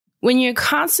When you're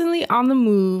constantly on the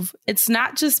move, it's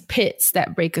not just pits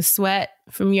that break a sweat.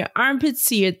 From your armpits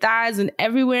to your thighs and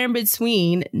everywhere in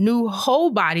between, new whole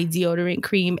body deodorant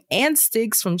cream and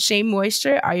sticks from Shea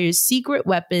Moisture are your secret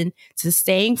weapon to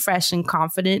staying fresh and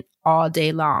confident all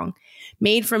day long.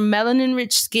 Made from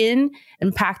melanin-rich skin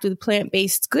and packed with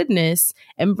plant-based goodness,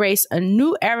 embrace a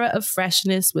new era of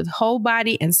freshness with whole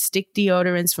body and stick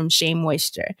deodorants from Shea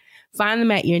Moisture. Find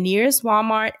them at your nearest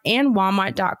Walmart and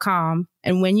walmart.com.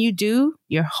 And when you do,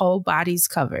 your whole body's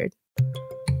covered.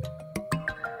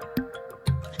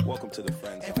 Welcome to the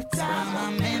Friend Zone. Every time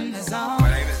I'm in the zone. My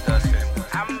name is Dustin.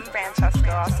 I'm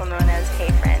Francesca, also known as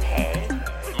Hey Friend Hey.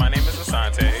 My name is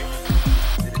Asante.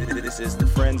 This is the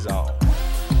Friend Zone.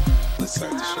 Let's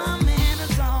start the show. I'm in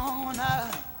the zone.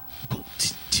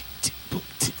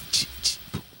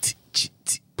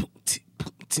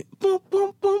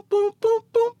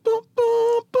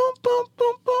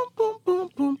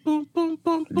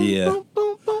 Yeah.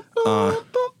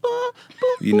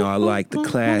 You know, I like the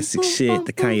classic shit,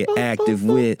 the kind you're active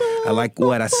with. I like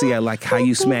what I see, I like how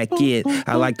you smack it.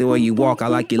 I like the way you walk, I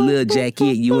like your little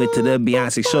jacket. You went to the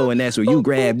Beyonce show and that's where you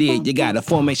grabbed it. You got a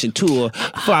formation tour,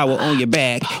 flower on your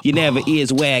back. Your never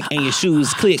is whack and your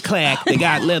shoes click clack. They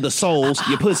got leather soles,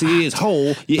 your pussy is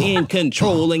whole. You're in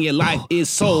control and your life is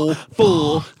so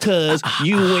full. Cause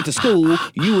you went to school,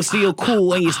 you were still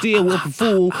cool and you still whooping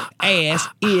fool ass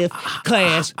if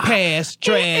class pass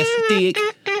drastic.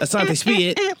 Asante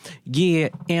spit. Yeah,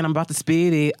 and I'm about to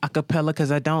spit it a cappella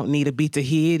cause I don't need a beat to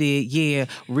hit it. Yeah,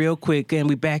 real quick and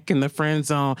we back in the friend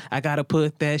zone. I gotta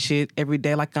put that shit every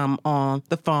day like I'm on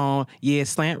the phone. Yeah,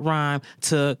 slant rhyme,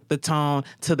 took the tone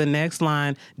to the next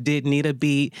line. Did need a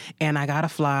beat and I gotta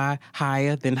fly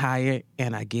higher than higher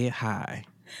and I get high.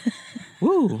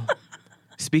 Woo.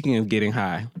 Speaking of getting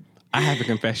high, I have a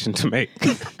confession to make.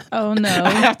 Oh, no.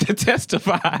 I have to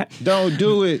testify. Don't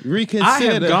do it. Reconsider. I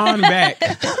have gone back.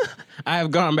 I have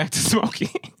gone back to smoking.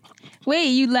 Wait,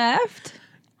 you left?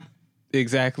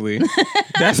 Exactly.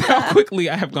 That's how quickly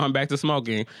I have gone back to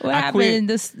smoking. What happened?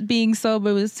 This being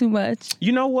sober was too much?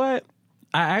 You know what?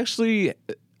 I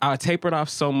tapered off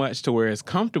so much to where it's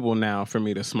comfortable now for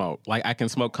me to smoke. Like, I can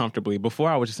smoke comfortably. Before,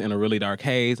 I was just in a really dark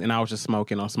haze, and I was just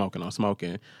smoking on smoking on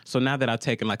smoking. So now that I've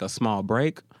taken, like, a small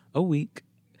break, a week,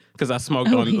 because I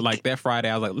smoked on, like, that Friday,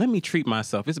 I was like, let me treat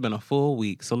myself. It's been a full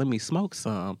week, so let me smoke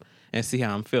some and see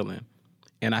how I'm feeling.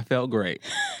 And I felt great.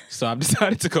 So I've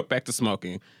decided to go back to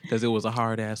smoking because it was a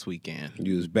hard-ass weekend.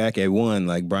 You was back at one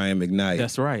like Brian McKnight.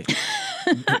 That's right.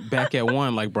 Back at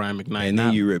one like Brian McKnight. And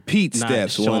then you repeat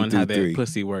steps 1 through 3. That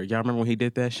pussy work. Y'all remember when he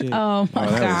did that shit? Oh my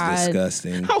God. That was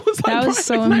disgusting. I was like, that was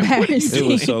so embarrassing. It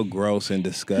was so gross and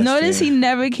disgusting. Notice he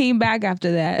never came back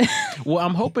after that. Well,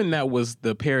 I'm hoping that was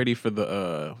the parody for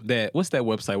the what's that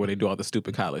website where they do all the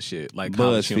stupid college shit? Like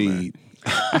BuzzFeed.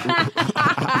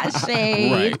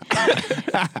 Shade. Right.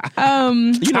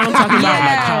 You know what I'm talking about?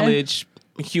 Like college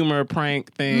humor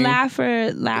prank thing. Laugh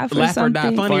or Die.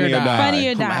 something. Funny or die. Funny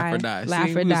or die. Laugh or die. Laugh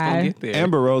See, or we was gonna die. get there.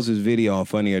 Amber Rose's video on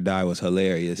Funny or Die was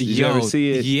hilarious. Did you ever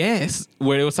see it? Yes.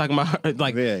 Where they was talking about her,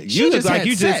 like, Yeah. she You just look like had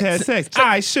you sex. just had sex.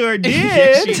 I sure did.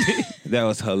 Yes, she did. That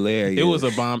was hilarious. It was a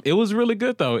bomb. It was really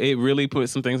good, though. It really put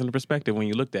some things into perspective when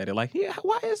you looked at it. Like, yeah,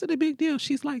 why is it a big deal?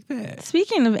 She's like that.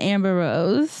 Speaking of Amber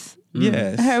Rose,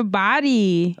 Yes. her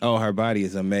body. Oh, her body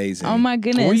is amazing. Oh my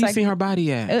goodness. Where you like, see her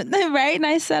body at? Right?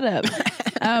 Nice setup.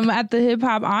 At the Hip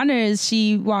Hop Honors,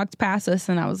 she walked past us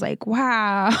and I was like,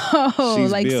 wow.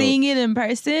 She's like built. seeing it in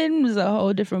person was a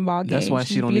whole different ballgame. That's why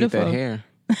She's she don't beautiful. need that hair.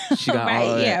 She got Right,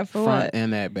 all that yeah, for front what?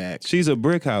 and that back. She's a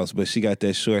brick house, but she got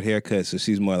that short haircut, so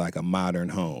she's more like a modern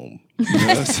home. You know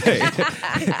what I'm saying?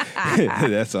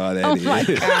 That's all that is. My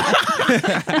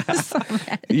God. So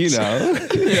mad. You know,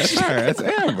 that's her. That's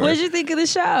Amber. What did you think of the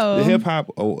show? The hip hop.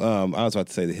 I was about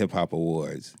to say the hip hop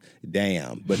awards.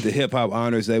 Damn, but the hip hop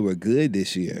honors, they were good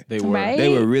this year. They were. Right? They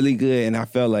were really good, and I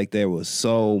felt like there was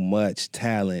so much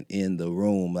talent in the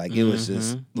room. Like it was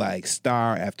just like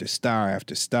star after star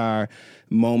after star.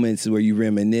 Moments where you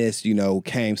reminisce, you know,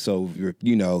 came so,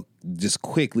 you know, just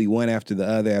quickly one after the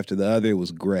other after the other. It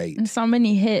was great. And so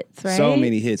many hits, right? So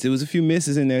many hits. It was a few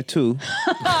misses in there too,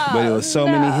 but it was so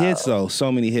many hits though.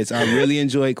 So many hits. I really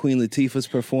enjoyed Queen Latifah's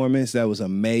performance. That was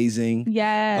amazing.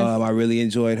 Yes. I really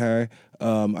enjoyed her.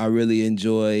 I really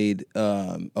enjoyed,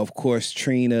 of course,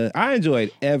 Trina. I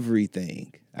enjoyed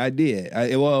everything. I did. I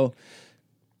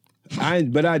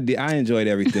enjoyed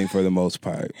everything for the most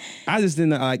part. I just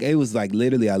didn't like. It was like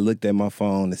literally, I looked at my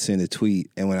phone to send a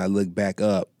tweet, and when I looked back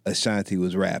up, Ashanti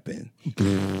was rapping.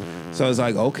 So I was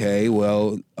like, okay, you know what I'm saying? Like I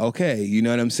just didn't see it coming. So. Oh my God. I was like, okay, well, okay, you know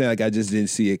what I'm saying? Like I just didn't see it coming. So I was like, okay, well, okay, you know what I'm saying? Like I just didn't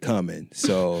see it coming.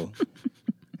 So. I was like, okay, well, okay, you know what I'm saying? Like I just didn't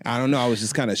see it coming. So I don't know. I was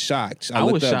just kind of shocked. I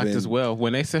was looked up shocked and as well.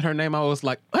 When they said her name, I was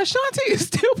like, Ashanti is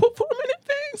still performing in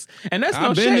things. And that's no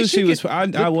I've shade. knew she was.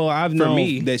 I've known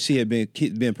me, that she had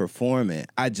been performing.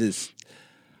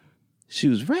 She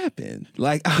was rapping.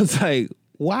 Like I was like,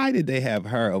 why did they have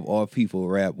her of all people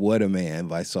rap "What a Man"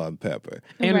 by Salt-N-Pepa?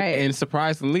 and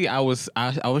surprisingly, I was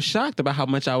shocked about how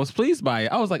much I was pleased by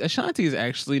it. I was like, Ashanti is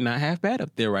actually not half bad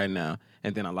up there right now.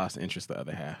 And then I lost interest the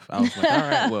other half. I was like, all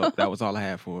right, well, that was all I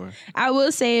had for her. I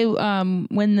will say,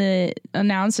 when the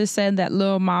announcer said that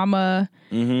Lil Mama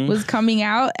was coming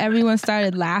out, everyone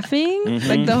started laughing.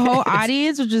 Like the whole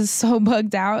audience was just so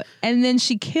bugged out. And then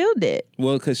she killed it.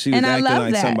 Well, because she was And I acting love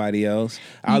like that. somebody else.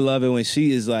 I love it when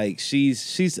she is like,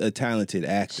 she's a talented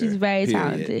actor. She's very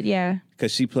talented, yeah.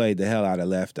 Because she played the hell out of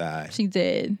Left Eye. She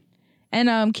did.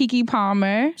 And Kiki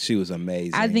Palmer. She was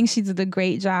amazing. I think she did a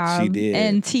great job. She did.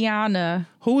 And Tiana.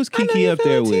 Who was Kiki up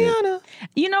there with?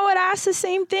 You know what? I asked the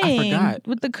same thing. forgot.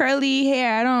 With the curly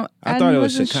hair. I thought it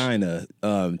was wasn't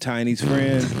Shekinah, Tiny's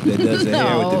friend that does the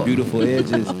hair with the beautiful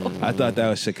edges. I thought that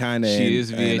was Shekinah. She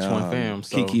is VH1 fam,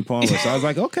 so. Kiki Palmer. So I was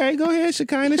like, okay, go ahead,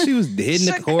 Shekinah. She was hitting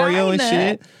the choreo and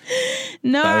shit.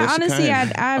 No, Thought it was honestly, I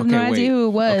Shekinah. have no idea who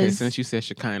it was. Okay, since you said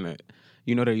Shekinah,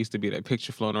 you know there used to be that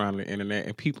picture floating around on the internet,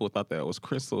 and people thought that was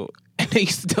Crystal, and they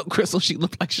used to tell Crystal she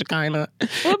looked like Shekinah,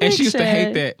 and she used to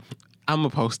hate that. I'm gonna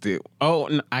post it. Oh,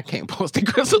 no, I can't post it.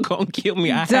 Crystal gonna kill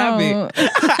me. I have it.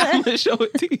 I'm gonna show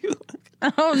it to you.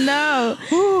 Oh no.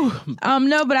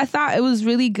 No, but I thought it was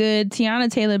really good. Tiana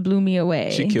Taylor blew me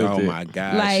away. She killed it. Oh my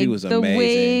God, Like, she was the amazing.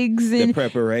 wigs the and-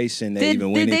 preparation they Did, even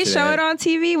did went they into show that. it on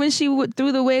TV when she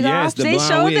threw the wig Yes, off? the They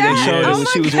blonde showed wig, that? They showed Oh it when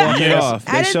my she was God. walking off.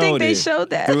 I didn't think showed they it. showed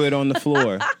that. Threw it on the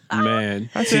floor. Man,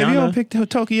 I said, if you don't Tiana, pick the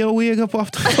Tokyo wig up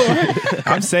off the floor,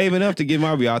 I'm saving up to get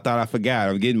my. I thought I forgot.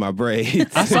 I'm getting my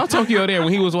braids. I saw Tokyo there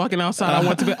when he was walking outside. I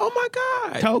went to bed. Oh my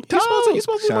God, you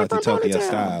supposed to be Shout my out to front Tokyo ponytail.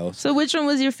 Styles. So which one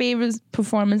was your favorite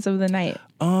performance of the night?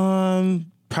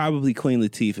 Probably Queen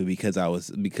Latifah because I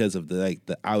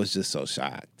was just so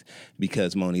shocked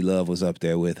because Moni Love was up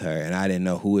there with her and I didn't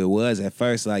know who it was at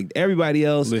first. Like everybody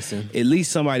else, Listen. at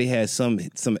least somebody had some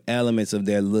elements of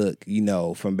their look,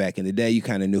 from back in the day. You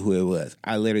kind of knew who it was.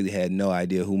 I literally had no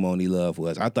idea who Moni Love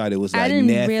was. I thought it was I like didn't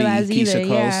Neffy, realize Keisha either, Cole's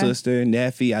yeah. sister,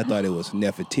 Neffy. I thought it was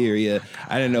Neferteria.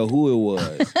 I didn't know who it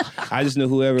was. I just knew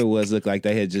whoever it was looked like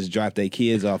they had just dropped their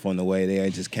kids off on the way there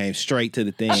and just came straight to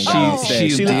the thing. And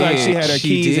she looked like she had her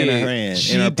keys in her hand,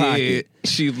 in her pocket.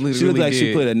 She literally She looked like did.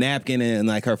 she put a napkin and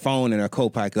like her phone in her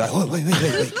coat pocket.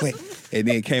 Like, wait. And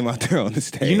then came out there on the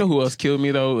stage. You know who else killed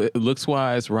me though? Looks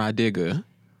wise, Rod Digger.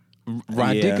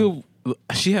 Rod Digger.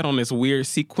 She had on this weird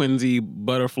sequincy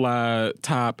butterfly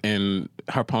top and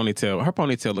her ponytail. Her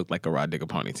ponytail looked like a Rod Digger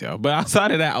ponytail. But outside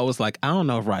of that, I was like, I don't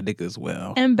know if Rod Digger is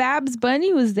well. And Babs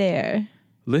Bunny was there.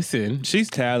 Listen, She's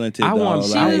talented. I want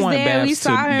She was there. Babs We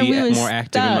saw her and to we be was more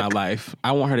active in my stuck. life.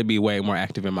 I want her to be way more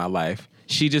active in my life.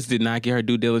 She just did not get her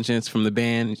due diligence from the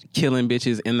band, killing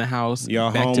bitches in the house,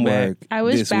 Your back to back. homework. I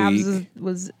wish this Babs week.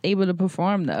 was able to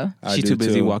perform though. I She's do too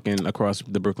busy too. walking across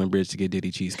the Brooklyn Bridge to get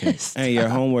Diddy cheesecake. And your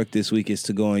homework this week is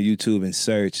to go on YouTube and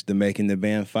search the Making the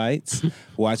Band fights.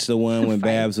 Watch the one when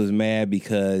Babs was mad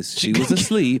because she was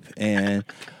asleep and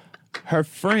her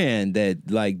friend that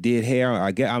like did hair.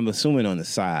 I'm assuming on the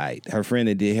side. Her friend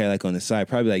that did hair like on the side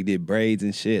probably like did braids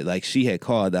and shit. Like she had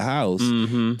called the house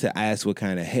to ask what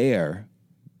kind of hair.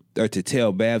 Or to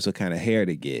tell Babs what kind of hair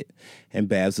to get. And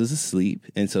Babs was asleep.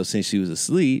 And so since she was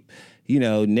asleep,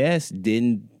 Ness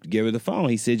didn't give her the phone.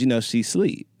 He said, she's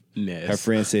asleep. Ness. Her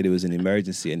friend said it was an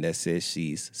emergency and Ness said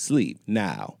she's asleep.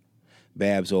 Now,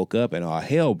 Babs woke up and all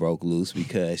hell broke loose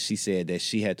because she said that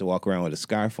she had to walk around with a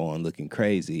scarf on looking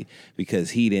crazy because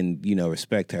he didn't,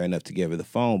 respect her enough to give her the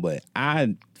phone. But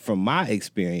from my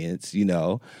experience,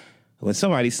 when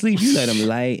somebody sleeps, you let them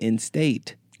lie in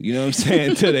state. You know what I'm saying?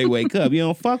 Until they wake up. You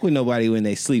don't fuck with nobody when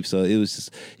they sleep. So it was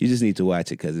just, you just need to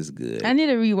watch it because it's good. I need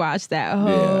to rewatch that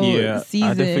whole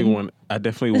season. I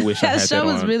definitely wish I That had show that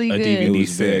was on really a good. DVD It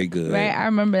was set. very good. Right, I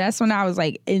remember that's when I was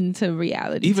like into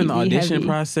reality. Even the TV audition heavy.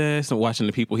 process and watching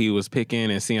the people he was picking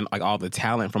and seeing like all the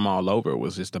talent from all over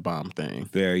was just a bomb thing.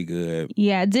 Very good.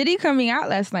 Yeah, Diddy coming out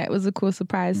last night was a cool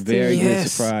surprise Very too. good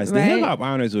Yes. surprise. Right? The hip hop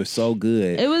honors were so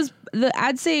good. It was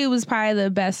I'd say it was probably the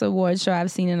best award show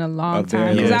I've seen in a long very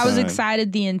time because long I was time.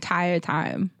 excited the entire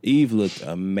time. Eve looked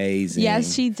amazing.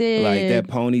 Yes, she did. Like that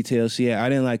ponytail she had. I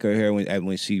didn't like her hair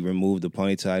when she removed the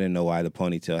ponytail. I didn't know why the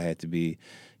ponytail had to be,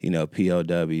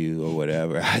 POW or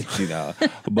whatever.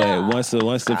 But once the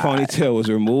ponytail was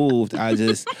removed,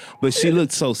 but she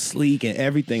looked so sleek and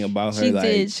everything about her. She like,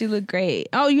 did. She looked great.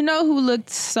 Oh, you know who looked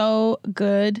so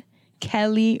good?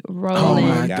 Kelly Rowland.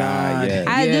 Oh my God, God.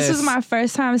 yeah. This Yes. was my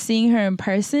first time seeing her in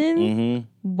person. Mm-hmm.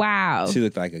 Wow. She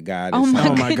looked like a goddess. Oh my,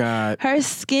 Oh my God. Her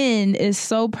skin is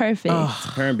so perfect.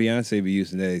 Her and Beyonce be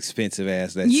using that expensive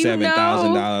ass, that You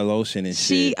 $7,000 lotion and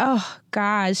shit. Oh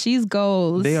God, she's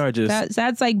goals. They are just-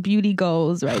 that's like beauty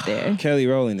goals right there. Kelly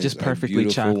Rowland is Just a perfectly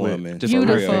beautiful chocolate. woman. Just For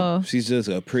real. beautiful. She's just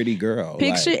a pretty girl.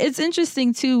 Picture. Like, It's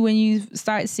interesting too when you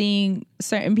start seeing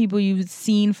certain people you've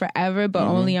seen forever, but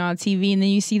only on TV, and then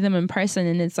you see them in person,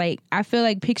 and it's like I feel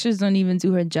like pictures don't even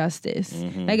do her justice.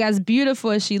 Like as beautiful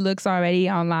as she looks already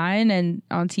online and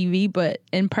on TV, but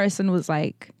in person was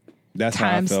like that's how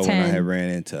I times felt when I 10. had ran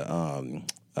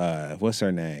into what's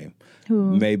her name?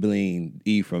 Maybelline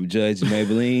E from Judge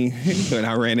Maybelline. When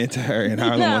I ran into her in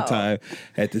Harlem No. one time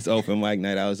at this open mic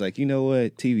night, I was like, you know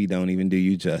what? TV don't even do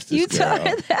you justice, You girl. told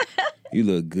her that. You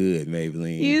look good,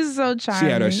 Maybelline. You're so charming. She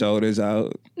had her shoulders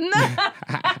out.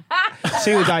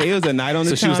 She was like, it was a night on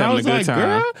the So she was town. I having a was good like,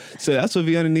 time. girl. So that's what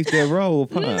be underneath that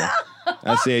robe, huh?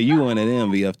 I said, you one of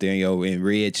them be up there in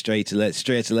red stretch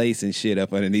lace and shit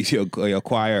up underneath your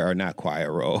choir, or not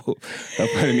choir robe, up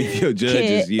underneath your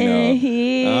judges, you know.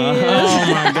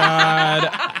 Oh my God.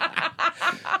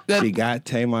 She got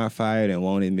Tamar fired and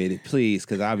won't admit it. Please,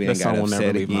 because I That got song will never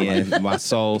upset leave my again. My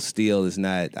soul still is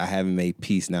not, I haven't made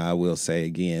peace now, I will say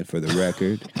again for the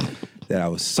record. That I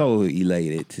was so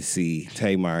elated to see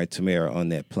Tamar and Tamara on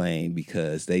that plane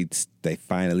because they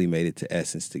finally made it to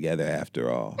Essence together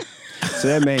after all. So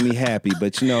that made me happy.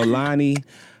 But, Lonnie,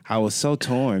 I was so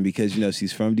torn because,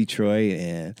 she's from Detroit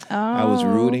and I was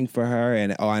rooting for her.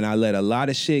 And I let a lot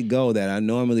of shit go that I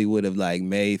normally would have,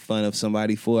 made fun of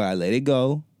somebody for. I let it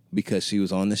go because she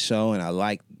was on the show and I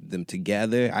liked them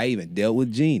together. I even dealt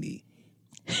with Jeannie.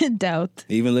 Doubt.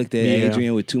 Even looked at Yeah.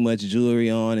 Adrian with too much jewelry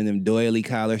on and them doily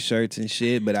collar shirts and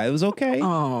shit, but it was okay,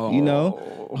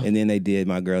 And then they did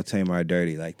my girl Tamar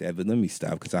dirty like that. But let me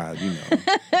stop because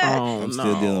I'm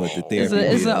still dealing with the therapy.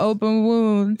 It's an bills. open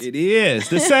wound. It is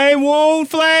the same wound,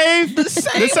 Flav. The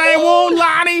same wound,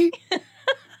 Lonnie.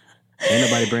 Ain't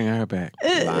nobody bringing her back.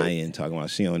 Lying, talking about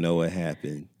she don't know what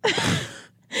happened.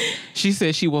 She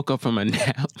said she woke up from a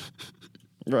nap.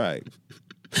 Right.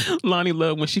 Lonnie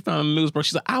Love, when she found the news, bro,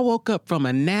 she's like, I woke up from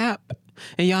a nap.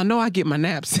 And y'all know I get my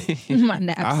naps in. My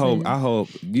naps. I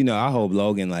hope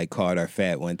Logan called her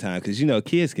fat one time because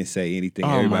kids can say anything. Oh,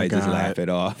 my Everybody just God. laugh it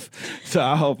off. So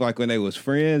I hope when they was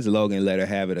friends, Logan let her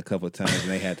have it a couple times and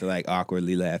they had to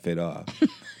awkwardly laugh it off.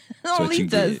 what only you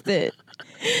does it.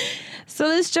 So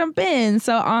let's jump in.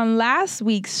 So on last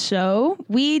week's show,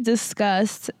 we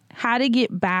discussed how to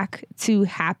get back to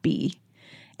happy.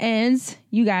 And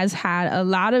you guys had a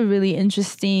lot of really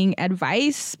interesting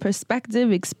advice,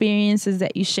 perspective, experiences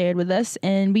that you shared with us,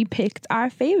 and we picked our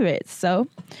favorites. So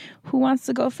who wants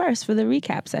to go first for the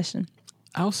recap session?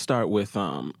 I'll start with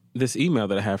this email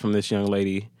that I have from this young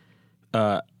lady,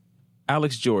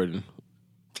 Alex Jordan.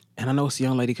 And I know it's a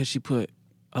young lady because she put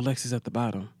Alexis at the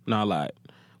bottom. No, I lied.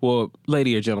 Well,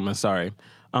 lady or gentleman, sorry.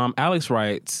 Alex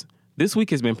writes, this week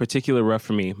has been particularly rough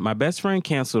for me. My best friend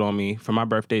canceled on me for my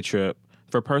birthday trip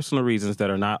for personal reasons that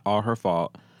are not all her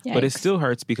fault. But it Yikes. still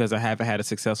hurts because I haven't had a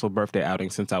successful birthday outing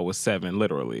since I was 7,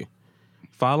 literally.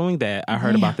 Following that, I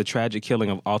heard about the tragic killing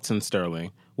of Alton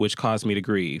Sterling, which caused me to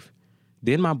grieve.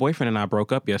 Then my boyfriend and I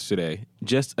broke up yesterday,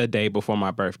 just a day before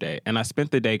my birthday, and I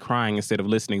spent the day crying instead of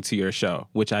listening to your show,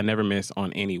 which I never miss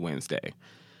on any Wednesday.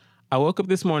 I woke up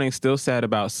this morning still sad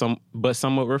but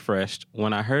somewhat refreshed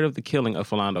when I heard of the killing of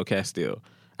Philando Castile.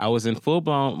 I was in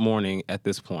full-blown mourning at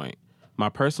this point. My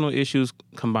personal issues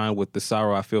combined with the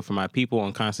sorrow I feel for my people on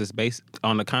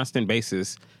a constant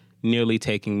basis nearly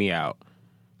taking me out.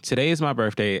 Today is my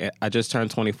birthday. I just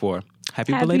turned 24.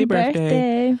 Happy belated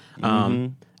birthday.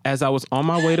 As I was on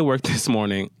my way to work this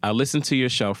morning, I listened to your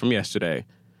show from yesterday.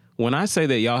 When I say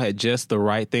that y'all had just the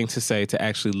right thing to say to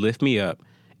actually lift me up,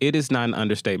 it is not an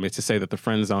understatement to say that the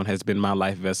friend zone has been my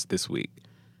life vest this week.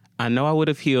 I know I would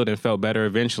have healed and felt better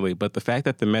eventually, but the fact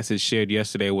that the message shared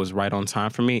yesterday was right on time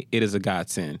for me, it is a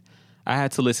godsend. I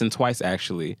had to listen twice,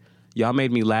 actually. Y'all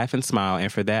made me laugh and smile,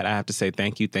 and for that, I have to say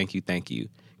thank you, thank you, thank you.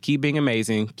 Keep being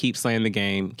amazing, keep slaying the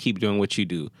game, keep doing what you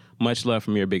do. Much love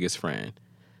from your biggest friend.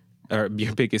 Or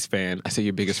your biggest fan. I said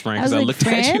your biggest friend because I looked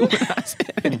at you when I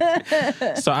said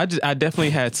it. So I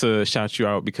definitely had to shout you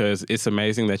out because it's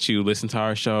amazing that you listen to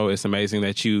our show. It's amazing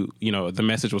that the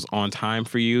message was on time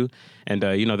for you. And,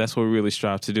 that's what we really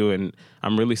strive to do. And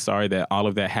I'm really sorry that all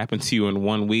of that happened to you in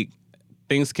 1 week.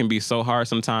 Things can be so hard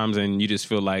sometimes and you just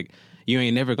feel like you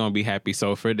ain't never going to be happy.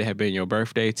 So for it to have been your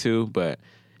birthday too, but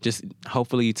just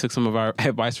hopefully you took some of our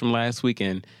advice from last week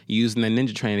and using the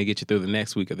ninja training to get you through the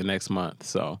next week or the next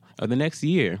month. Or the next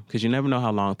year, because you never know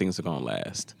how long things are going to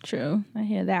last. True. I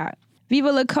hear that. Viva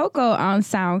La Coco on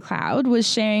SoundCloud was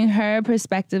sharing her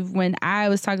perspective when I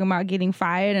was talking about getting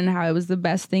fired and how it was the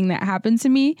best thing that happened to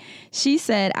me. She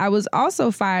said, I was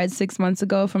also fired 6 months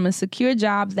ago from a secure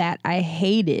job that I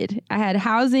hated. I had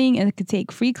housing and could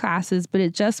take free classes, but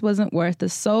it just wasn't worth the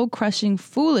soul-crushing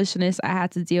foolishness I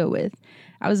had to deal with.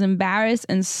 I was embarrassed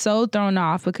and so thrown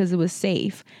off because it was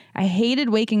safe. I hated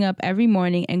waking up every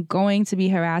morning and going to be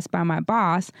harassed by my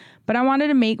boss, but I wanted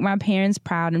to make my parents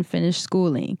proud and finish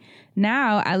schooling.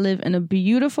 Now I live in a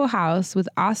beautiful house with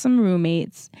awesome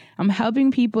roommates. I'm helping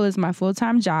people as my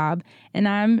full-time job, and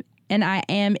I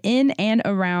am in and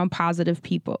around positive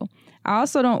people. I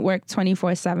also don't work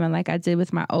 24/7 like I did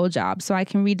with my old job, so I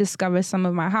can rediscover some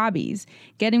of my hobbies.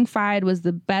 Getting fired was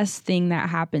the best thing that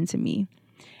happened to me.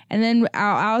 And then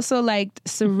I also liked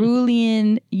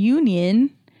Cerulean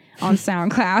Union on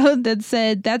SoundCloud that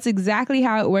said, that's exactly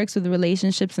how it works with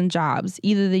relationships and jobs.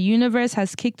 Either the universe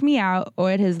has kicked me out or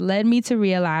it has led me to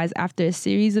realize after a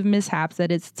series of mishaps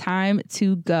that it's time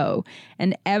to go.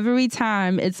 And every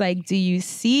time it's like, do you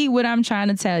see what I'm trying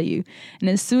to tell you? And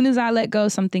as soon as I let go,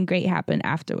 something great happened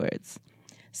afterwards.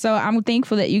 So I'm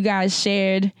thankful that you guys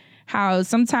shared how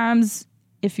sometimes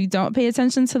if you don't pay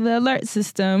attention to the alert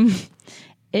system,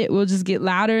 it will just get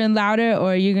louder and louder,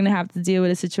 or you're going to have to deal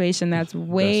with a situation that's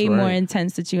way more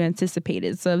intense than you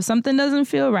anticipated. So if something doesn't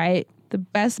feel right, the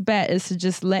best bet is to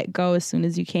just let go as soon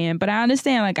as you can. But I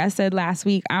understand, like I said last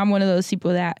week, I'm one of those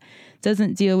people that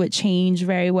doesn't deal with change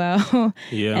very well.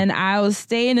 Yeah. And I will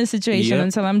stay in a situation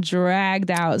until I'm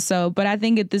dragged out. So, but I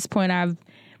think at this point I've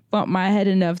bumped my head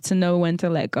enough to know when to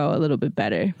let go a little bit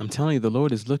better. I'm telling you, the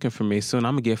Lord is looking for me. Soon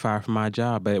I'm going to get fired from my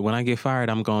job. But when I get fired,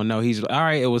 I'm going to know he's, all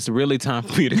right, it was really time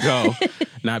for me to go.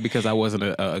 Not because I wasn't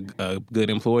a good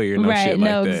employee or no shit like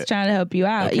that. Just trying to help you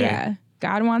out. Okay. Yeah.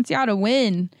 God wants y'all to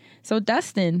win. So,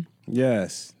 Dustin.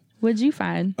 Yes. What'd you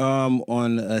find?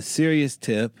 On a serious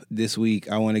tip this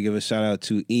week, I want to give a shout out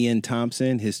to Ian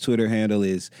Thompson. His Twitter handle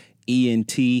is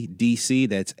ENTDC,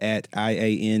 that's at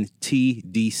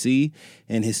IANTDC,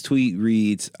 and his tweet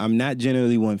reads, I'm not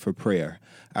generally one for prayer.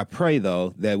 I pray,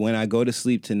 though, that when I go to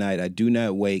sleep tonight, I do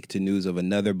not wake to news of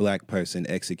another black person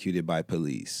executed by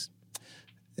police.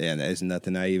 And there's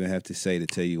nothing I even have to say to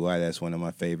tell you why that's one of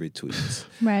my favorite tweets.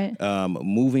 Right.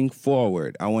 Moving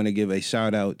forward, I want to give a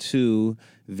shout out to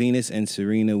Venus and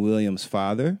Serena Williams'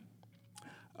 father.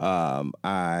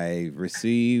 I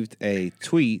received a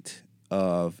tweet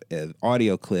of an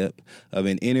audio clip of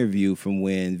an interview from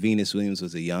when Venus Williams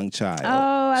was a young child. Oh,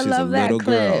 I love that clip. She's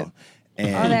a little girl.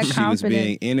 And she was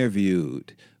being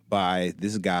interviewed by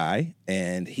this guy,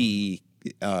 and he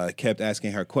kept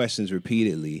asking her questions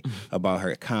repeatedly about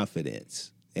her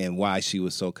confidence and why she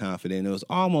was so confident. It was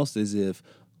almost as if,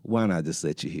 why not just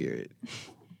let you hear it? You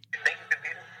think you can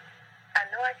beat it? I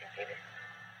know I can beat it.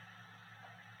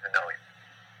 I know it.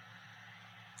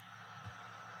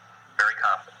 Very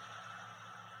confident.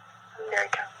 Very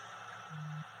confident.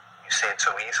 You say it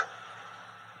so easily.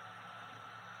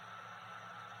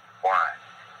 Why?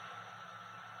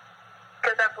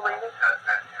 Because I believe it. You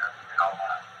know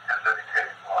why? And let me tell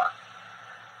you why.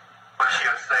 What she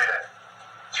said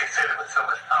it with so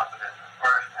much confidence the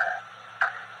first time.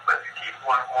 But you keep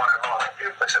on.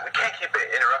 Listen, we can't keep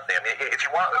interrupting. I mean, if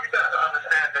you want, you got to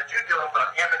understand that you're dealing with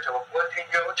an image of a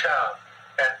 14-year-old child.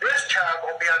 And this child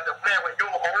gonna be out there playing with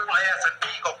your old ass and me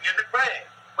gonna be in the grave.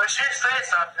 When she says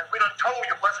something, we done told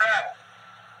you what's happening.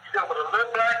 You deal with a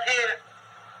little black kid,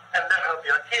 and let her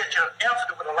be a kid. She'll answer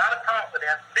it with a lot of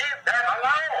confidence. Leave that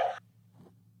alone.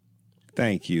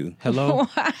 Thank you. Hello?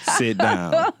 Sit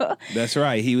down. That's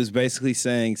right. He was basically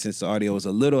saying, since the audio was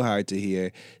a little hard to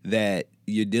hear, that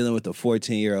you're dealing with a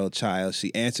 14-year-old child.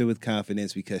 She answered with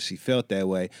confidence because she felt that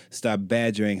way. Stop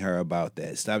badgering her about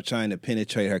that. Stop trying to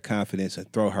penetrate her confidence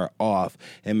and throw her off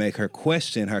and make her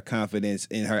question her confidence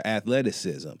in her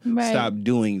athleticism. Right. Stop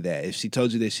doing that. If she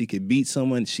told you that she could beat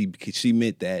someone, she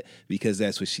meant that because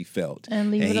that's what she felt.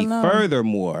 And leave it alone.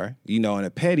 Furthermore, on a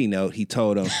petty note, he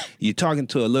told him, you're talking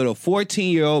to a little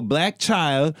 14-year-old black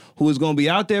child who is going to be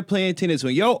out there playing tennis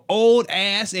when your old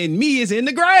ass and me is in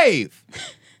the grave.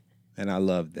 And I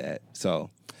love that. So,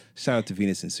 shout out to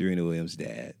Venus and Serena Williams'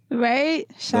 dad. Right?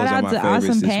 Shout out to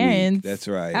awesome parents. That's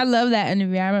right. I love that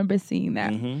interview. I remember seeing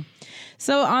that. Mm-hmm.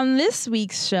 So, on this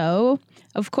week's show,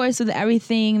 of course, with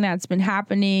everything that's been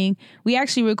happening, we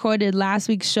actually recorded last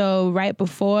week's show right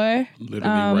before. Literally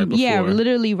right before. Yeah,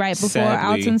 literally right before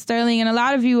Alton Sterling. And a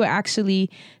lot of you were actually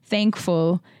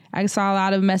thankful I saw a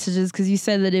lot of messages because you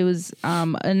said that it was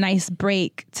a nice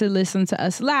break to listen to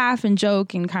us laugh and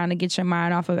joke and kind of get your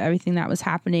mind off of everything that was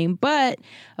happening. But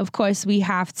of course, we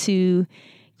have to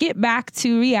get back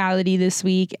to reality this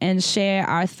week and share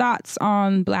our thoughts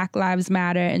on Black Lives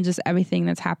Matter and just everything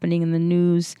that's happening in the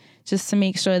news, just to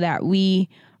make sure that we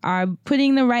are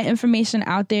putting the right information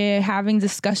out there, having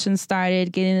discussions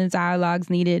started, getting the dialogues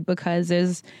needed, because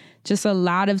there's just a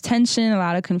lot of tension, a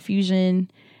lot of confusion,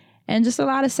 and just a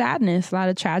lot of sadness, a lot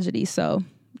of tragedy. So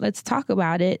let's talk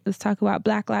about it. Let's talk about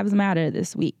Black Lives Matter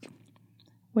this week.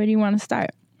 Where do you want to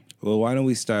start? Well, why don't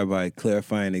we start by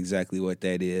clarifying exactly what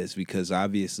that is? Because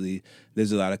obviously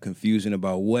there's a lot of confusion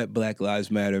about what Black Lives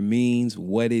Matter means,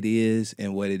 what it is,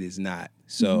 and what it is not.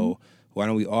 So why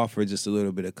don't we offer just a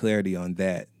little bit of clarity on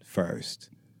that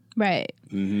first? Right.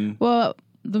 Well,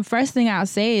 the first thing I'll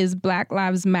say is Black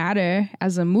Lives Matter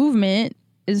as a movement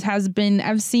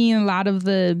I've seen a lot of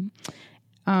the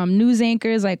news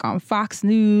anchors like on Fox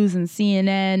News and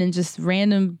CNN and just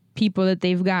random people that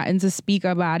they've gotten to speak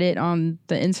about it on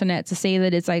the internet to say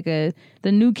that it's like the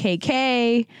new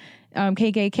KKK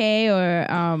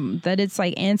or that it's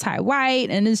like anti-white,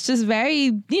 and it's just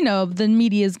very, the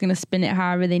media is going to spin it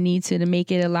however they need to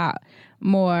make it a lot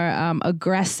more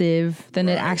aggressive than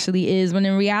it actually is, when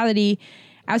in reality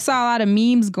I saw a lot of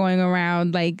memes going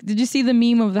around. Like, did you see the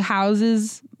meme of the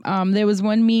houses? There was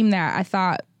one meme that I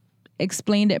thought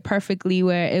explained it perfectly,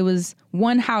 where it was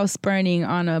one house burning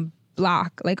on a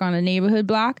block, like on a neighborhood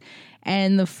block,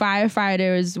 and the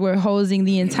firefighters were hosing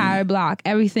the entire block,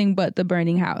 everything but the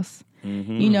burning house.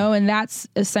 And that's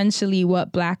essentially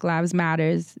what Black Lives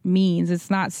Matters means. It's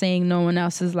not saying no one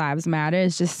else's lives matter.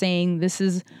 It's just saying this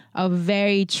is a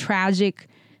very tragic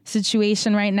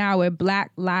situation right now where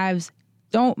Black lives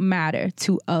don't matter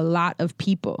to a lot of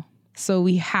people. So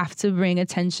we have to bring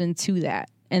attention to that.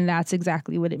 And that's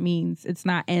exactly what it means. It's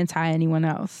not anti anyone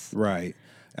else. Right.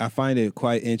 I find it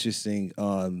quite interesting,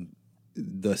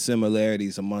 the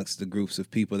similarities amongst the groups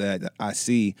of people that I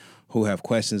see who have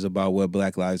questions about what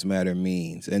Black Lives Matter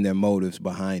means and their motives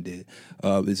behind it.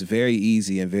 It's very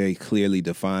easy and very clearly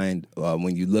defined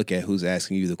when you look at who's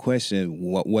asking you the question,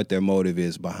 what their motive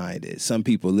is behind it. Some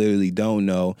people literally don't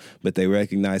know, but they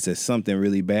recognize that something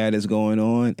really bad is going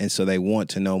on, and so they want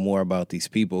to know more about these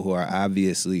people who are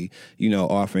obviously,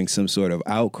 offering some sort of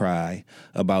outcry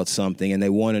about something, and they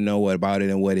want to know what about it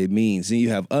and what it means. Then you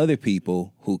have other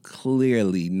people who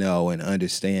clearly know and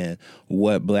understand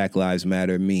what Black Lives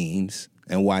Matter means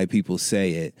and why people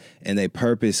say it, and they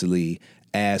purposely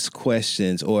ask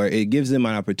questions, or it gives them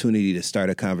an opportunity to start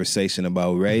a conversation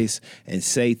about race and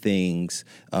say things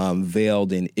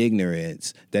veiled in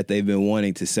ignorance that they've been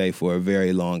wanting to say for a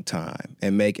very long time,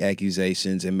 and make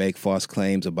accusations and make false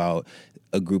claims about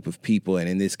a group of people, and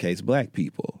in this case, Black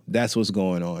people. That's what's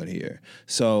going on here.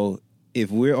 So if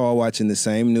we're all watching the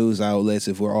same news outlets,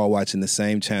 if we're all watching the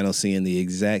same channel, seeing the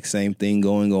exact same thing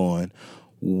going on,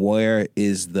 where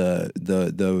is the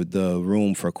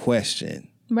room for question?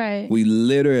 Right. We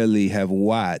literally have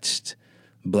watched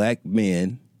Black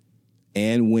men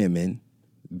and women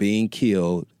being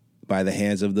killed by the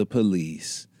hands of the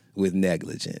police with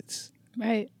negligence.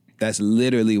 Right. That's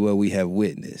literally what we have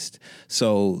witnessed.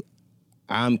 So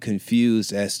I'm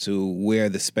confused as to where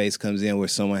the space comes in where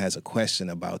someone has a question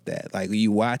about that. Like, you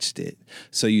watched it,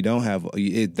 so you don't have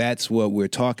it. That's what we're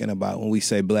talking about when we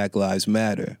say Black Lives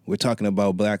Matter. We're talking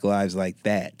about Black lives like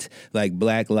that. Like,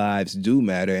 Black lives do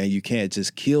matter, and you can't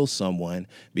just kill someone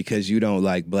because you don't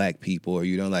like Black people or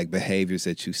you don't like behaviors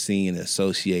that you've seen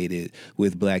associated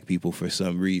with Black people for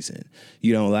some reason.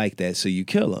 You don't like that, so you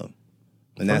kill them.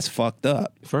 And that's fucked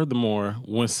up. Furthermore,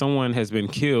 when someone has been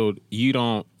killed, you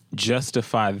don't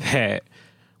justify that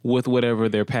with whatever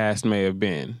their past may have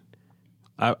been.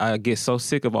 I get so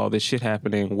sick of all this shit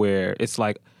happening where it's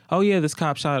like, oh yeah, this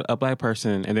cop shot a Black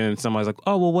person, and then somebody's like,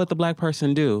 oh well, what'd the Black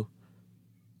person do?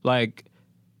 Like,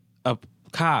 a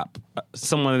cop,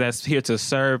 someone that's here to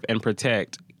serve and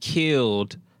protect,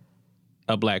 killed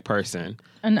a Black person.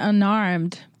 An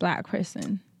unarmed Black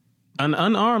person. An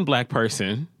unarmed Black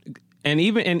person. And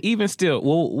even still,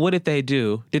 well, what did they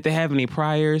do? Did they have any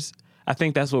priors? I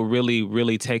think that's what really,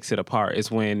 really takes it apart,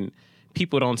 is when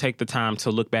people don't take the time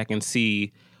to look back and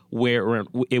see where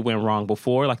it went wrong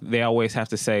before. Like, they always have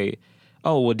to say,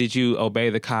 oh, well, did you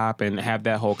obey the cop, and have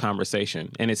that whole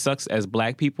conversation? And it sucks as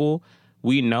Black people.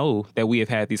 We know that we have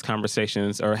had these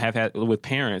conversations, or have had with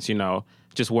parents,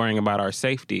 just worrying about our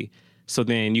safety. So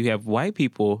then you have white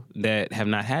people that have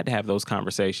not had to have those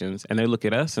conversations, and they look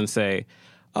at us and say,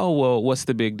 oh, well, what's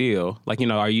the big deal? Like,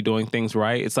 are you doing things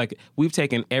right? It's like we've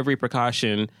taken every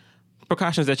precautions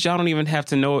that y'all don't even have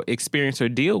to know, experience, or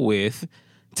deal with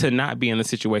to not be in the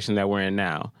situation that we're in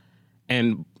now.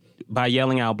 And by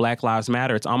yelling out Black Lives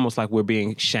Matter, it's almost like we're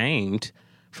being shamed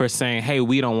for saying, hey,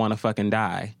 we don't want to fucking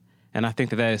die. And I think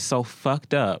that is so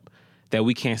fucked up that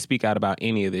we can't speak out about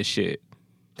any of this shit.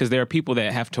 Because there are people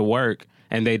that have to work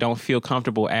and they don't feel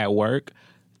comfortable at work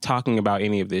talking about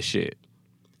any of this shit.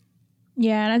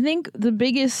 Yeah, and I think the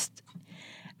biggest,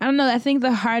 I don't know, I think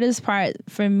the hardest part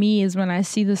for me is when I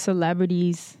see the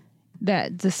celebrities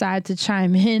that decide to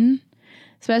chime in,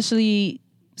 especially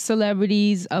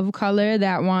celebrities of color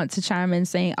that want to chime in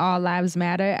saying all lives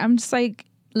matter. I'm just like,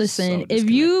 listen, if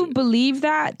you believe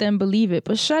that, then believe it,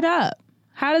 but shut up.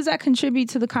 How does that contribute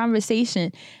to the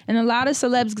conversation? And a lot of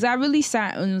celebs, because I really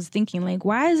sat and was thinking, like,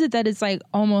 why is it that it's like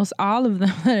almost all of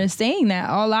them that are saying that?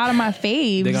 A lot of my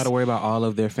faves. They got to worry about all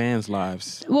of their fans'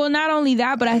 lives. Well, not only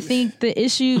that, but I think the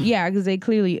issue, because they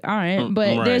clearly aren't,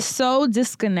 but they're so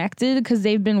disconnected because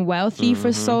they've been wealthy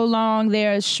for so long.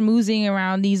 They're schmoozing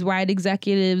around these white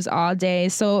executives all day.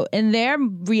 So in their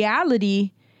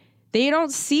reality, they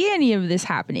don't see any of this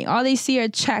happening. All they see are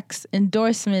checks,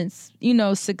 endorsements,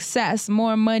 success,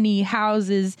 more money,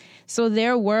 houses. So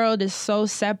their world is so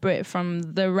separate from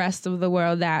the rest of the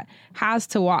world that has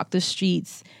to walk the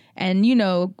streets and,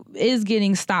 is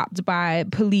getting stopped by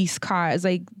police cars.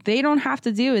 Like, they don't have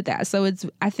to deal with that. So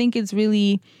I think it's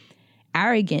really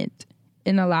arrogant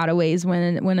in a lot of ways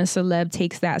when a celeb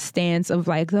takes that stance of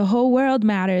like, the whole world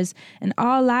matters and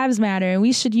all lives matter and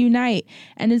we should unite.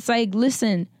 And it's like,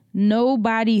 listen,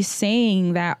 nobody's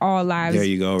saying that all lives. There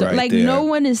you go, right like there. No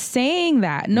one is saying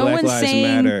that. No Black one's Lives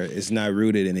saying Matter is not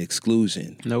rooted in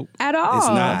exclusion. Nope. At all. It's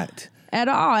not. At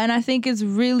all. And I think it's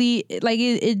really, like,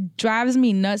 it drives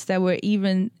me nuts that we're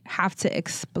even have to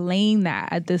explain that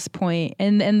at this point.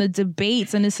 And the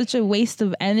debates, and it's such a waste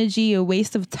of energy, a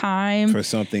waste of time. For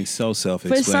something so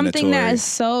self-explanatory. For something that is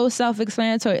so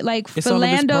self-explanatory. Like, It's all of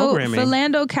this programming.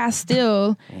 Philando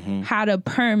Castile had a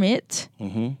permit.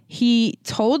 He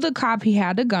told the cop he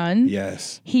had a gun.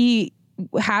 Yes. He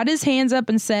had his hands up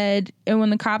and said, and when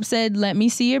the cop said, let me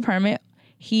see your permit,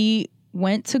 he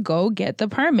went to go get the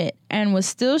permit and was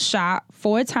still shot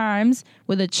 4 times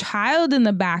with a child in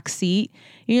the back seat.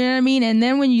 You know what I mean? And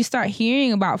then when you start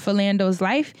hearing about Philando's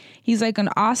life, he's like an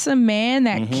awesome man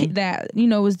that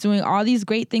was doing all these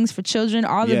great things for children.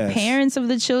 All the parents of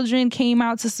the children came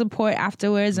out to support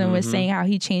afterwards and were saying how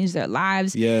he changed their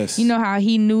lives. Yes. You know how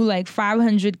he knew like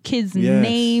 500 kids'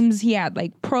 names. He had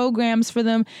like programs for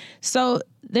them. So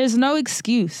there's no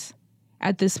excuse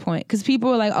at this point, because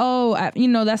people are like,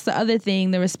 that's the other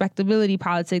thing, the respectability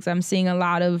politics. I'm seeing a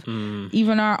lot of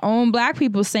even our own black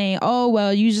people saying, oh,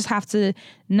 well, you just have to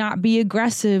not be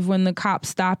aggressive when the cops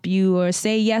stop you, or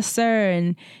say yes, sir,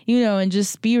 and and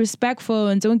just be respectful,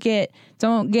 and don't get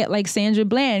like Sandra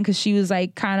Bland, because she was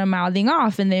like kind of mouthing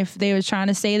off, and they were trying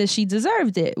to say that she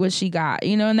deserved it, what she got,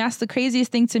 and that's the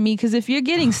craziest thing to me, because if you're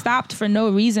getting stopped for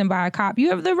no reason by a cop, you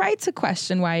have the right to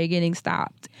question why you're getting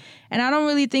stopped. And I don't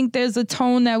really think there's a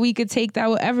tone that we could take that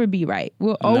will ever be right.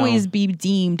 We'll always be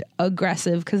deemed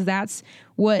aggressive, because that's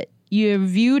what you're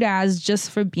viewed as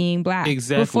just for being black.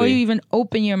 Exactly. Before you even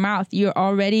open your mouth, you're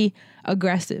already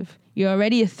aggressive. You're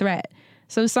already a threat.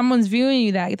 So if someone's viewing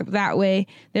you that way,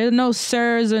 there's no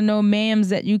sirs or no ma'ams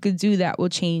that you could do that will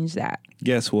change that.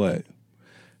 Guess what?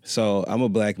 So I'm a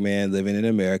black man living in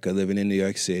America, living in New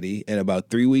York City. And about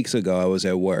 3 weeks ago, I was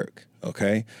at work.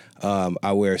 Okay.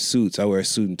 I wear suits. I wear a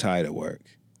suit and tie to work.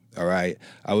 All right.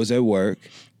 I was at work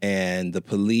and the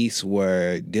police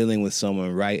were dealing with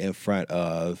someone right in front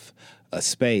of a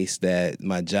space that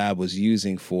my job was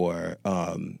using for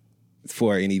an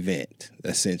event,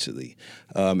 essentially.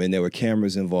 And there were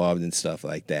cameras involved and stuff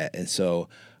like that. And so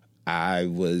I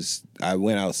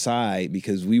went outside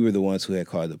because we were the ones who had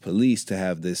called the police to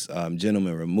have this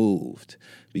gentleman removed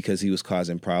because he was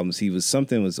causing problems.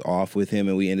 Something was off with him,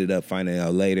 and we ended up finding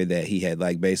out later that he had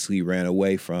like basically ran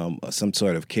away from some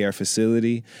sort of care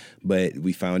facility. But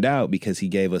we found out because he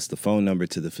gave us the phone number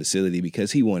to the facility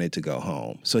because he wanted to go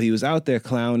home. So he was out there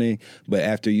clowning, but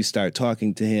after you start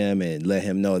talking to him and let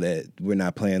him know that we're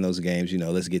not playing those games,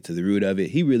 let's get to the root of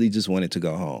it, he really just wanted to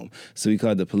go home. So we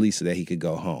called the police so that he could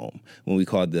go home. When we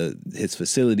called his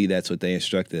facility, that's what they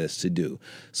instructed us to do.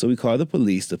 So we called the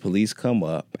police come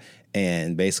up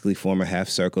and basically form a half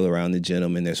circle around the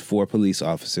gentleman. There's 4 police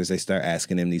officers. They start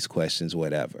asking him these questions,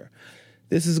 whatever.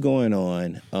 This is going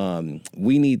on.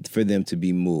 We need for them to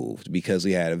be moved because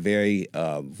we had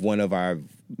one of our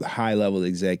high-level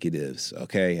executives,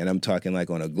 okay, and I'm talking like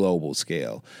on a global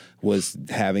scale, was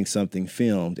having something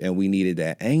filmed, and we needed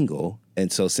that angle.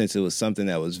 And so since it was something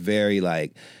that was very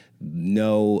like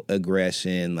no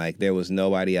aggression, like there was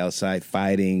nobody outside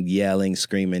fighting, yelling,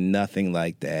 screaming, nothing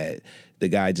like that, The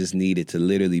guy just needed to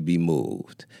literally be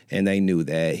moved. And they knew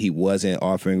that. He wasn't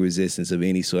offering resistance of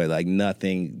any sort, like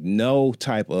nothing, no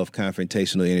type of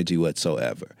confrontational energy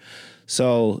whatsoever.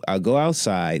 So I go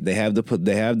outside. They have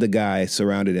the guy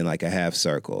surrounded in like a half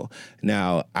circle.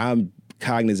 Now, I'm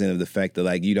cognizant of the fact that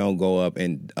like you don't go up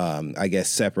and I guess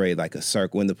separate like a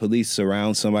circle. When the police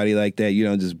surround somebody like that, you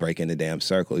don't just break in the damn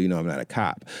circle. You know, I'm not a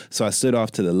cop. So I stood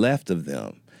off to the left of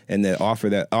them. And the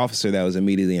officer that was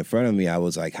immediately in front of me, I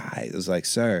was like, hi. It was like,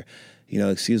 sir,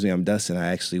 excuse me, I'm Dustin.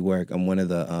 I'm one of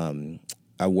the,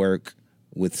 I work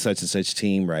with such and such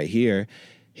team right here.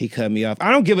 He cut me off.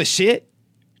 I don't give a shit.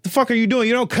 The fuck are you doing?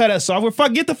 You don't cut us off.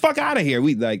 Get the fuck out of here.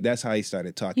 That's how he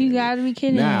started talking. You gotta be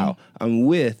kidding. Now, I'm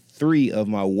with 3 of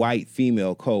my white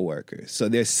female coworkers. So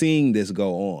they're seeing this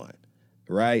go on,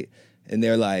 right? And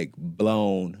they're like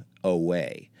blown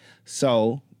away.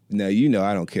 So now,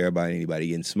 I don't care about anybody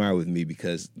getting smart with me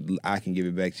because I can give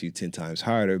it back to you 10 times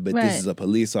harder. But This is a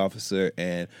police officer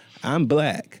and I'm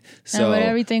black. So and with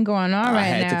everything going on I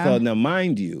had to call. Now,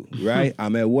 mind you, right?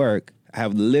 I'm at work. I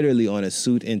have literally on a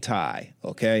suit and tie,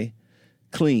 okay?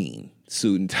 Clean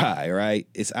suit and tie, right?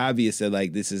 It's obvious that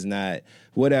like this is not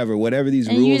whatever these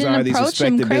rules are, these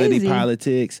respectability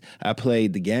politics. I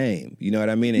played the game, you know what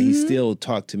I mean? And he still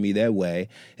talked to me that way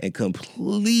and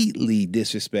completely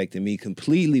disrespected me,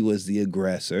 completely was the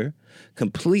aggressor,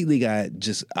 completely got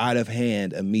just out of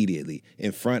hand immediately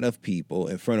in front of people,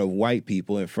 in front of white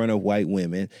people, in front of white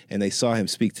women, and they saw him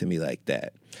speak to me like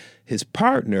that. His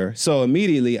partner, so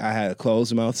immediately I had a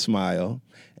closed mouth smile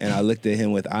and I looked at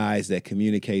him with eyes that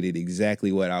communicated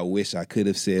exactly what I wish I could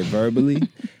have said verbally.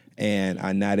 And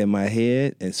I nodded my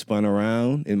head and spun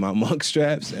around in my monk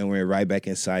straps and went right back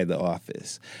inside the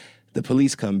office. The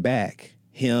police come back,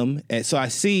 him. And so I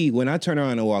see when I turn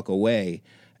around and walk away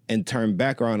and turn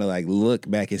back around to like look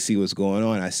back and see what's going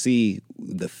on, I see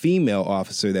the female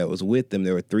officer that was with them.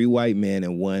 There were 3 white men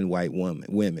and 1 white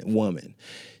woman.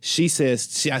 She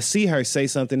says, I see her say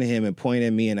something to him and point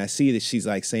at me, and I see that she's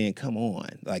like saying, come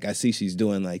on. Like I see she's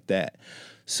doing like that.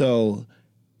 So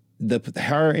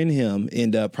her and him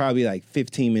end up probably like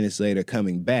 15 minutes later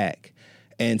coming back.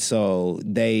 And so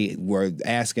they were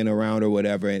asking around or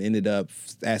whatever and ended up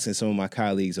asking some of my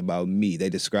colleagues about me. They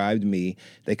described me.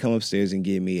 They come upstairs and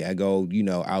get me. I go,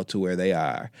 out to where they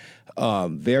are.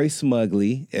 Very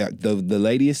smugly. The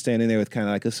lady is standing there with kind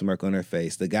of like a smirk on her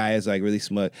face. The guy is like really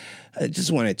smug. I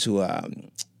just wanted to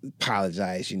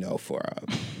apologize, for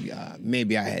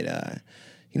maybe I had...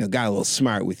 got a little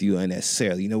smart with you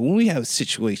unnecessarily. When we have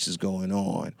situations going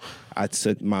on, I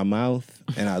took my mouth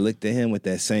and I looked at him with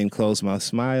that same closed mouth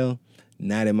smile,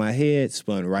 nodded my head,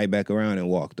 spun right back around and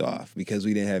walked off because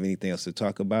we didn't have anything else to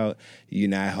talk about. You're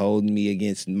not holding me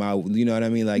against my, you know what I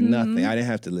mean? Like nothing. I didn't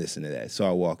have to listen to that. So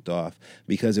I walked off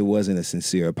because it wasn't a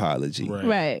sincere apology.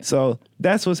 Right. So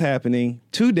that's what's happening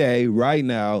today, right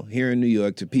now, here in New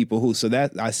York to people who, so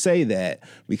that I say that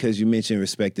because you mentioned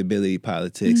respectability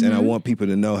politics and I want people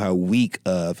to know how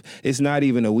it's not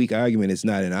even a weak argument. It's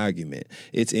not an argument.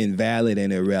 It's invalid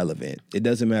and irrelevant. It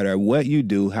doesn't matter what you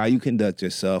do, how you conduct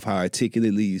yourself, how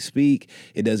articulately you speak.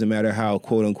 It doesn't matter how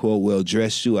quote unquote well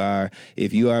dressed you are.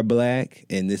 If you are black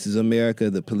and this is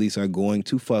America, the police are going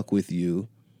to fuck with you.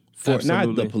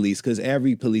 Not the police, because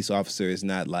every police officer is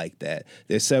not like that.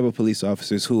 There's several police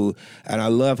officers who, and I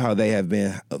love how they have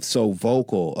been so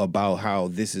vocal about how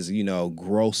this is,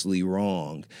 grossly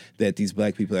wrong that these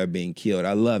black people are being killed.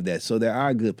 I love that. So there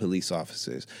are good police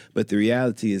officers. But the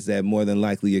reality is that more than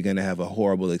likely you're going to have a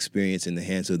horrible experience in the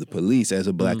hands of the police as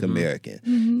a black American.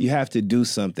 You have to do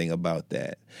something about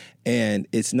that. And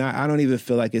it's not, I don't even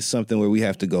feel like it's something where we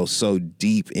have to go so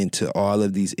deep into all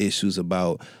of these issues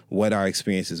about what our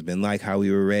experience has been like, how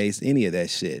we were raised, any of that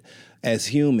shit. As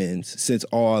humans, since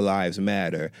all lives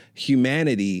matter,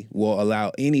 humanity will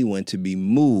allow anyone to be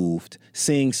moved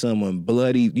seeing someone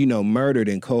bloody, murdered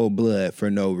in cold blood for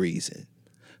no reason.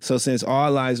 So since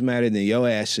all lives matter, then your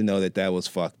ass should know that that was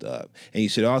fucked up. And you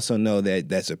should also know that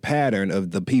that's a pattern of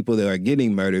the people that are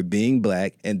getting murdered being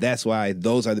black, and that's why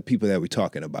those are the people that we're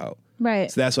talking about.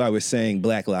 Right. So that's why we're saying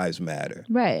Black Lives Matter.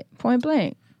 Right. Point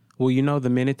blank. Well, the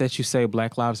minute that you say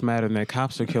Black Lives Matter and that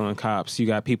cops are killing cops, you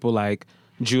got people like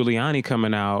Giuliani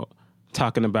coming out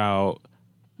talking about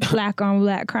black on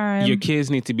black crime. Your kids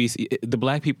need to be, the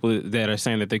black people that are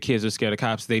saying that their kids are scared of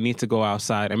cops, they need to go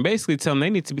outside and basically tell them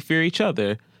they need to fear each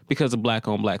other because of black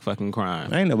on black fucking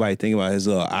crime. Ain't nobody thinking about his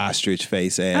little ostrich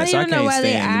face ass. I can't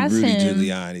stand Rudy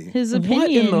Giuliani. His opinion. What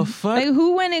in the fuck? Like,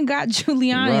 who went and got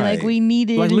Giuliani? Right. Like, we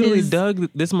needed literally dug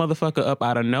this motherfucker up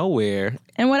out of nowhere.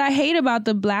 And what I hate about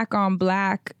the black on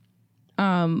black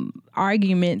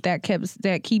argument that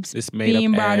keeps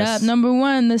being brought up, number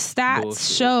one, the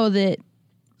stats show that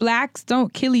blacks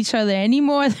don't kill each other any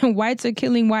more than whites are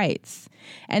killing whites.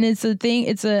 And it's a thing,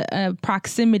 it's a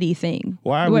proximity thing.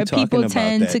 Why are where we talking people about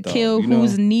tend that, to though? kill You know?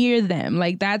 who's near them.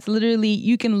 Like, that's literally,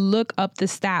 you can look up the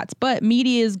stats, but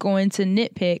media is going to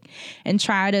nitpick and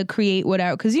try to create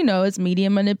whatever, because, you know, it's media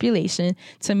manipulation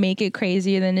to make it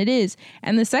crazier than it is.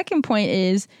 And the second point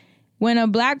is, when a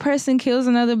black person kills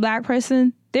another black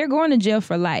person, they're going to jail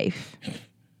for life.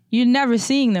 You're never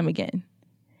seeing them again.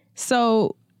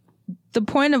 So the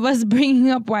point of us bringing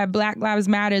up why Black Lives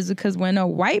Matter is because when a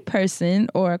white person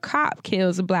or a cop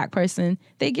kills a black person,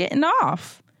 they getting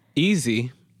off.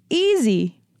 Easy.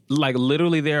 Like,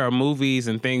 literally, there are movies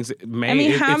and things made. I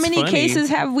mean, how it's many funny. cases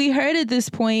have we heard at this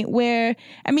point where,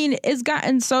 I mean, it's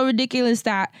gotten so ridiculous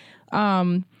that,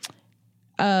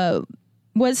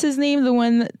 what's his name? The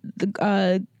one,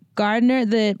 Gardner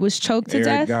that was choked to Eric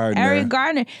death? Gardner. Eric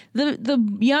Gardner.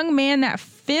 The young man that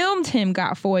filmed him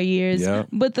got 4 years, Yep.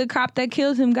 but the cop that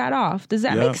killed him got off. Does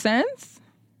that Yep. make sense?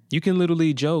 You can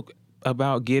literally joke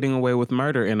about getting away with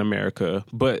murder in America,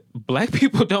 but black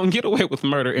people don't get away with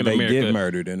murder in They America. get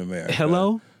murdered in America.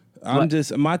 Hello?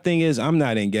 My thing is, I'm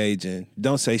not engaging.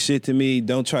 Don't say shit to me.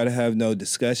 Don't try to have no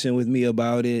discussion with me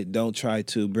about it. Don't try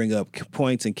to bring up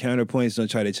points and counterpoints. Don't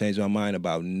try to change my mind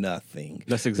about nothing.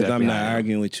 That's Because exactly I'm not how I am.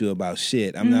 arguing with you about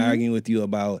shit. I'm not arguing with you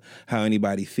about how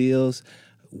anybody feels.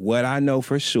 What I know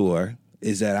for sure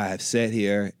is that I have sat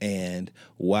here and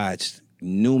watched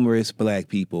numerous black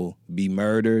people be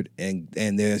murdered, and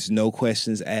there's no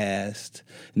questions asked.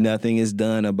 Nothing is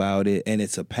done about it, and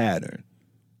it's a pattern.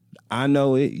 I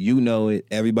know it, you know it,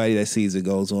 everybody that sees it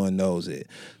goes on knows it.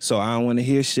 So I don't want to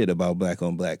hear shit about black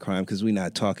on black crime because we're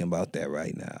not talking about that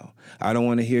right now. I don't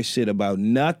want to hear shit about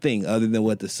nothing other than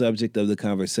what the subject of the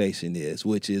conversation is,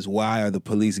 which is why are the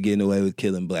police getting away with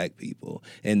killing black people,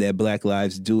 and that black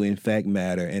lives do in fact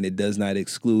matter, and it does not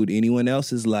exclude anyone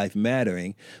else's life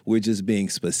mattering. We're just being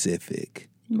specific.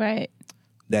 Right.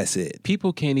 That's it.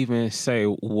 People can't even say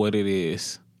what it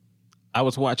is. I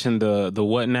was watching the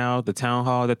What Now, the town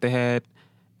hall that they had,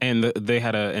 and they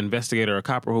had an investigator, a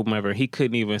cop or whomever. He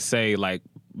couldn't even say, like,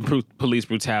 police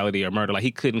brutality or murder. Like,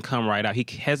 he couldn't come right out. He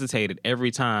hesitated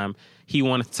every time he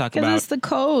wanted to talk Because about. it's the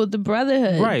code, the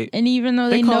brotherhood. Right. And even though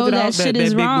They they know called it that out, shit that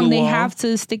is big wrong, blue they wall. have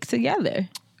to stick together.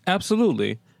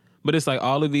 Absolutely. But it's like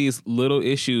all of these little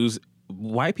issues,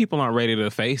 white people aren't ready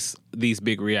to face these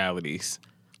big realities.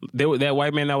 That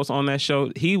white man that was on that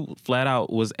show, he flat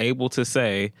out was able to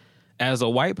say, as a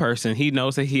white person, he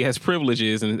knows that he has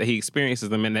privileges and that he experiences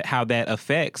them, and that how that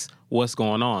affects what's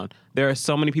going on. There are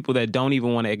so many people that don't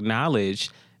even want to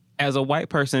acknowledge, as a white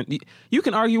person, you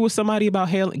can argue with somebody about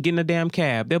getting a damn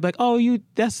cab. They'll be like, oh,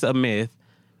 that's a myth.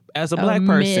 As a black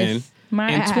person, myth. My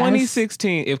in ass.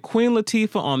 2016, if Queen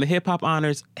Latifah on the Hip Hop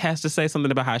Honors has to say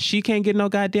something about how she can't get no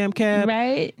goddamn cab,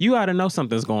 Right. you ought to know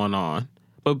something's going on.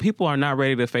 But people are not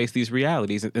ready to face these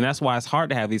realities, and that's why it's hard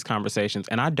to have these conversations.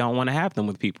 And I don't want to have them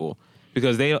with people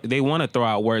because they want to throw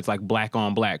out words like black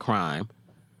on black crime,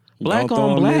 black Don't throw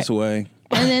on 'em black. this way.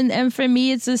 And for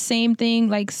me, it's the same thing.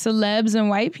 Like, celebs and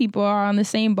white people are on the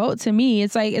same boat. To me,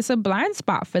 it's like it's a blind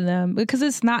spot for them because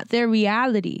it's not their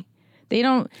reality. They're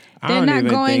don't not even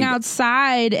going think-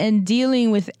 outside and dealing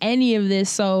with any of this.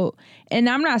 So, and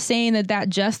I'm not saying that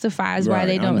justifies why Right,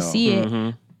 they I don't know. see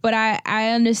it. But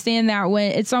I understand that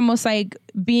when it's almost like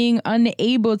being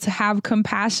unable to have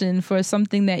compassion for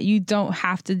something that you don't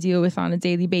have to deal with on a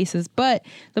daily basis. But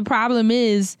the problem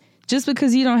is, just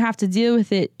because you don't have to deal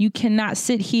with it, you cannot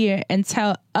sit here and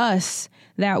tell us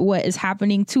that what is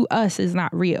happening to us is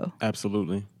not real.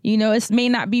 Absolutely. You know, it may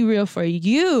not be real for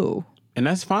you. And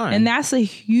that's fine. And that's a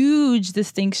huge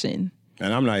distinction.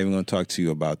 And I'm not even going to talk to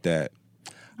you about that.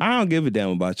 I don't give a damn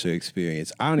about your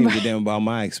experience. I don't even give a damn about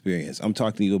my experience. I'm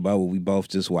talking to you about what we both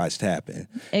just watched happen.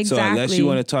 So unless you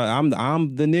want to talk,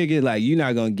 I'm the nigga, like, you're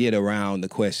not going to get around the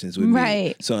questions with me.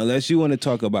 Right. So unless you want to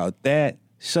talk about that,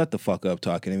 shut the fuck up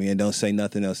talking to me and don't say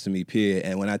nothing else to me, period.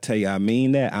 And when I tell you I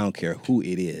mean that, I don't care who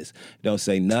it is. Don't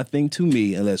say nothing to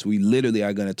me unless we literally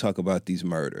are going to talk about these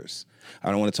murders.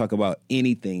 I don't want to talk about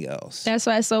anything else. That's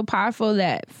why it's so powerful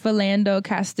that Philando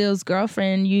Castile's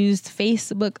girlfriend used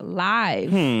Facebook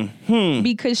Live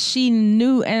because she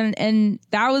knew, and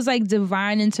that was like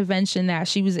divine intervention that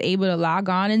she was able to log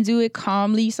on and do it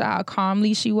calmly. You saw how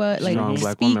calmly she was, like Strong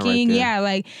black woman right speaking. there. Yeah,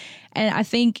 like, and I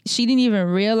think she didn't even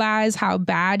realize how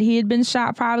bad he had been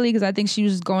shot, probably because I think she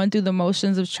was going through the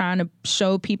motions of trying to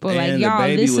show people, like, And the y'all,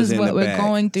 baby this was is in what the we're back.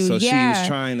 going through. So yeah. she was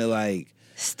trying to, like,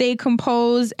 stay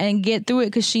composed and get through it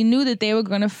because she knew that they were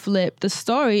going to flip the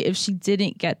story if she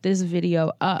didn't get this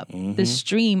video up, the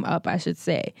stream up, I should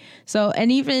say. So,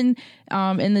 and even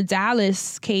in the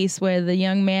Dallas case where the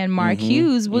young man, Mark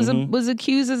Hughes, was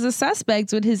accused as a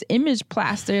suspect with his image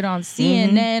plastered on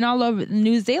CNN, all over the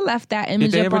news. They left that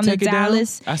image up on the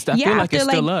Dallas. I feel like it's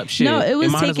still up. Shit. No, it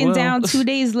was taken well. down 2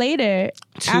 days later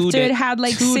after it had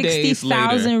like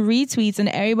 60,000 retweets and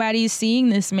everybody's seeing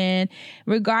this man,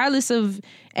 regardless of.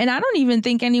 And I don't even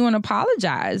think anyone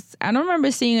apologized. I don't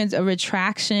remember seeing a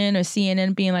retraction or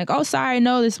CNN being like, oh, sorry,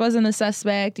 no, this wasn't a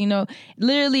suspect. You know,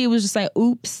 literally it was just like,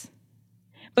 oops.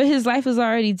 But his life was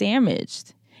already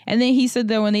damaged. And then he said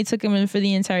that when they took him in for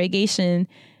the interrogation,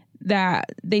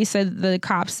 that they said, the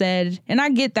cop said, and I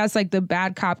get that's like the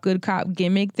bad cop, good cop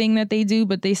gimmick thing that they do,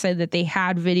 but they said that they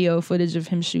had video footage of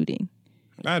him shooting.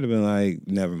 I'd have been like,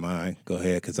 never mind. Go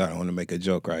ahead, because I don't want to make a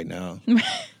joke right now.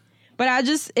 But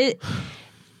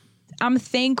I'm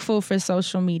thankful for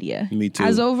social media. Me too.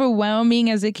 As overwhelming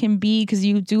as it can be, because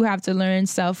you do have to learn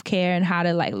self-care and how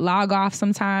to like log off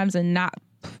sometimes and not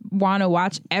want to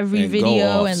watch every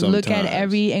video and look at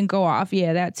and go off.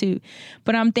 Yeah, that too.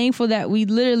 But I'm thankful that we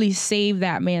literally saved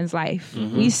that man's life.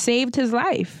 We saved his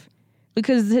life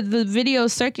because the video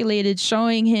circulated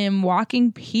showing him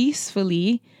walking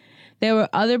peacefully. There were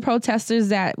other protesters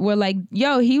that were like,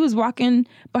 yo, he was walking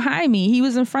behind me. He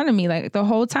was in front of me like the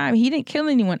whole time. He didn't kill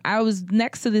anyone. I was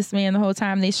next to this man the whole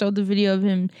time. They showed the video of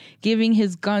him giving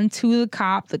his gun to the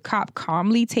cop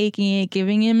calmly taking it,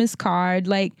 giving him his card.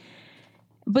 Like,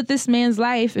 but this man's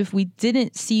life, if we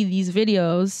didn't see these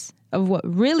videos of what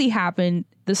really happened,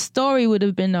 the story would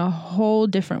have been a whole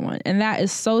different one. And that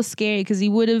is so scary because he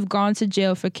would have gone to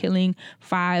jail for killing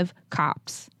 5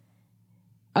 cops.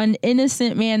 An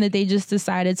innocent man that they just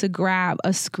decided to grab a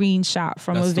screenshot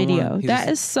from a video. That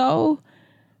is so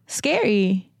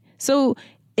scary. So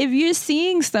if you're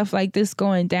seeing stuff like this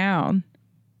going down,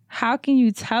 how can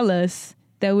you tell us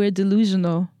that we're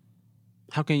delusional?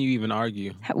 How can you even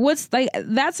argue? What's like,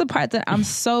 that's the part that I'm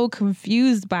so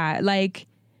confused by. Like,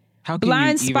 how can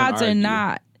blind you even spots argue? are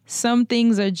not. Some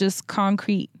things are just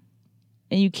concrete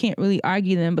and you can't really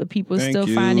argue them, but people are still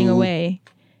finding a way.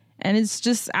 And it's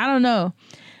just, I don't know.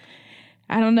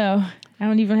 I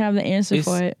don't even have the answer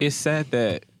for it. It's sad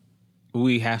that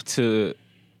we have to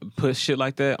put shit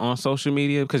like that on social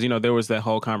media because, you know, there was that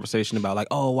whole conversation about like,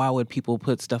 oh, why would people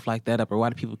put stuff like that up? Or why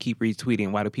do people keep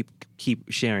retweeting? Why do people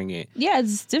keep sharing it? Yeah,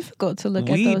 it's difficult to look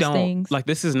at those things. Like,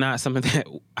 this is not something that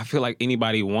I feel like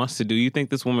anybody wants to do. You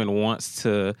think this woman wants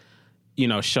to, you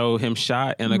know, show him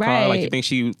shot in a car? Like, you think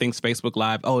she thinks Facebook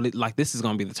Live, oh, like this is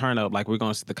going to be the turn up. Like,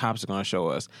 the cops are going to show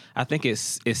us. I think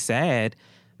it's sad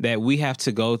that we have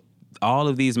to go all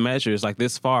of these measures like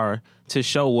this far to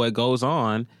show what goes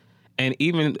on. And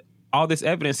even all this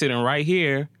evidence sitting right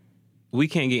here, we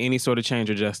can't get any sort of change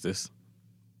or justice.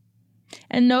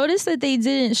 And notice that they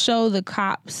didn't show the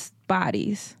cops'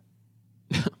 bodies.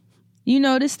 You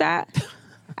noticed that?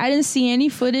 I didn't see any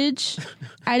footage.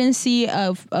 I didn't see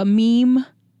a meme.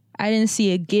 I didn't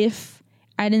see a GIF.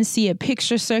 I didn't see a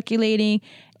picture circulating.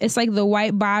 It's like the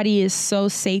white body is so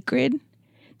sacred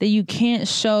that you can't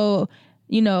show,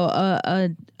 you know,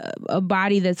 a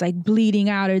body that's like bleeding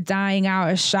out or dying out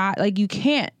or shot. Like, you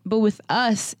can't. But with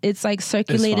us, it's like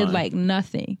circulated like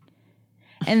nothing.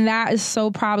 And that is so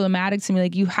problematic to me.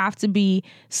 Like, you have to be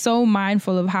so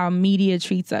mindful of how media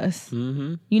treats us.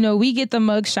 You know, we get the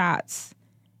mug shots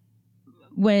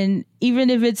when,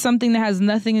 even if it's something that has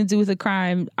nothing to do with a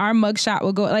crime, our mugshot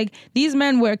will go, like, these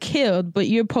men were killed, but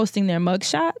you're posting their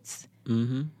mugshots.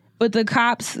 But the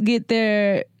cops get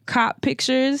their cop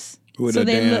pictures with a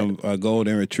damn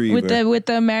golden retriever with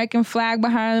the American flag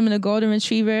behind them and a golden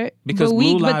retriever. Because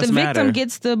but the victim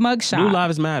gets the mugshot. Blue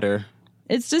lives matter.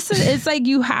 It's just it's like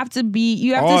you have to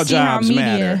see how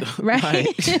media matter.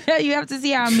 Right. You have to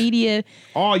see how media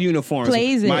all uniforms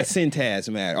plays it. My syntax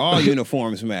matter. All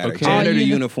uniforms matter. Okay. Janitor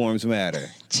uniforms matter.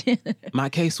 My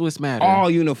K-Swiss matter. All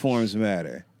uniforms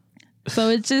matter. So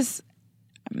it's just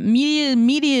media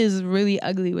is really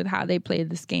ugly with how they play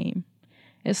this game.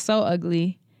 It's so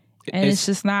ugly. And it's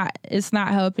just not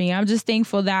helping. I'm just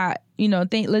thankful that, you know,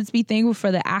 let's be thankful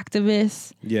for the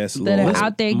activists that are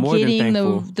out there getting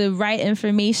the right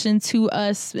information to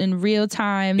us in real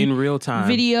time.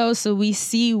 Video, so we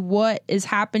see what is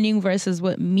happening versus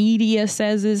what media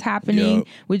says is happening,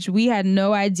 which we had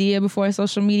no idea before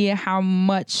social media how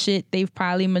much shit they've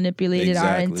probably manipulated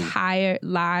our entire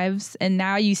lives. And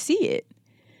now you see it.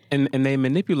 And they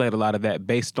manipulate a lot of that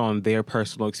based on their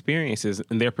personal experiences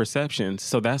and their perceptions.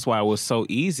 So that's why it was so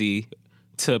easy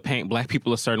to paint black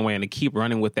people a certain way and to keep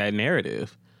running with that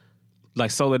narrative. Like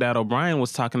Soledad O'Brien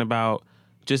was talking about,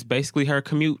 just basically her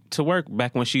commute to work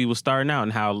back when she was starting out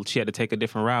and how she had to take a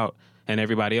different route and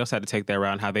everybody else had to take that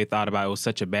route and how they thought about it was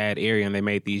such a bad area and they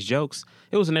made these jokes.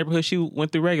 It was a neighborhood she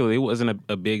went through regularly. It wasn't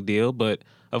a big deal, but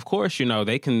of course, you know,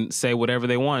 they can say whatever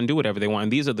they want and do whatever they want.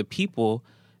 And these are the people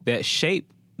that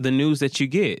shape the news that you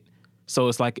get. So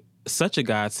it's like such a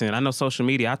godsend. I know social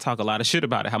media, I talk a lot of shit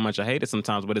about it, how much I hate it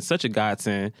sometimes, but it's such a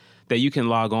godsend that you can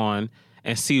log on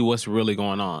and see what's really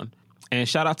going on. And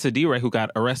shout out to D-Ray, who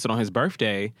got arrested on his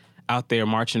birthday out there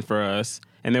marching for us.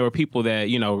 And there were people that,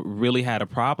 you know, really had a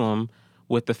problem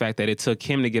with the fact that it took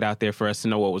him to get out there for us to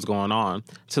know what was going on.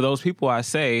 To those people, I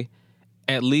say,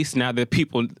 at least now that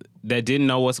people that didn't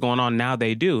know what's going on, now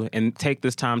they do. And take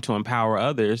this time to empower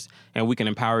others, and we can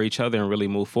empower each other and really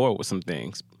move forward with some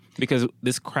things. Because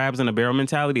this crabs in a barrel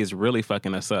mentality is really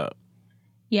fucking us up.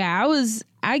 Yeah,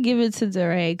 I give it to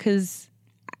DeRay because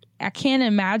I can't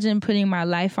imagine putting my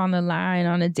life on the line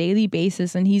on a daily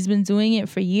basis. And he's been doing it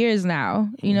for years now,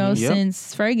 you know,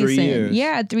 since Ferguson. 3 years.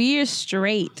 Yeah, 3 years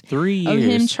straight. 3 years. Of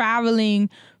him traveling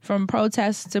from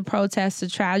protest to protest to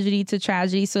tragedy to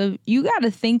tragedy. So you got to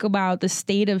think about the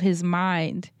state of his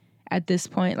mind at this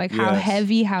point. Like how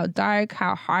heavy, how dark,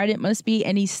 how hard it must be.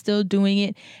 And he's still doing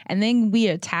it. And then we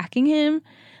attacking him.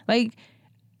 Like,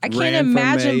 I can't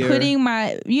imagine putting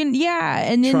my,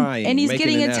 and then and he's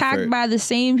getting attacked by the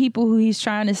same people who he's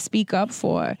trying to speak up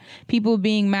for. People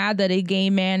being mad that a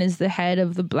gay man is the head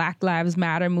of the Black Lives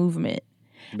Matter movement.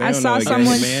 I saw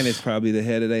someone. A man is probably the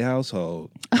head of their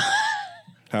household.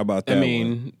 How about that? I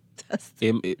mean,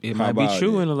 it might be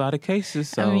true in a lot of cases.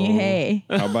 So. I mean, hey,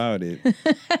 how about it? It'd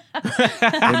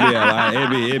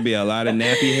be a lot of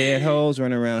nappy head hoes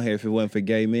running around here if it wasn't for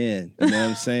gay men. You know what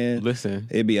I'm saying? Listen,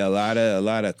 it'd be a lot of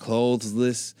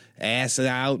clothesless, ass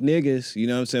out niggas. You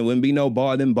know what I'm saying? Wouldn't be no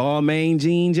ball main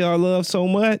jeans y'all love so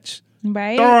much.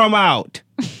 Right? Throw them out.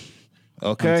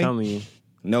 Okay, I'm telling you.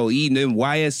 No eating them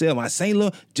YSL, my St.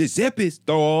 Louis Giuseppe's.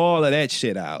 Throw all of that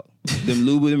shit out. Them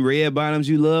them red bottoms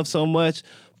you love so much.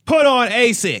 Put on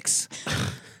Asics.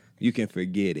 You can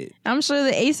forget it. I'm sure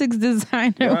the Asics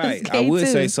designer was gay I would too.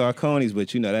 say Saucony's,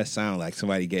 but you know that sound like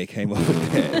somebody gay came up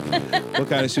with that. What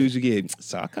kind of shoes you get?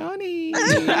 Saucony.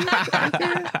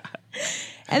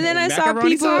 And then I saw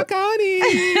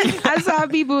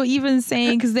people even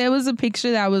saying, because there was a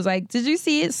picture that was like, did you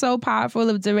see It's So Powerful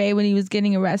of DeRay when he was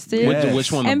getting arrested? Yes.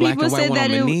 Which one? The black and white one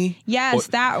on the knee? Yes,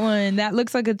 that one. That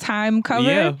looks like a Time cover.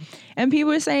 Yeah. And people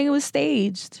were saying it was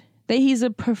staged. That he's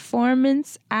a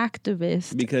performance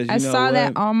activist. Because I saw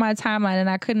that on my timeline, and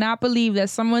I could not believe that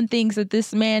someone thinks that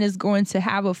this man is going to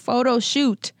have a photo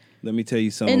shoot. Let me tell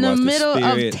you something in about the middle the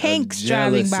spirit of tanks of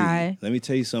driving by. Let me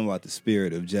tell you something about the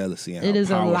spirit of jealousy and it how is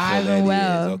powerful alive that and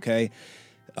well. is, okay?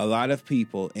 A lot of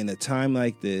people in a time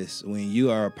like this, when you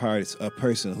are a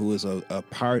person who is a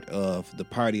part of the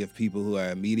party of people who are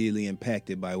immediately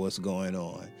impacted by what's going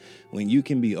on, when you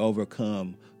can be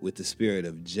overcome with the spirit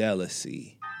of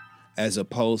jealousy, as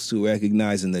opposed to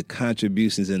recognizing the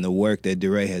contributions and the work that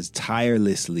DeRay has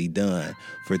tirelessly done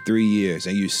for 3 years.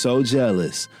 And you're so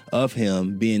jealous of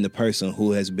him being the person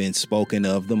who has been spoken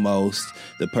of the most,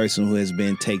 the person who has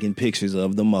been taken pictures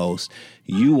of the most.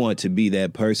 You want to be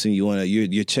that person.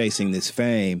 You're chasing this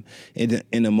fame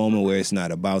in a moment where it's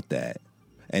not about that.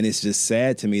 And it's just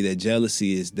sad to me that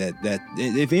jealousy is that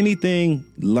if anything,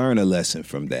 learn a lesson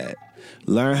from that.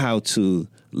 Learn how to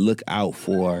look out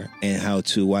for and how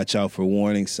to watch out for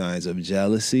warning signs of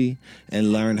jealousy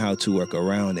and learn how to work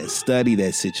around and study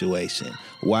that situation.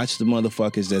 Watch the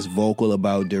motherfuckers that's vocal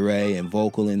about DeRay and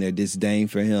vocal in their disdain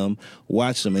for him.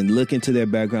 Watch them and look into their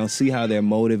background. See how they're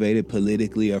motivated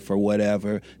politically or for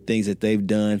whatever things that they've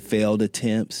done, failed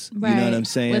attempts. Right. You know what I'm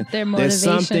saying? What their There's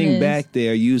motivation something is. back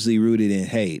there usually rooted in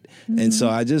hate. Mm-hmm. And so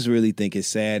I just really think it's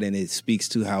sad, and it speaks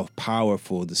to how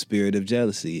powerful the spirit of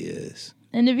jealousy is.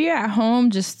 And if you're at home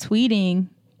just tweeting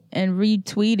and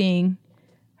retweeting,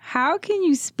 how can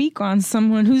you speak on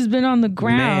someone who's been on the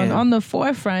ground, on the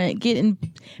forefront, getting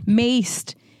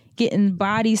maced, getting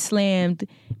body slammed,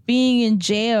 being in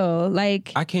jail?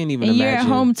 Like, I can't even and imagine. You're at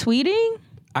home tweeting?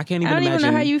 I can't even I don't imagine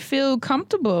even know how you feel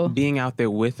comfortable being out there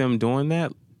with him doing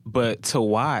that. But to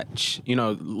watch, you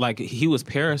know, like he was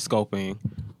periscoping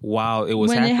while it was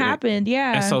when happening. it happened,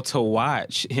 yeah. And so to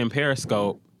watch him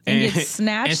periscope and get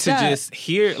snatched and to up. just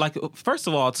hear, like, first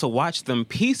of all, to watch them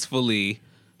peacefully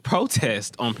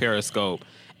protest on Periscope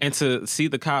and to see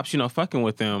the cops, you know, fucking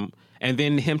with them, and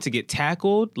then him to get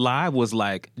tackled live was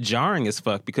like jarring as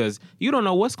fuck, because you don't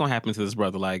know what's gonna happen to this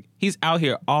brother. Like, he's out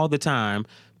here all the time.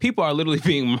 People are literally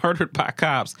being murdered by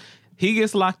cops. He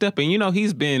gets locked up, and you know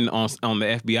he's been on the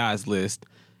FBI's list.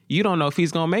 You don't know if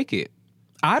he's gonna make it.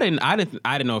 I didn't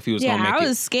know if he was gonna make it. I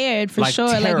was scared for Like, sure.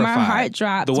 Like my terrified. heart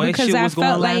dropped The way because shit I was going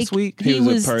felt like last week. he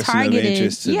was a person of targeted.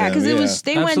 interest to them, Because it was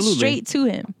they went Absolutely. straight to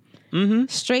him. Mm-hmm.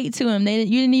 Straight to him. You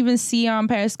didn't even see on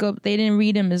Periscope. They didn't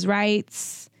read him his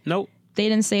rights. Nope. They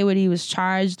didn't say what he was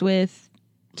charged with.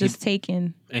 Just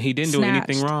taken. And he didn't do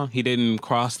anything wrong. He didn't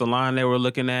cross the line they were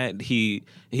looking at. He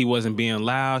wasn't being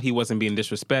loud. He wasn't being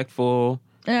disrespectful.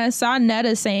 And I saw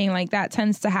Netta saying like that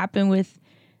tends to happen with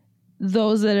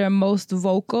those that are most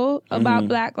vocal about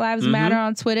Black Lives Matter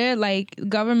on Twitter. Like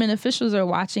government officials are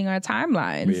watching our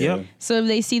timelines. Yeah. Yep. So if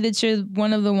they see that you're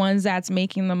one of the ones that's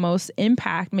making the most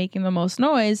impact, making the most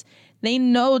noise, they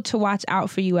know to watch out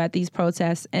for you at these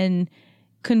protests. And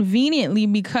conveniently,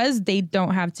 because they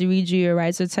don't have to read you your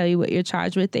rights or tell you what you're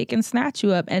charged with, they can snatch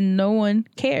you up and no one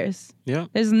cares. Yeah.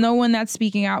 There's no one that's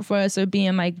speaking out for us or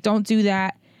being like, don't do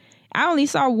that. I only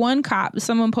saw one cop.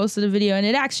 Someone posted a video and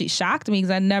it actually shocked me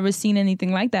because I'd never seen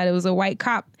anything like that. It was a white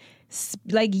cop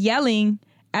like yelling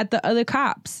at the other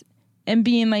cops and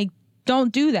being like,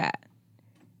 don't do that.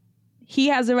 He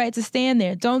has the right to stand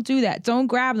there. Don't do that. Don't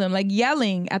grab them. Like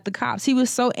yelling at the cops. He was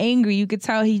so angry. You could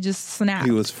tell he just snapped.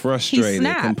 He was frustrated. He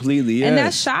snapped. Completely, yes. And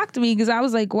that shocked me because I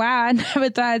was like, wow, I never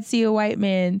thought I'd see a white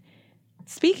man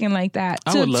speaking like that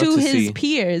I would love to his see.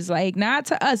 peers. Like not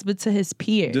to us, but to his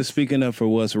peers. Just speaking up for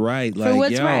what's right. Like,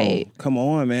 what's right. Come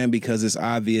on, man, because it's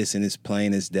obvious and it's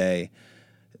plain as day.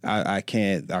 I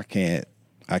can't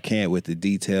with the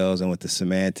details and with the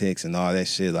semantics and all that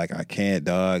shit. Like, I can't,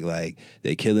 dog. Like,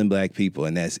 they killing black people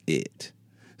and that's it.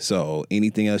 So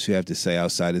anything else you have to say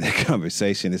outside of that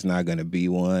conversation is not going to be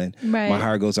one. Right. My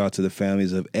heart goes out to the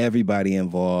families of everybody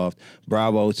involved.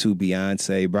 Bravo to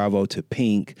Beyonce. Bravo to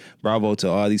Pink. Bravo to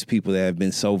all these people that have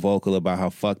been so vocal about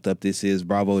how fucked up this is.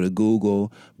 Bravo to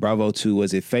Google. Bravo to,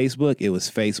 was it Facebook? It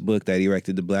was Facebook that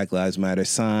erected the Black Lives Matter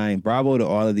sign. Bravo to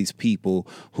all of these people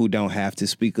who don't have to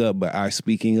speak up but are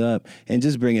speaking up and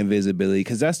just bringing visibility,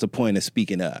 because that's the point of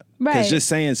speaking up. Because Right. just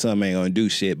saying something ain't gonna do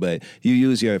shit, but you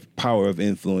use your power of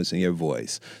influence and your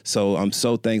voice. So I'm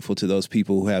so thankful to those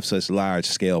people who have such large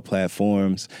scale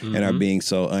platforms and are being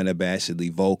so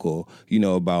unabashedly vocal, you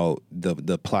know, about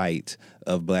the plight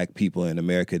of black people in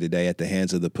America today at the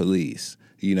hands of the police.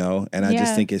 You know, and I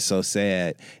just think it's so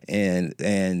sad. And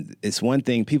it's one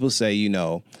thing people say, you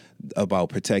know, about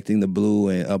protecting the blue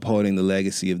and upholding the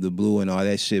legacy of the blue and all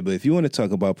that shit. But if you want to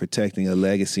talk about protecting a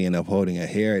legacy and upholding a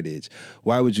heritage,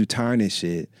 why would you tarnish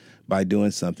it by doing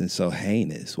something so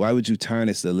heinous? Why would you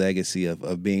tarnish the legacy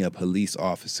of being a police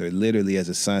officer? Literally, as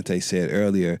Asante said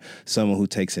earlier, someone who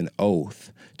takes an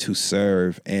oath to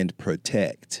serve and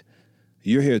protect.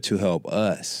 You're here to help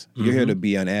us. You're here to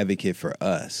be an advocate for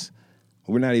us.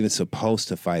 We're not even supposed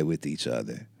to fight with each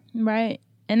other. Right.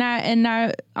 And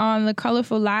I on the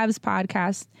Colorful Lives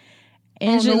podcast,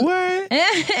 On the what?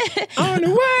 On the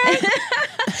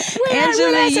what?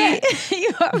 Angela Yee,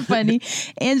 you are funny.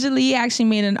 Angela Yee actually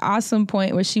made an awesome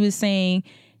point where she was saying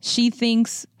she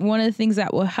thinks one of the things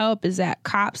that will help is that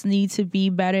cops need to be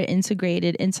better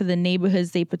integrated into the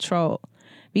neighborhoods they patrol,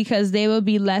 because they will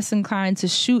be less inclined to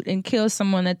shoot and kill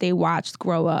someone that they watched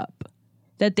grow up,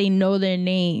 that they know their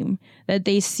name, that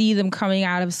they see them coming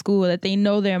out of school, that they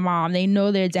know their mom, they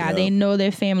know their dad, they know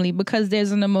their family, because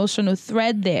there's an emotional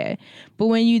thread there. But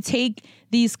when you take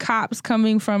these cops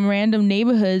coming from random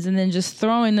neighborhoods and then just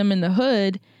throwing them in the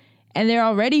hood, and they're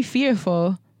already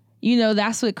fearful, you know,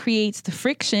 that's what creates the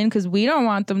friction, because we don't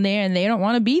want them there and they don't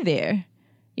want to be there.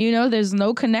 You know, there's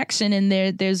no connection in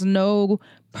there. There's no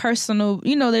personal,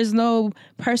 you know, there's no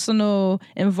personal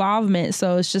involvement.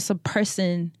 So it's just a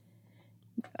person,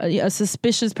 a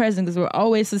suspicious person, because we're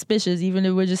always suspicious, even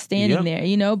if we're just standing there,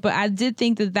 you know. But I did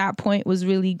think that point was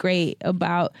really great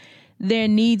about there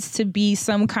needs to be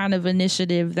some kind of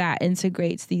initiative that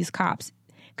integrates these cops,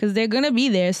 because they're going to be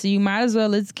there. So you might as well,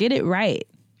 let's get it right.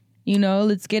 You know,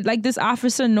 let's get like this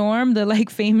Officer Norm, the like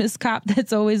famous cop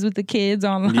that's always with the kids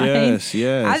online. Yes.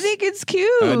 I think it's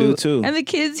cute. I do too. And the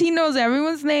kids, he knows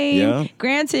everyone's name. Yeah.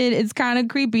 Granted, it's kind of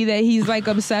creepy that he's like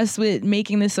obsessed with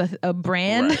making this a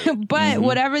brand. Right. But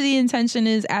whatever the intention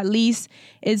is, at least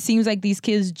it seems like these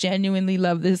kids genuinely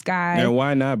love this guy. And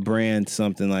why not brand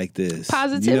something like this?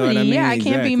 Positivity. You know what I mean? Yeah, I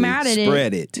can't be mad at it.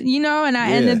 Spread it. You know, and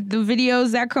and the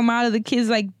videos that come out of the kids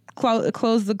like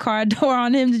close the car door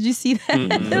on him. Did you see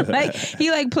that? Like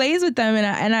he like plays with them,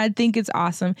 and I think it's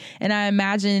awesome. And I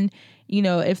imagine, you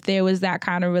know, if there was that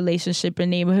kind of relationship in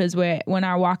neighborhoods where when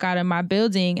I walk out of my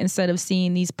building, instead of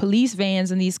seeing these police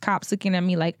vans and these cops looking at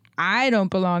me like I don't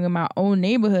belong in my own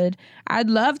neighborhood, I'd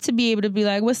love to be able to be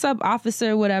like, what's up,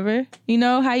 officer, whatever, you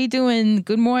know, how you doing?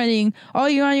 Good morning. Oh,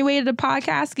 you're on your way to the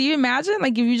podcast? Can you imagine?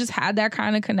 Like, if you just had that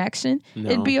kind of connection,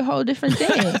 it'd be a whole different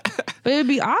thing. But it'd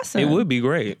be awesome. It would be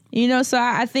great. You know, so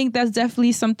I think that's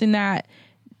definitely something that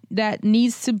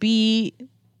needs to be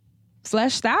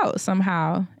fleshed out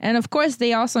somehow. And of course,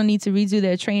 they also need to redo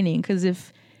their training, because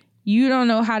if you don't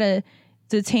know how to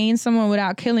detain someone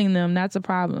without killing them, that's a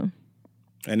problem.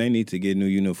 And they need to get new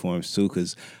uniforms too,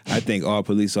 because I think all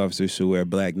police officers should wear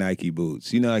black Nike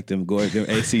boots. You know, like them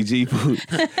ACG boots.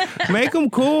 Make them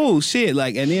cool, shit.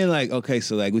 Like, and then like, okay,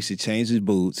 so like we should change the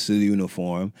boots to the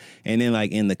uniform, and then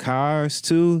like in the cars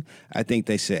too, I think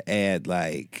they should add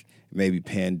like maybe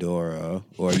Pandora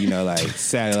or, you know, like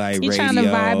satellite radio. You trying to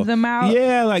vibe them out?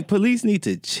 Yeah, like police need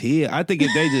to chill. I think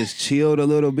if they just chilled a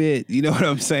little bit, you know what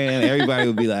I'm saying? Everybody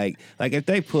would be like if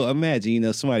they imagine, you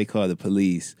know, somebody called the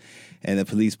police. And the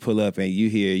police pull up and you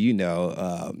hear, you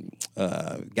know,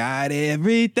 got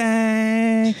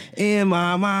everything in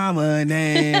my mama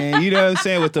name. You know what I'm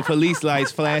saying? With the police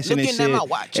lights flashing and shit.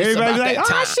 Everybody's like,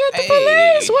 oh, shit, the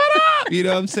police, what up? You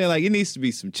know what I'm saying? Like, it needs to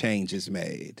be some changes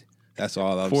made. That's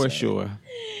all I'm saying. For sure.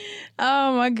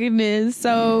 Oh, my goodness.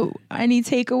 So, any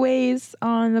takeaways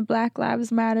on the Black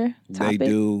Lives Matter topic? They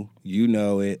do. You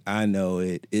know it. I know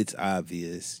it. It's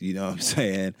obvious. You know what I'm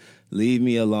saying? Leave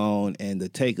me alone. And the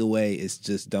takeaway is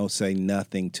just don't say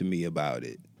nothing to me about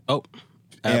it. Oh,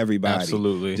 everybody.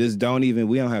 Absolutely. Just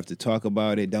we don't have to talk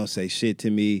about it. Don't say shit to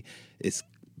me. It's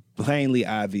plainly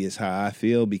obvious how I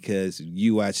feel because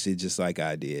you watched it just like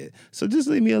I did. So just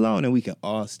leave me alone and we can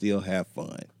all still have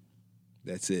fun.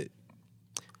 That's it.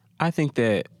 I think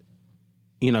that,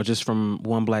 you know, just from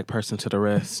one black person to the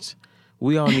rest,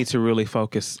 we all need to really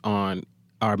focus on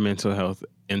our mental health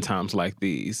in times like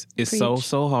these. It's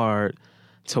so hard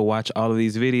to watch all of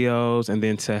these videos and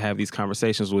then to have these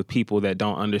conversations with people that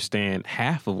don't understand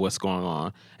half of what's going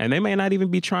on. And they may not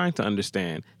even be trying to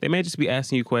understand. They may just be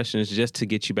asking you questions just to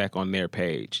get you back on their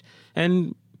page.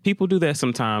 And people do that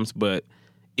sometimes, but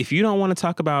if you don't want to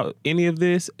talk about any of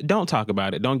this, don't talk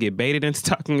about it. Don't get baited into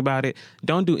talking about it.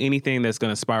 Don't do anything that's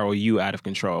going to spiral you out of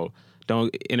control.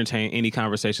 Don't entertain any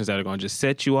conversations that are going to just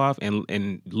set you off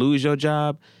and lose your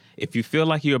job. If you feel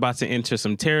like you're about to enter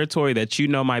some territory that you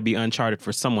know might be uncharted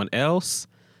for someone else,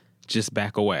 just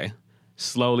back away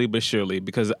slowly but surely,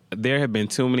 because there have been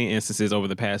too many instances over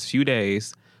the past few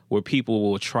days where people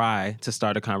will try to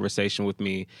start a conversation with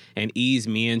me and ease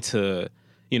me into,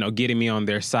 you know, getting me on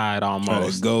their side almost. Try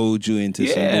to goad you into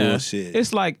some bullshit.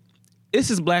 It's like, this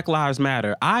is Black Lives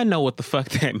Matter. I know what the fuck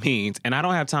that means, and I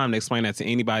don't have time to explain that to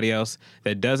anybody else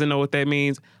that doesn't know what that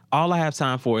means. All I have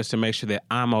time for is to make sure that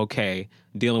I'm okay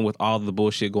dealing with all the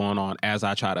bullshit going on as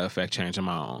I try to affect change on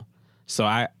my own. So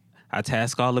I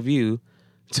task all of you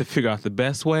to figure out the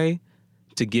best way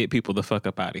to get people the fuck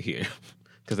up out of here,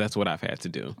 because that's what I've had to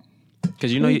do.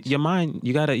 Because, you know, your mind,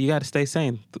 you gotta stay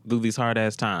sane through these hard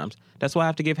ass times. That's why I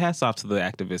have to give hats off to the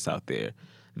activists out there.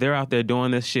 They're out there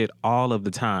doing this shit all of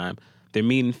the time. They're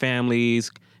meeting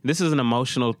families. This is an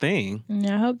emotional thing.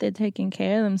 I hope they're taking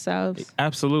care of themselves.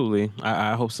 Absolutely.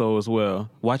 I hope so as well.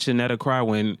 Watching Netta cry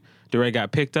when DeRay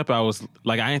got picked up, I was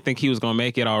like, I didn't think he was going to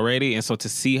make it already. And so to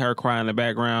see her cry in the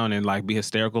background and like be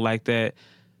hysterical like that,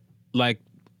 like,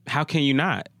 how can you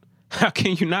not? How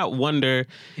can you not wonder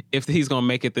if he's going to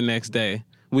make it the next day?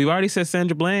 We've already said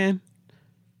Sandra Bland.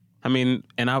 I mean,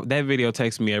 and that video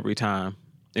takes me every time.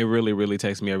 It really, really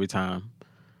takes me every time.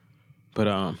 But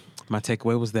my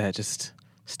takeaway was that just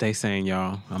stay sane,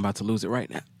 y'all. I'm about to lose it right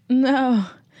now. No.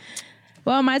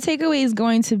 Well, my takeaway is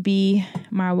going to be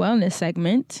my wellness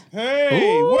segment.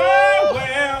 Hey, ooh.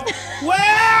 well.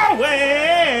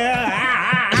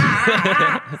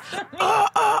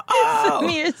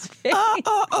 Samir's face.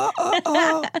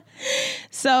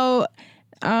 So,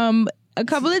 a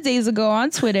couple of days ago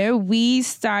on Twitter, we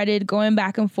started going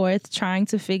back and forth trying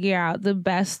to figure out the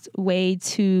best way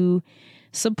to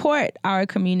support our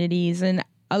communities. And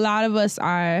a lot of us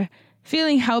are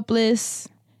feeling helpless.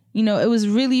 You know, it was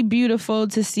really beautiful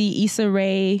to see Issa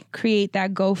Rae create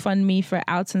that GoFundMe for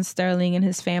Alton Sterling and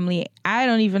his family. I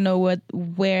don't even know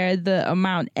where the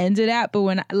amount ended at, but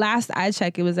when last I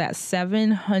checked, it was at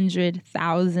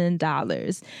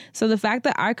 $700,000. So the fact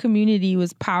that our community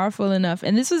was powerful enough,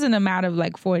 and this was in a matter of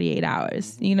like 48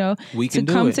 hours, you know, to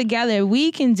come together,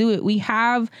 we can do it. We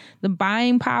have the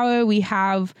buying power. We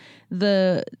have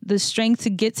the strength to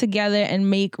get together and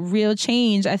make real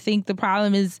change. I think the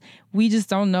problem is we just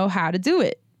don't know how to do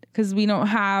it. because we don't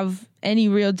have any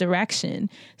real direction.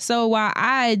 So while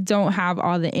I don't have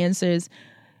all the answers,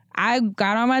 I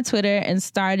got on my Twitter and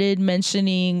started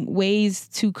mentioning ways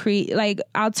to create, like,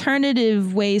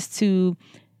 alternative ways to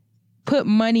put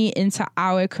money into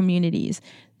our communities.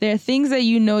 There are things that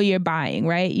you're buying,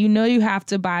 right? You have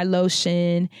to buy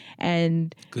lotion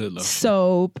and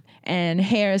soap and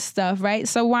hair stuff, right?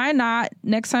 So why not,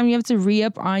 next time you have to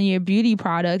re-up on your beauty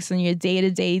products and your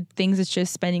day-to-day things that you're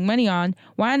spending money on,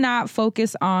 why not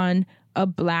focus on a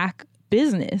Black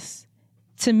business?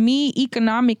 To me,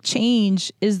 economic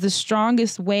change is the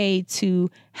strongest way to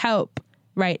help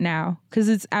right now,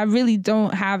 because I really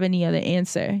don't have any other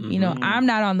answer. I'm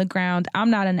not on the ground. I'm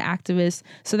not an activist.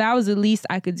 So that was the least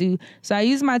I could do. So I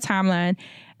used my timeline,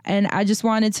 and I just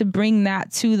wanted to bring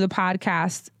that to the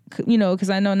podcast, because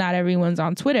I know not everyone's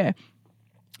on Twitter.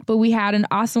 But we had an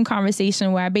awesome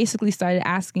conversation where I basically started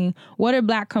asking, what are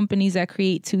Black companies that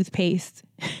create toothpaste?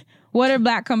 What are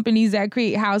Black companies that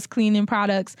create house cleaning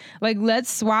products? Like, let's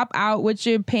swap out what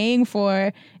you're paying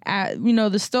for at,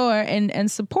 the store and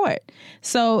support.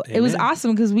 So It was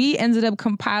awesome because we ended up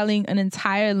compiling an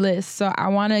entire list. So I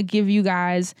want to give you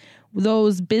guys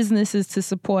those businesses to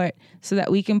support so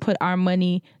that we can put our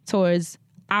money towards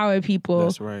our people.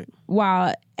 That's right.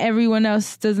 While everyone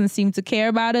else doesn't seem to care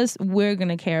about us, we're going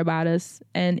to care about us.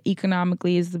 And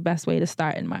economically is the best way to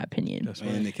start, in my opinion. That's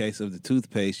right. In the case of the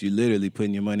toothpaste, you're literally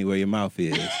putting your money where your mouth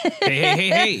is.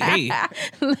 Hey.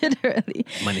 Literally.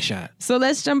 Money shot. So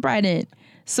let's jump right in.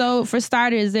 So for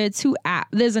starters, there's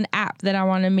an app that I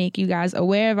want to make you guys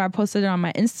aware of. I posted it on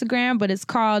my Instagram, but it's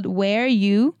called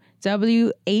Whereu,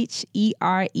 WHEREU,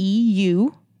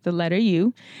 the letter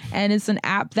U. And it's an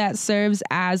app that serves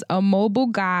as a mobile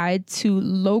guide to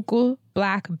local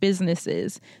Black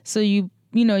businesses. So you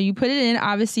put it in,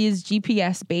 obviously it's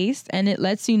GPS based, and it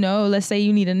lets you know, let's say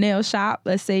you need a nail shop,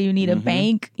 let's say you need a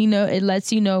bank, it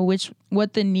lets you know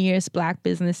what the nearest Black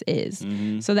business is.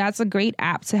 So that's a great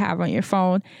app to have on your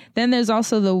phone. Then there's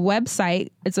also the website.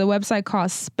 It's a website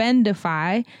called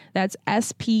Spendify. That's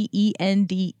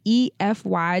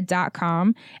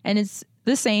SPENDEFY.com. And it's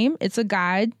the same. It's a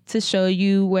guide to show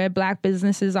you where Black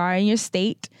businesses are in your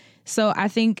state. So I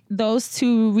think those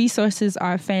two resources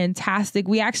are fantastic.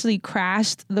 We actually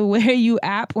crashed the Whereu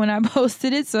app when I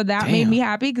posted it, so that made me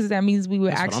happy because that means we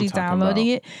were actually downloading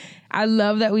it. I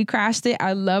love that we crashed it.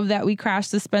 I love that we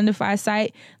crashed the Spendify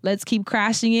site. Let's keep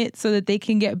crashing it so that they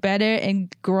can get better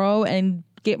and grow and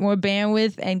get more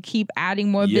bandwidth and keep adding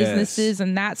more businesses,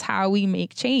 and that's how we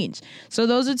make change. So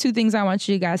those are two things I want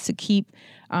you guys to keep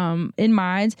in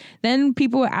mind. Then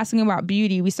people were asking about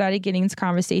beauty. We started getting into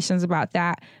conversations about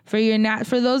that. For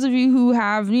those of you who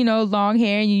have, long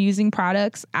hair and you're using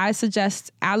products, I suggest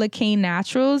Alikay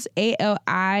Naturals,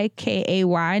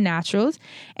 ALIKAY Naturals,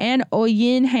 and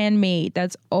Oyin Handmade.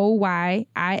 That's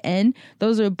OYIN.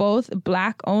 Those are both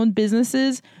Black-owned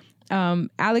businesses.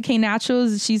 Alikay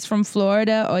Naturals, she's from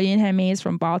Florida. Oyin Handmade is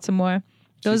from Baltimore.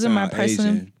 Those are my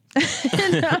personal... Asian. I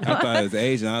thought it was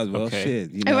Asian. I was shit.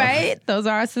 Right? Those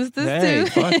are our sisters too.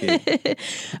 Fuck it.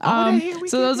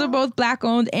 So those are both Black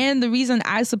owned, and the reason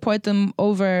I support them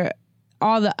over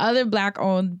all the other Black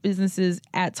owned businesses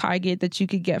at Target that you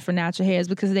could get for natural hair is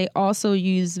because they also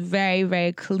use very,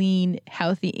 very clean,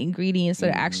 healthy ingredients that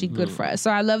are actually good for us.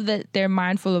 So I love that they're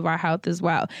mindful of our health as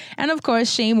well. And of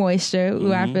course, Shea Moisture,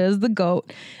 who I feel is the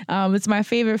GOAT. It's my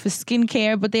favorite for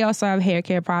skincare, but they also have hair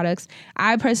care products.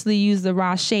 I personally use the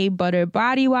Raw Shea Butter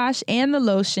Body Wash and the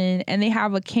lotion, and they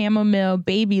have a chamomile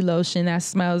baby lotion that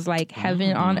smells like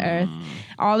heaven on earth.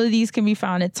 All of these can be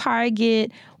found at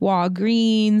Target,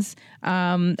 Walgreens,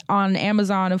 on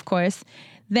Amazon, of course.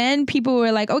 Then people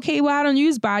were like, okay, well, I don't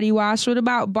use body wash. What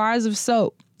about bars of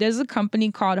soap? There's a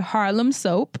company called Harlem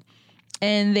Soap,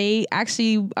 and they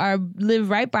actually live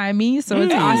right by me, so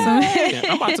it's awesome.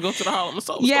 I'm about to go to the Harlem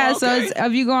Soap store. Yeah, so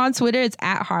if you go on Twitter, it's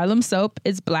at Harlem Soap.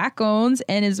 It's Black owned,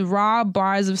 and it's raw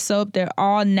bars of soap. They're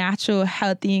all natural,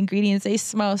 healthy ingredients. They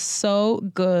smell so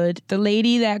good. The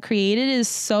lady that created it is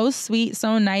so sweet,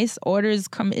 so nice. Orders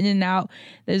come in and out.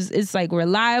 It's like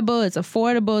reliable, it's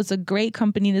affordable, it's a great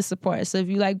company to support. So if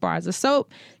you like bars of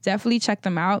soap, definitely check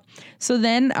them out. So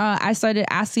then I started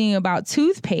asking about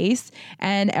toothpaste,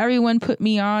 and everyone put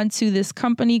me on to this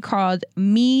company called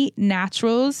Me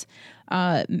Naturals.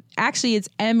 Actually, it's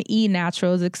ME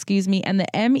Naturals, excuse me. And the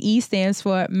ME stands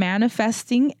for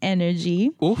Manifesting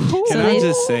Energy. Can I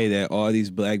just say that all these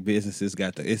black businesses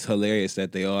it's hilarious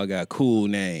that they all got cool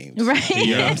names. Right.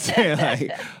 You know what I'm saying?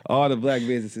 Like, all the black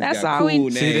businesses That's got all cool we,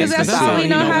 names. because that's all we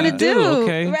know how to do,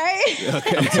 okay? right?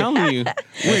 I'm telling you.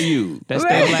 Where you? That's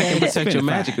that black and protect your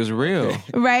magic is real.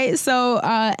 Right. So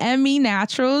ME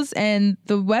Naturals, and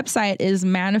the website is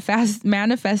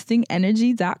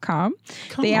manifestingenergy.com.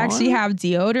 They actually have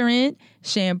deodorant,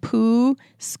 shampoo,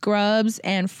 scrubs,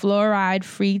 and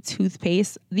fluoride-free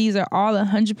toothpaste. These are all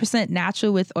 100%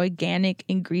 natural with organic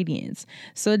ingredients.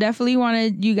 So definitely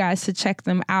wanted you guys to check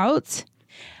them out.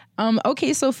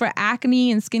 Okay, so for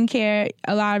acne and skincare,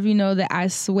 a lot of you know that I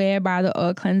swear by the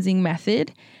oil cleansing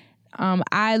method.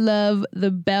 I love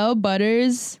the Belle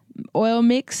Butters oil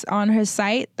mix on her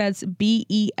site. That's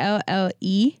BELLE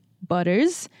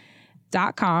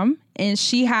butters.com. And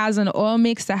she has an oil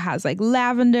mix that has like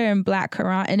lavender and black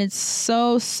currant, and it's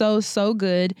so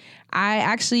good. I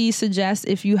actually suggest,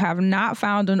 if you have not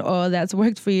found an oil that's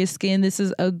worked for your skin, this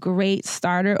is a great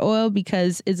starter oil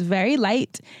because it's very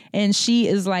light, and she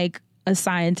is like a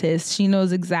scientist. She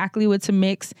knows exactly what to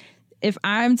mix. If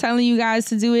I'm telling you guys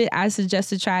to do it, I suggest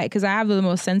to try it because I have the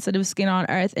most sensitive skin on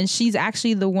earth, and she's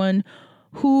actually the one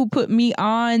who put me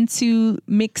on to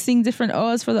mixing different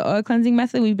oils for the oil cleansing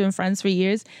method. We've been friends for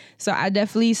years. So I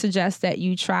definitely suggest that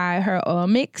you try her oil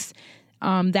mix.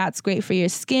 That's great for your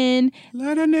skin.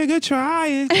 Let a nigga try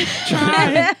it.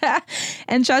 Try it.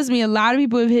 And trust me, a lot of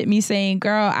people have hit me saying,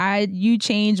 girl, you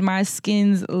changed my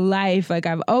skin's life. Like,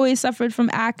 I've always suffered from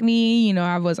acne. You know,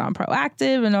 I was on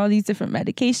Proactive and all these different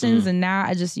medications, and now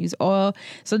I just use oil.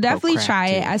 So definitely try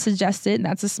it. I suggest it.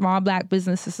 That's a small black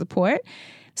business to support.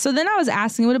 So then I was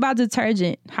asking, what about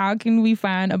detergent? How can we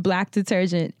find a black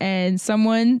detergent? And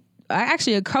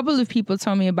a couple of people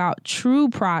told me about True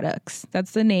Products.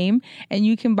 That's the name. And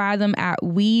you can buy them at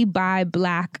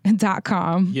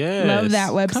WeBuyBlack.com. Yes. Love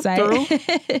that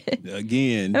website.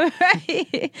 Again.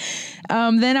 Right.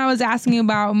 Then I was asking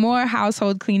about more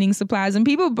household cleaning supplies, and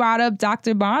people brought up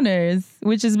Dr. Bronner's,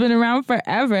 which has been around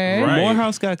forever. Right.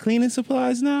 Morehouse got cleaning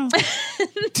supplies now?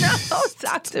 No,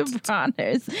 Dr.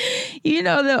 Bronner's. You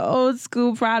know, the old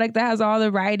school product that has all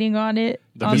the writing on it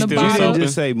on the still bottle. soap?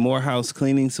 Just say Morehouse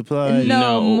cleaning supplies?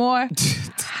 No, more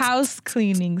house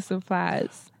cleaning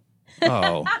supplies.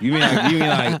 Oh, you mean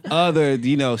like other,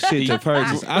 shit to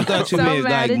purchase? I thought you So meant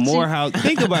mad like at you. Morehouse.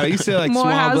 Think about it. You said like small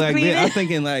Morehouse black bit. cleaning? I'm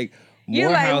thinking like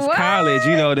You're like, Morehouse what? College,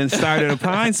 then started a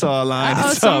Pine Saw line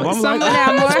and stuff. I'm Someone like,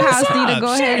 at that's Morehouse what's need to up.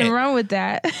 go ahead Shit. and run with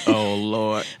that. Oh,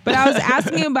 Lord. But I was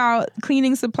asking about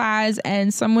cleaning supplies,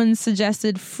 and someone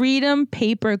suggested Freedom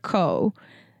Paper Co.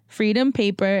 Freedom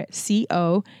Paper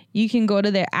Co. You can go to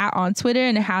their on Twitter,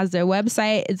 and it has their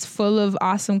website. It's full of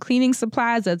awesome cleaning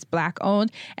supplies that's black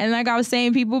owned. And like I was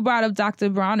saying, people brought up Dr.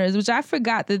 Bronner's, which I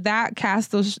forgot that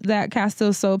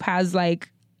Castile soap has like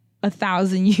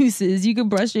 1,000 uses. You can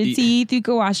brush your teeth, you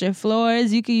can wash your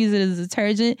floors, you can use it as a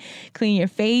detergent, clean your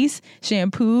face,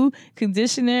 shampoo,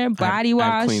 conditioner, body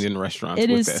wash. I've cleaned in restaurants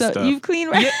It with is that so stuff. you've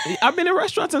cleaned. Yeah, I've been in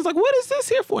restaurants and it's like, what is this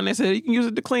here for? And they said you can use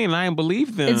it to clean. And I didn't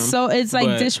believe them. It's like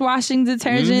but- dishwashing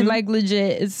detergent, like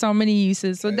legit. It's so many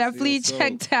uses. So definitely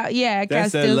checked out. Yeah,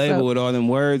 That's that Castile label soap. with all them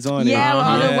words on it. Yeah, with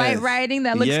all the Yes. white writing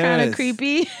that looks kind of Yes.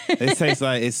 creepy. It tastes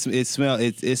like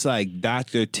it's like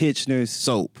Dr. Titchener's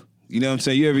soap. You know what I'm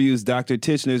saying? You ever use Dr.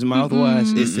 Titchener's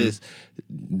mouthwash? It says,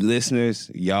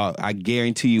 listeners, y'all, I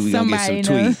guarantee you we're going to get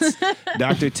some tweets.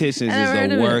 Dr. Titchener's never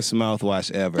heard is of the it. worst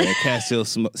mouthwash ever. And Castile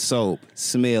soap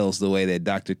smells the way that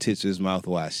Dr. Titchener's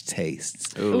mouthwash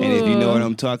tastes. And if you know what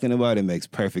I'm talking about, it makes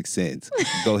perfect sense.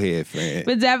 Go ahead, friend.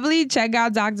 But definitely check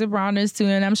out Dr. Bronner's too.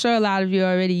 And I'm sure a lot of you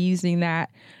are already using that.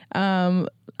 I'm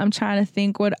trying to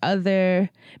think what other.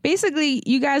 Basically,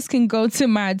 you guys can go to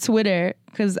my Twitter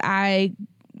because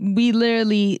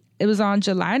it was on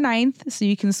July 9th, so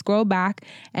you can scroll back,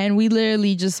 and we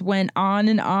literally just went on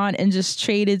and just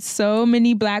traded so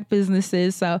many black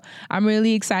businesses. So I'm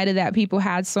really excited that people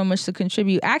had so much to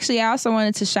contribute. Actually, I also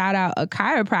wanted to shout out a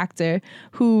chiropractor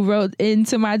who wrote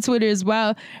into my Twitter as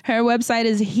well. Her website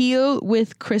is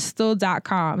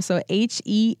healwithcrystal.com. So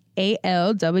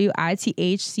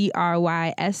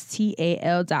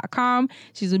HEALWITHCRYSTAL.com.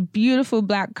 She's a beautiful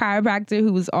black chiropractor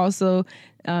who was also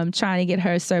trying to get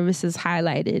her services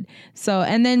highlighted. So,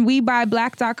 and then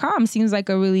WeBuyBlack.com seems like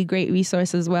a really great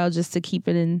resource as well, just to keep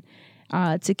it in,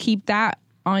 to keep that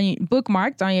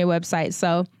bookmarked on your website.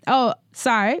 So,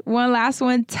 one last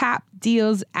one. Tap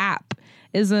Deals app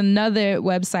is another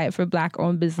website for black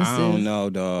owned businesses. I don't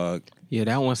know, dog. Yeah,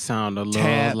 that one sound a little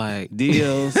Tap like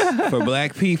deals for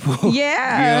black people.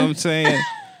 Yeah. You know what I'm saying?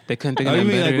 They couldn't think Oh, of you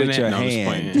nothing mean better like than with that. your No, I'm just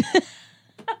hand? playing.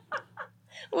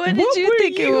 What did you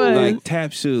think it was? Like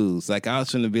tap shoes. Like I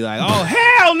was trying to be like, oh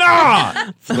hell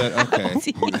no! But okay.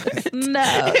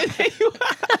 No.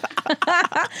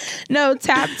 No,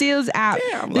 Tap Deals app.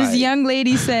 This young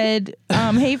lady said,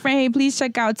 hey friend, hey, please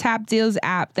check out Tap Deals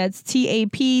app. That's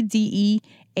TAPDEALS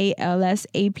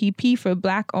APP for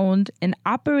Black owned and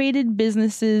operated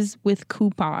businesses with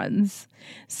coupons.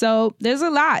 So there's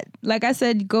a lot. Like I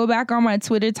said, go back on my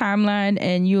Twitter timeline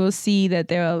and you will see that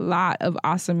there are a lot of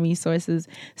awesome resources.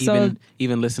 So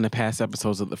Even listen to past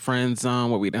episodes of The Friend Zone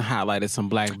where we done highlighted some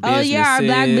black businesses. oh yeah, our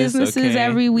black businesses okay?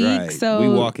 every week. Right. So we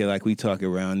walk it like we talk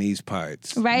around these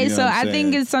parts. right. You know So what I'm I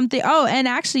think saying? it's something. Oh, and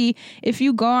actually, if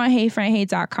you go on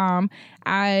heyfriendhey.com,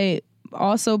 I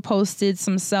also posted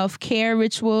some self-care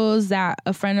rituals that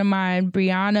a friend of mine,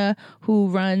 Brianna, who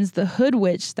runs the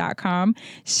hoodwitch.com,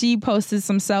 she posted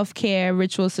some self-care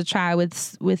rituals to try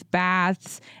with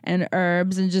baths and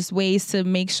herbs and just ways to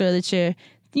make sure that you're,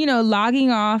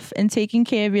 logging off and taking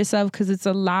care of yourself, because it's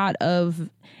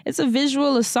a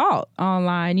visual assault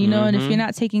online, and if you're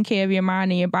not taking care of your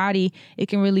mind and your body, it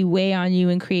can really weigh on you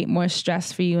and create more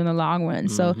stress for you in the long run.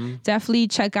 So definitely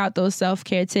check out those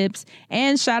self-care tips.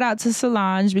 And shout out to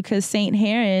Solange, because Saint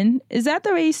Heron, is that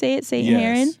the way you say it? Saint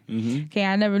Heron? Mm-hmm. Okay,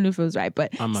 I never knew if it was right,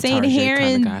 but I'm a Saint Tarjay kind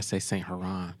Heron, of guy. I say Saint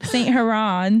Heron. Saint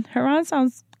Heron. Heron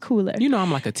sounds cooler.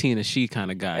 I'm like a Tina She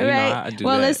kind of guy. Right. I do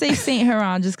well, that. let's say Saint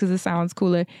Heron just because it sounds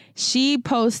cooler. She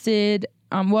posted,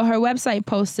 her website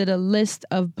posted a list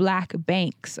of black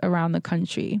banks around the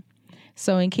country.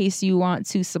 So in case you want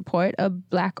to support a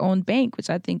black-owned bank,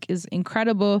 which I think is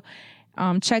incredible,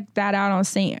 check that out on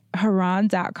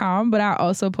saintheron.com. But I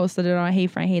also posted it on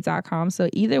heyfriendhey.com. So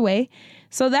either way.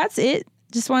 So that's it.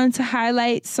 Just wanted to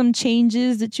highlight some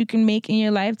changes that you can make in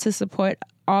your life to support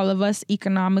all of us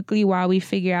economically while we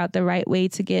figure out the right way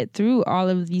to get through all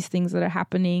of these things that are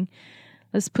happening.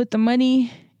 Let's put the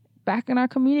money back in our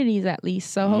communities at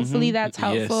least. So hopefully that's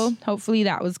helpful. Yes. Hopefully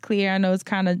that was clear. I know it's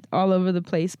kind of all over the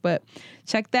place, but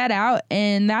check that out.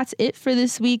 And that's it for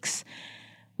this week's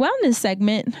wellness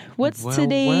segment. What's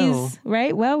today's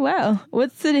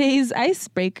What's today's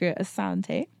icebreaker,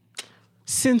 Asante?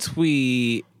 Since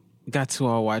we got to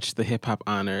all watch the Hip Hop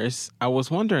Honors, I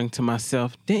was wondering to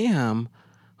myself, damn,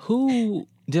 who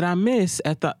did I miss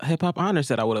at the Hip Hop Honors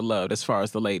that I would have loved as far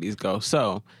as the ladies go?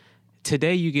 So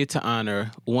today you get to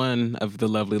honor one of the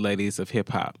lovely ladies of hip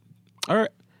hop. Or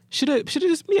should it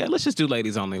just, let's just do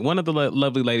ladies only. One of the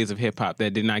lovely ladies of hip hop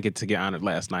that did not get to get honored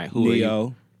last night. Who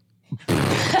Neo.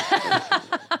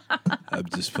 I'm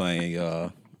just playing,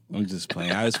 y'all. I'm just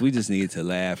playing. We just needed to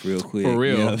laugh real quick. For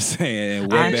real. You know what I'm saying?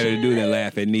 And what better to do than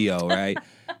laugh at Neo, right?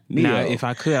 Neo. Now, if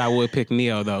I could, I would pick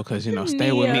Neo, though, because,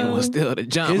 Stay With Me was still the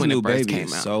jump his when new it first baby came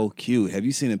is out. so cute. Have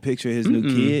you seen a picture of his new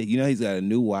kid? He's got a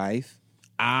new wife.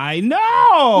 I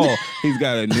know. He's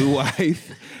got a new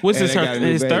wife. Was and this they got a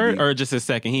new his baby. third or just his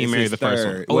second? He It's married his the first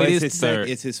third. one. Oh, Well, it it's is his third.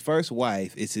 It's his first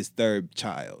wife. It's his third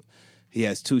child. He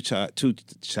has two childs.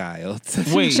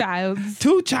 Wait. Childs.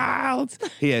 Two childs.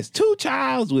 He has two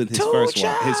childs with his first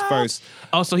wife. His first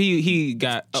Oh, so he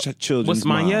got children's what's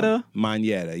mom. Manetta?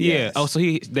 Manetta, Yeah. yes. Oh, so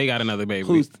they got another baby.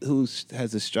 who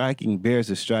bears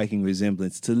a striking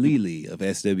resemblance to Lily of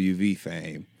SWV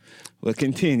fame. Well,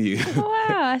 continue. Wow,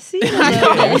 I see you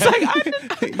a little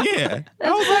bit. Yeah.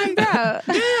 That's fucked up.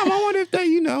 Damn, I wonder if they,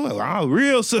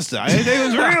 real sister. I didn't think it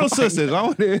was real sisters. I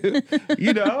wonder if,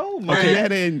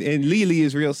 Manetta and Lily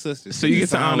is real sisters. So you get to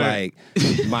sound honor- like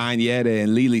Manetta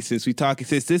and Lily. Since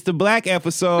this the black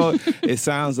episode, it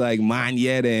sounds like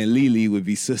Manetta and Lily would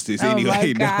be sisters Oh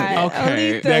anyway. my God. Okay.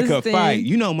 Only That could Thursday. fight.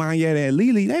 Manetta and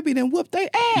Lily, they be done whoop their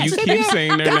ass. You They keep be-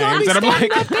 saying their they gonna names, be and I'm standing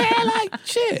like- up there like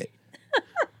shit.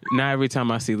 Now every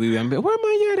time I see Lily, I'm like, where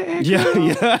Manetta at? Yeah.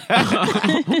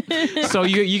 So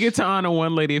you get to honor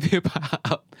one lady of hip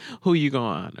hop. Who you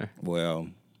gonna honor? Well,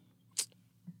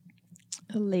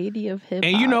 A lady of hip hop.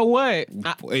 And you know what?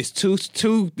 it's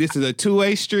two. This is a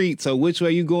two-way street. So which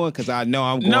way you going? Because I know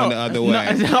I'm going the other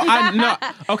way. No.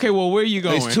 Okay, well, where are you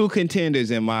going? There's two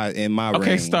contenders in my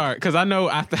Okay, ring. start. Because I know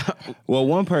I thought. Well,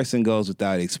 one person goes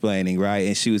without explaining, right?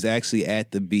 And she was actually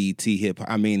at the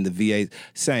the VA,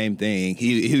 same thing.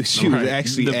 She was Right.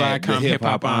 actually The at the Viacom Hip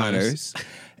Hop Hip-Hop Honors.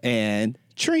 And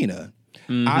Trina.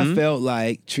 I felt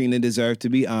like Trina deserved to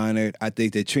be honored. I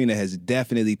think that Trina has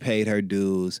definitely paid her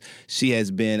dues. She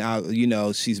has been out,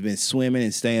 she's been swimming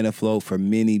and staying afloat for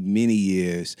many, many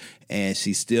years, and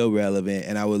she's still relevant,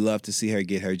 and I would love to see her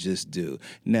get her just due.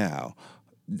 Now,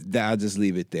 I'll just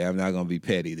leave it there. I'm not gonna be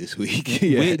petty this week.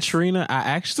 With Trina, I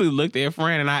actually looked at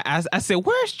Fran and I said,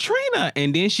 "Where's Trina?"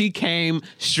 And then she came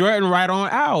strutting right on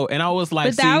out, and I was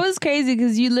like, "But that was crazy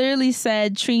because you literally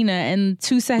said Trina, and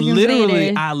 2 seconds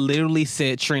later, I literally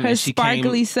said Trina. Her she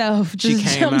sparkly self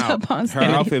just jumped up on stage.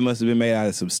 Her outfit must have been made out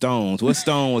of some stones. What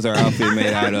stone was her outfit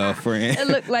made out of, Fran? It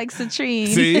looked like citrine.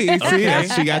 See,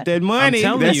 she got that money.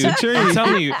 That's citrine. I'm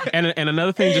telling you. And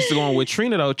another thing, just to go on with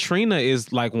Trina though, Trina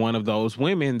is like one of those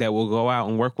women that will go out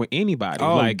and work with anybody,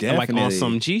 like on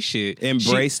some G shit.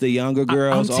 Embrace the younger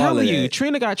girls. I'm telling you,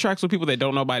 Trina got tracks with people that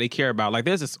don't nobody care about. Like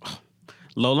there's this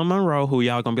Lola Monroe, who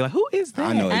y'all gonna be like, who is that?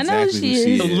 I know exactly who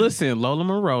she is. So listen, Lola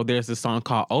Monroe, there's this song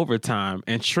called Overtime,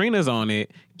 and Trina's on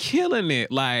it, killing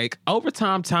it. Like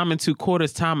Overtime, time and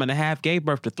 2/4, time and a half, gave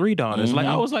birth to 3 daughters. Mm-hmm. Like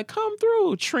I was like, come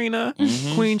through, Trina.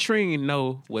 Mm-hmm. Queen Trine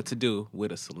know what to do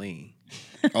with a Celine.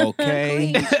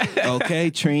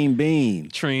 Okay, Trine Bean.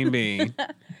 Trine Bean.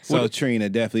 So Trina,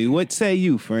 definitely. What say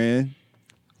you, friend?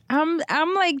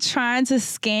 I'm like trying to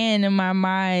scan in my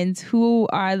mind who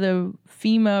are the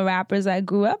female rappers I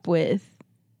grew up with.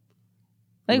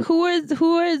 Like who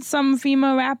are some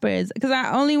female rappers? Because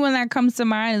the only one that comes to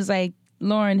mind is like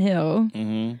Lauryn Hill.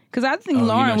 Because I think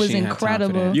Lauryn was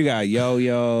incredible. You got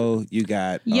Yo-Yo. You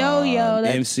got Yo-Yo.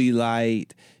 MC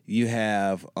Lyte. You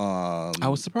have. I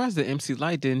was surprised that MC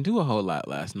Lyte didn't do a whole lot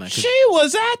last night. She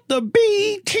was at the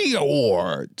BET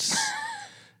Awards.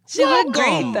 She looked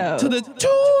great though. To the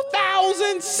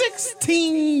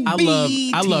 2016 I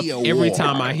love Awards. every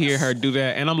time I hear her do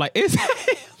that, and I'm like, is that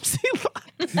MC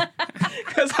Lyte?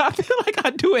 Because I feel like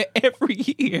I do it every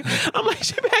year. I'm like,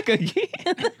 she back again.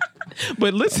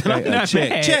 But listen, I'm not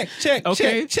mad. Check.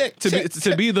 Okay, check.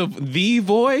 To be the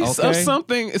voice of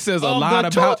something, it says a lot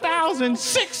about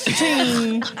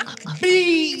 2016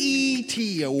 BET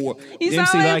Award. You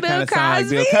sound like Bill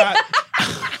Cosby.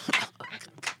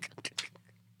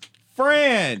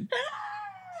 Friend.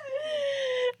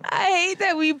 I hate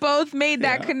that we both made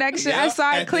that connection. I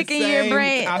saw it click in your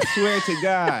brain. I swear to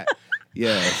God.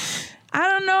 Yes. I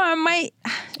don't know. I might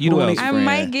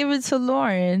give it to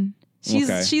Lauryn.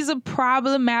 She's a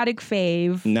problematic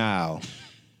fave. Now.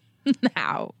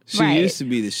 She right. used to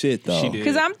be the shit though.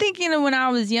 Because I'm thinking of when I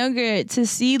was younger, to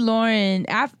see Lauryn,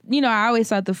 I always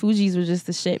thought the Fugees were just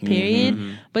the shit, period.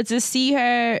 Mm-hmm. But to see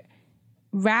her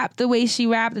rap the way she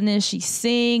rapped, and then she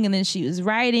sing, and then she was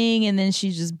writing, and then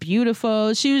she's just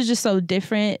beautiful. She was just so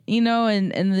different,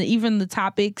 and even the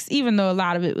topics, even though a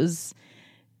lot of it was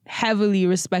heavily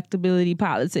respectability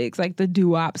politics, like the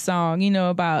doo-wop song,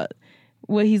 about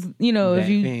what he's,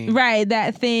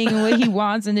 that thing and what he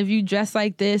wants, and if you dress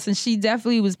like this, and she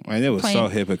definitely was. And it was so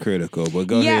hypocritical, but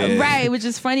go ahead. Yeah, right, which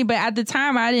is funny. But at the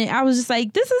time, I was just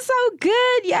like, this is so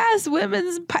good. Yes,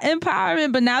 women's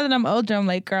empowerment. But now that I'm older, I'm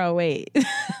like, girl, wait,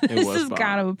 this is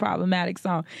kind of a problematic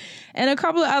song, and a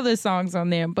couple of other songs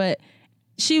on there. But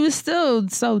she was still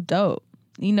so dope,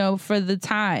 for the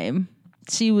time.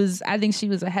 I think she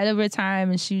was ahead of her time,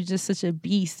 and she was just such a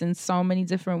beast in so many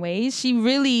different ways. She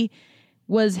really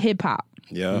was hip hop.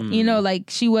 Yeah. Like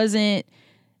she wasn't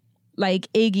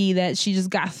like Iggy that she just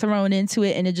got thrown into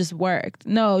it and it just worked.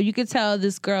 No, you could tell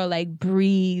this girl like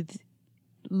breathed,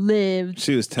 lived.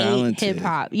 She was talented. Hip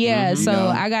hop. Yeah. So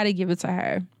I got to give it to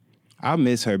her. I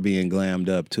miss her being glammed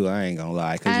up too. I ain't gonna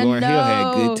lie, because Lauryn Hill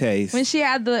had good taste. When she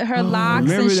had her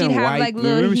locks and she'd have like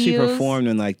little remember heels. She performed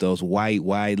in like those white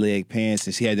wide leg pants,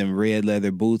 and she had them red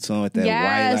leather boots on with that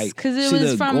white like. Because it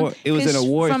was an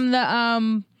award from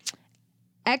the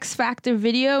X Factor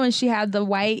video, and she had the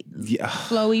white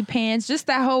flowy pants. Just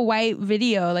that whole white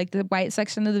video, like the white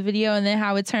section of the video, and then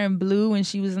how it turned blue when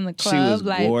she was in the club. She was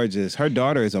gorgeous. Her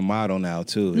daughter is a model now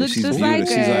too. Looks She's just beautiful. like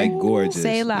her. She's like gorgeous.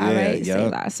 Selah, right? Yep.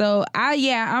 Selah. So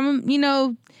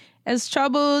I'm as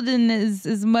troubled and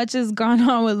as much as gone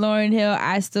on with Lauryn Hill,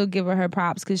 I still give her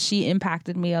props because she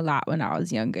impacted me a lot when I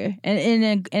was younger,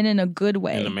 and in a good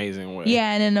way, in an amazing way.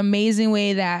 Yeah, in an amazing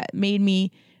way that made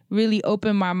me really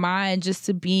open my mind just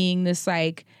to being this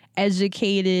like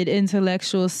educated,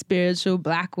 intellectual, spiritual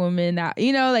Black woman that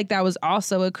that was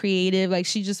also a creative. Like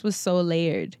she just was so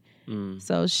layered.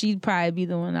 So she'd probably be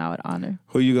the one I would honor.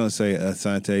 Who you gonna say,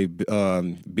 Asante?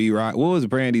 B-Rock. What was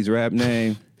Brandy's rap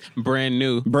name? Brand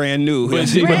new. But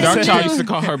Dark Child used to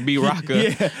call her B-Rocka.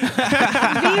 Yeah.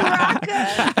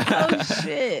 B-Rocka. Oh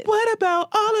shit. What about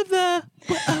all of the?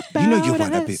 You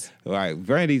wanna be. All right,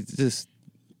 Brandy just.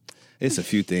 It's a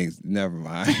few things. Never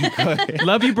mind.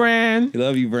 Love you, Brand.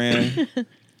 Love you, Brand.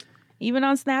 Even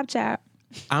on Snapchat.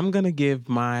 I'm gonna give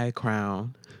my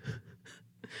crown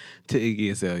to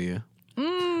Iggy Azalea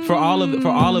for all of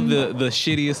the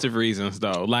shittiest of reasons,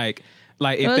 though. Like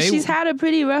Like if Well, they, she's had a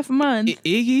pretty rough month.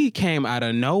 Iggy came out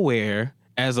of nowhere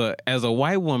as a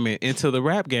white woman into the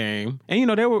rap game, and you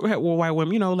know there were white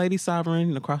women, you know, Lady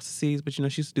Sovereign across the seas, but you know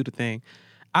she used to do the thing.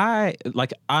 I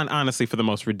honestly, for the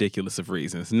most ridiculous of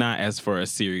reasons, not as for a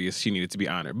serious she needed to be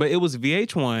honored, but it was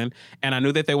VH1, and I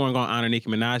knew that they weren't going to honor Nicki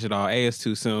Minaj at all. A, it's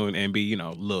too soon, and B, you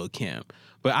know, Lil' Kim.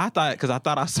 But I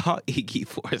thought I saw Iggy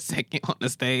for a second on the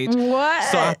stage. What?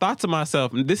 So I thought to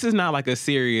myself, this is not like a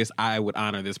serious, I would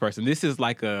honor this person. This is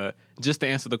like just to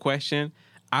answer the question,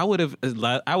 I would have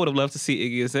loved to see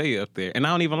Iggy Azalea up there. And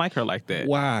I don't even like her like that.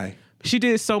 Why? She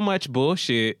did so much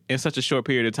bullshit in such a short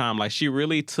period of time. Like, she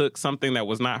really took something that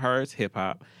was not hers, hip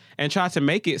hop, and tried to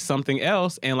make it something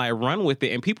else and like run with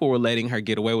it. And people were letting her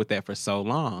get away with that for so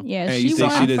long. Yeah, And she you think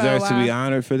won she for a deserves to be while.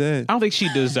 honored for that? I don't think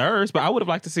she deserves, but I would have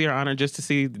liked to see her honored just to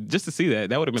see that.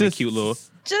 That would have been a cute little.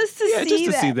 Just to Yeah, see just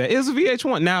to that. see that. It was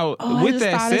VH1. Now, Oh, with I just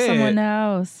that thought of someone said,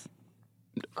 else.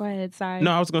 Go ahead, sorry.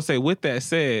 no, I was gonna say. With that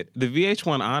said, the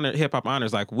VH1 hip hop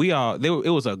honors, like it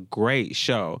was a great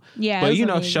show. Yeah, it but was you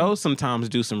know, amazing. shows sometimes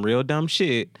do some real dumb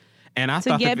shit, and I To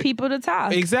thought get that people to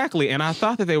talk. exactly, and I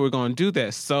thought that they were going to do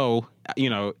that. So you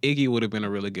know, Iggy would have been a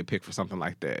really good pick for something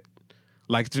like that.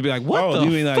 Like to be like, what the you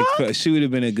mean fuck? like she would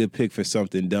have been a good pick for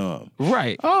something dumb?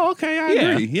 Right. Oh, okay, I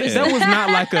agree. Yeah, That was not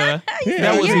like a.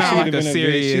 That was I think not she like would've a been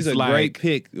serious. She's a like, great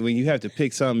pick. When you have to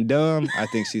pick something dumb, I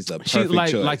think she's a perfect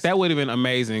choice. Like that would have been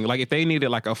amazing. Like if they needed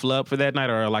like a flub for that night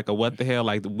or like a what the hell,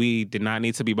 like we did not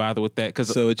need to be bothered with that. Because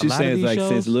So what you're saying is like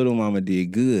since Little Mama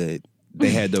did good,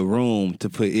 they had the room to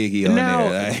put Iggy on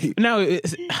there. Like, no,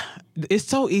 it's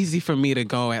so easy for me to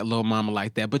go at Lil Mama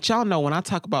like that. But y'all know when I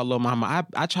talk about Lil Mama,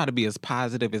 I try to be as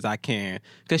positive as I can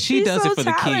because she She's does so it for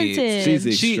the talented. kids.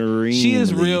 she's She extremely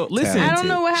is real. Listen, talented. I don't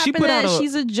know what She happened put out that a-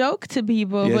 she's a joke to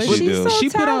people, Yes, but she she's do. so She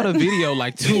put out a talented. video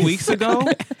like 2 weeks ago,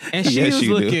 and she Yes, was she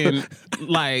do. looking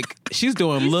like she's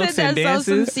doing You looks said and that dances.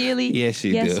 so sincerely. Yes,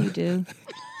 you yes, do. you do.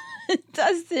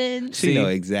 Dustin. She know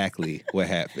exactly what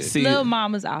happened. See, Lil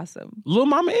Mama's awesome. Lil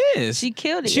Mama is. She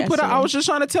killed it. She put out. I yesterday. was just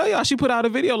trying to tell y'all. She put out a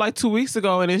video like 2 weeks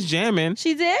ago, and it's jamming.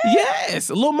 She did? Yes,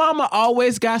 Lil Mama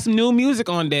always got some new music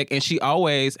on deck, and she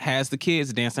always has the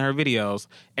kids dancing her videos.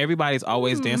 Everybody's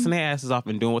always dancing their asses off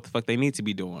and doing what the fuck they need to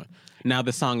be doing. Now,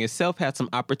 the song itself had some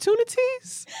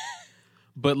opportunities,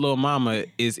 but Lil Mama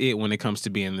is it when it comes to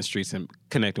being in the streets and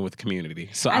connecting with the community.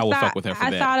 So I will fuck with her for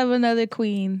I that. thought of another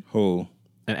queen, Who?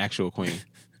 An actual queen.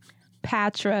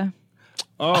 Patra.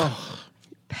 Oh,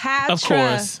 Patra. Of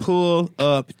course. pull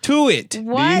up to it.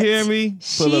 What? Do you hear me?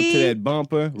 Pull up to She- that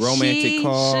bumper. Romantic she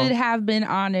call. should have been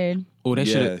honored. Oh, they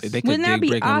should. Yes. They could Wouldn't that dig be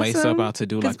Brick and Lace awesome? up out to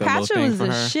do 'Cause like a little Patra thing was for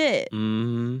the her. shit.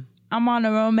 Mm-hmm. I'm on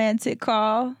a romantic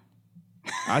call.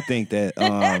 I think that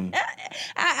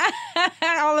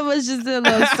All of us just did a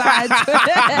little side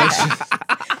twist.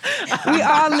 We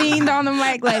all leaned on the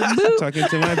mic like, boop. talking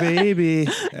to my baby.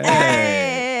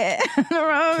 Hey. Hey,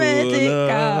 romantic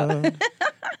call. Pull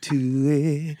up to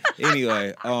it.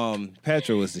 Anyway,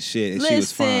 Patra was the shit. And she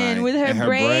was Listen, fine. with her and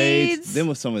braids, them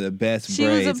were some of the best She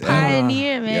braids. was a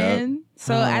pioneer, ever. man. Yep.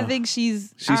 So I think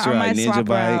she's. She used to I ride might swap ninja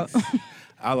her out. bikes.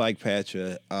 I like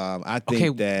Patra. I think Okay,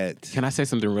 that Can I say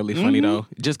something really funny though?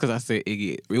 Just because I said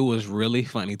Iggy, it was really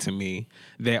funny to me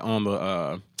that on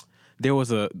the there was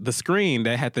the screen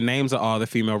that had the names of all the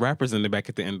female rappers in the back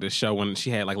at the end of the show when she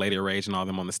had like Lady Rage and all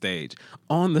them on the stage.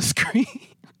 On the screen,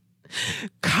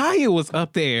 Kaya was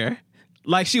up there.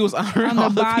 Like she was honoring On the all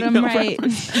the bottom female right.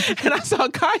 rappers. And I saw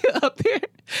Kaya up there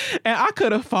and I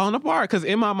could have fallen apart because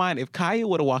in my mind, if Kaya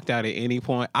would have walked out at any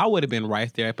point, I would have been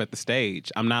right there up at the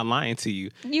stage. I'm not lying to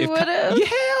you. You If would have?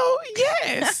 Hell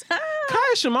yes.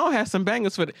 Kaya Shimon has some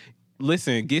bangers for the.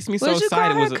 Listen, gets me so What'd you call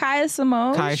excited. her? Was Kaya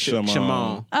Simone? Kaya Shimon.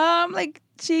 Shimon. Like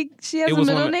she has It a was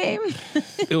middle one of- name.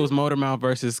 It was Motor Mouth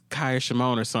versus Kaya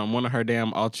Shimon or something. One of her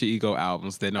damn alter ego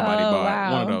albums that nobody Oh, bought.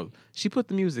 wow. One of those. She put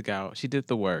the music out. She did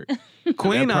the work. that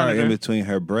Queen part honored in her. between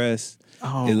her breasts,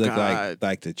 Oh, it looked God.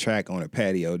 like the track on a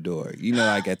patio door. You know,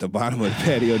 like at the bottom of the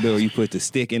patio door, you put the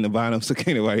stick in the bottom so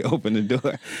can't nobody open the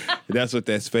door. That's what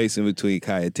that space in between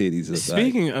Kaya titties looks like.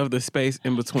 Speaking of the space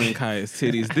in between Kaya's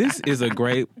titties, this is a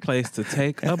great place to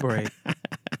take a break.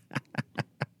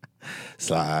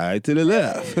 Slide to the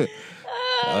left.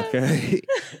 Okay.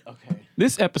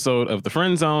 This episode of The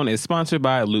Friend Zone is sponsored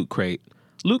by Loot Crate.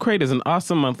 Loot Crate is an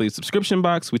awesome monthly subscription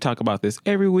box. We talk about this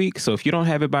every week, so if you don't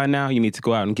have it by now, you need to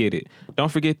go out and get it.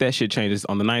 Don't forget that shit changes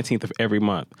on the 19th of every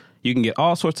month. You can get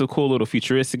all sorts of cool little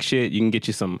futuristic shit. You can get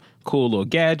you some cool little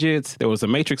gadgets. There was a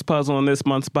Matrix puzzle in this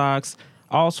month's box.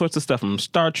 All sorts of stuff from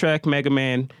Star Trek, Mega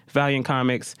Man, Valiant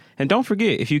Comics. And don't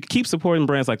forget, if you keep supporting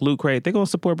brands like Loot Crate, they're going to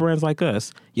support brands like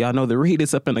us. Y'all know the read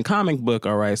is up in the comic book,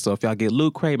 all right? So if y'all get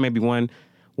Loot Crate, maybe one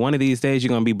One of these days, you're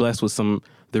going to be blessed with some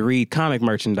The Read comic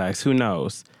merchandise. Who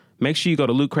knows? Make sure you go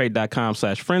to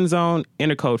lootcrate.com/friendzone,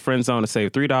 enter code friendzone to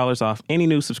save $3 off any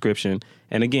new subscription.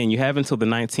 And again, you have until the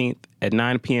 19th at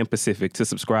 9 p.m. Pacific to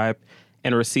subscribe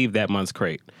and receive that month's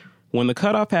crate. When the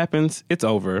cutoff happens, it's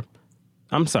over.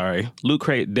 I'm sorry, Loot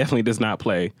Crate definitely does not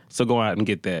play, so go out and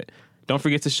get that. Don't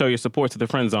forget to show your support to the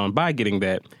Friend Zone by getting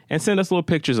that, and send us little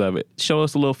pictures of it. Show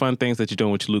us the little fun things that you're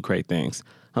doing with your Loot Crate things,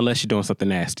 unless you're doing something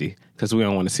nasty, because we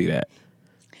don't want to see that.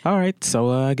 All right,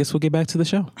 so I guess we'll get back to the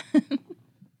show.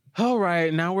 All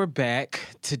right, now we're back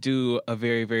to do a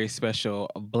very, very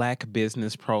special Black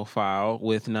business profile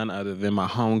with none other than my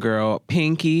homegirl,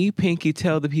 Pinky. Pinky,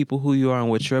 tell the people who you are and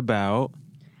what you're about.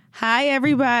 Hi,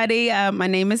 everybody. My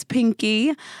name is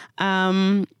Pinky.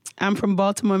 I'm from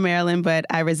Baltimore, Maryland, but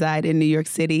I reside in New York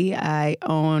City. I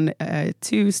own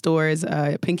 2 stores,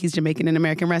 Pinky's Jamaican and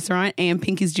American Restaurant and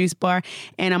Pinky's Juice Bar.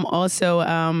 And I'm also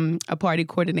a party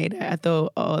coordinator. I throw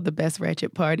all the best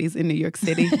ratchet parties in New York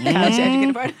City.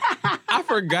 I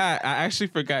actually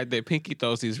forgot that Pinky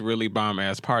throws these really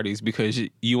bomb-ass parties because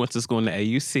you went to school in the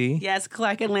AUC. Yes,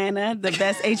 Clark Atlanta, the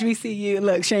best HBCU.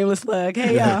 Look, shameless plug.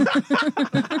 Hey, y'all.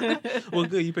 Well,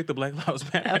 good. You picked the Black Lives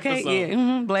Matter. Okay, yeah.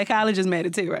 Mm-hmm. Black colleges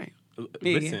matter too, right?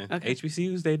 Listen, okay.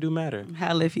 HBCUs, they do matter.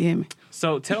 Holla if you hear me.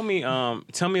 So tell me a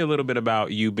little bit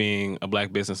about you being a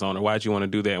Black business owner. Why did you want to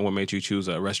do that, and what made you choose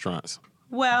restaurants?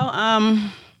 Well,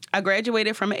 I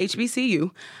graduated from an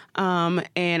HBCU,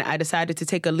 and I decided to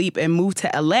take a leap and move to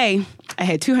LA. I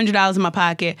had $200 in my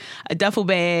pocket, a duffel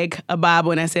bag, a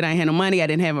Bible, and I said I had no money. I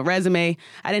didn't have a resume.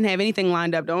 I didn't have anything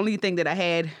lined up. The only thing that I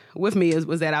had with me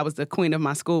was that I was the queen of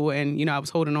my school, and I was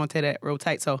holding on to that real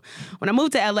tight. So when I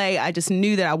moved to LA, I just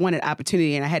knew that I wanted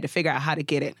opportunity, and I had to figure out how to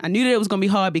get it. I knew that it was going to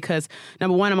be hard because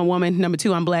number 1, I'm a woman. Number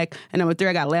 2, I'm Black, and number 3,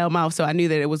 I got a loud mouth. So I knew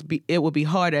that it would be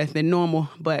harder than normal.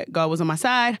 But God was on my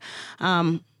side.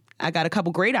 I got a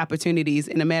couple great opportunities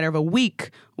in a matter of a week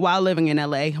while living in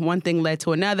LA. One thing led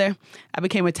to another. I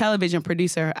became a television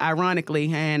producer,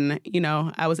 ironically, and,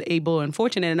 I was able and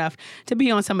fortunate enough to be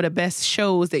on some of the best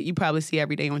shows that you probably see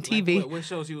every day on TV. Like what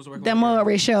shows you was working The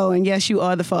Maury Show, and Yes, You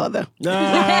Are the Father.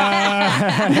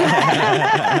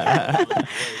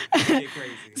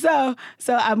 So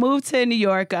I moved to New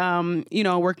York,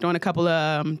 worked on a couple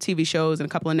of TV shows and a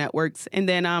couple of networks, and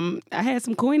then I had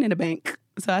some coin in the bank.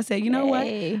 So I said, you know what?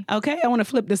 Okay, I want to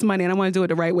flip this money, and I want to do it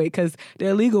the right way, because the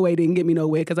illegal way didn't get me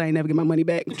nowhere, because I ain't never get my money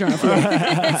back. I'm trying to flip.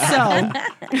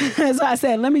 So I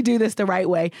said, let me do this the right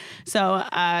way. So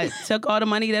I took all the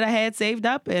money that I had saved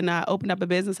up, and I opened up a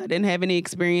business. I didn't have any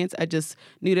experience. I just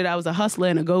knew that I was a hustler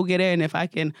and a go-getter, and if I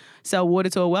can sell water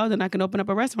to a well, then I can open up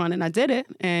a restaurant. And I did it.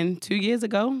 And 2 years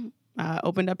ago, I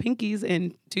opened up Pinky's,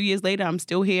 and 2 years later, I'm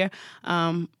still here,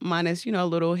 minus, a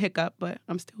little hiccup, but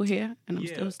I'm still here, and I'm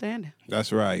still standing.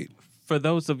 That's right. For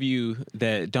those of you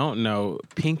that don't know,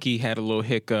 Pinky had a little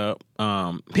hiccup.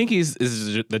 Pinky's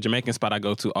is the Jamaican spot I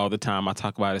go to all the time. I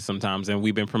talk about it sometimes, and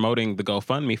we've been promoting the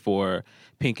GoFundMe for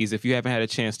Pinky's. If you haven't had a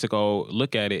chance to go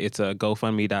look at it, it's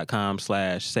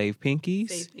GoFundMe.com/SavePinky's. Save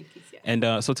Pinky's, yeah. And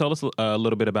so tell us a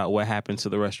little bit about what happened to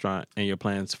the restaurant and your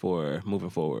plans for moving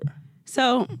forward.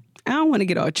 So I don't want to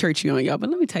get all churchy on y'all, but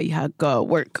let me tell you how God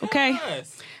works, okay?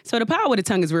 Yes. So the power of the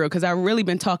tongue is real, because I've really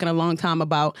been talking a long time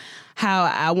about how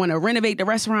I want to renovate the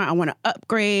restaurant. I want to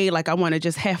upgrade. Like, I want to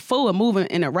just have full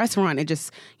movement in a restaurant, and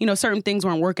just, certain things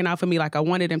weren't working out for me like I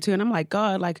wanted them to. And I'm like,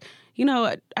 God, like,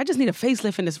 I just need a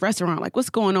facelift in this restaurant. Like, what's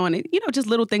going on? And, just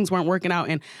little things weren't working out.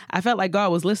 And I felt like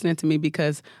God was listening to me,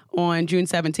 because on June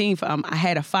 17th, I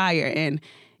had a fire, and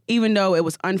even though it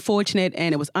was unfortunate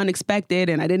and it was unexpected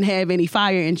and I didn't have any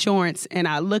fire insurance, and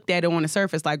I looked at it on the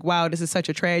surface like, wow, this is such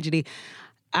a tragedy,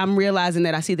 I'm realizing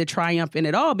that I see the triumph in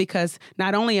it all, because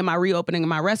not only am I reopening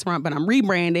my restaurant, but I'm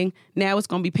rebranding. Now it's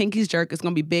going to be Pinky's Jerk. It's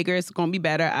going to be bigger. It's going to be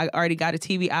better. I already got a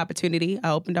TV opportunity. I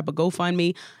opened up a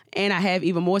GoFundMe, and I have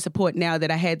even more support now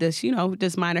that I had this,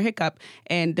 this minor hiccup.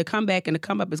 And the comeback and the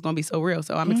come up is going to be so real.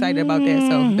 So I'm excited about that.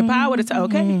 So the power to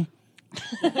okay.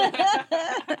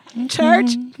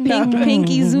 Church,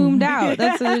 Pinky zoomed out.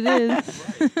 That's what it is.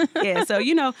 Yeah, so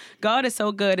God is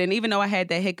so good, and even though I had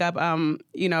that hiccup,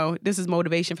 this is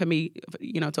motivation for me,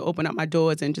 to open up my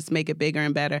doors and just make it bigger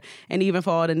and better. And even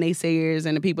for all the naysayers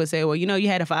and the people say, well, you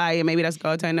had a fire, maybe that's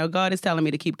God telling. No, God is telling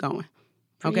me to keep going.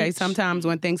 Okay, Preach. Sometimes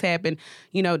when things happen,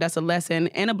 that's a lesson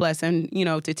and a blessing,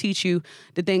 to teach you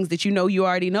the things that you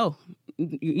already know,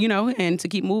 and to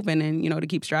keep moving and to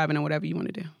keep striving in whatever you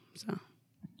want to do. So.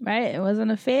 Right, it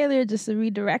wasn't a failure, just a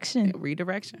redirection.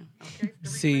 Redirection. Okay.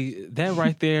 See, that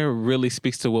right there really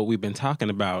speaks to what we've been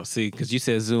talking about. See, because you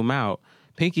said zoom out.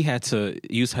 Pinky had to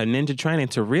use her ninja training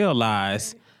to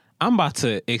realize I'm about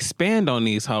to expand on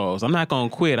these hoes. I'm not going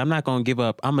to quit. I'm not going to give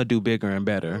up. I'm going to do bigger and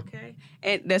better. Okay.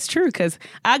 And that's true because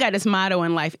I got this motto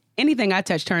in life. Anything I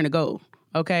touch turn to gold.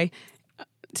 Okay.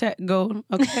 Gold.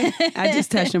 Okay. I just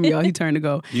touched him, y'all. He turned to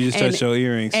gold. You just touched your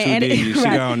earrings too, didn't you? She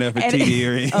got on there for TD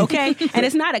earrings. Okay. And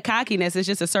it's not a cockiness. It's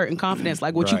just a certain confidence.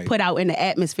 Like what you put out in the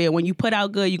atmosphere. When you put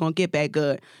out good, you're going to get back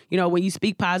good. You know, when you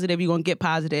speak positive, you're going to get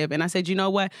positive. And I said, you know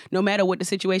what? No matter what the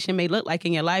situation may look like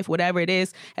in your life, whatever it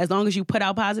is, as long as you put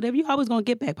out positive, you're always going to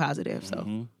get back positive.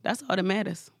 So that's all that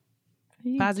matters.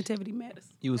 Positivity matters.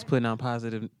 You was putting out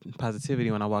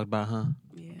positivity when I walked by, huh?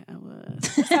 Yeah, I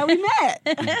was. That's how we met.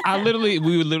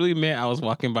 We literally met. I was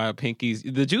walking by Pinky's,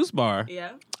 the juice bar.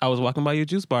 Yeah. I was walking by your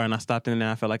juice bar and I stopped in there.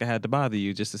 I felt like I had to bother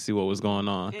you just to see what was going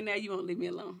on. And now you won't leave me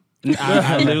alone.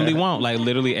 I literally won't. Like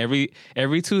literally every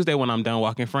Tuesday when I'm done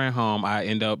walking Fran home, I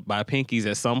end up by Pinky's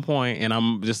at some point and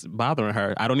I'm just bothering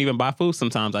her. I don't even buy food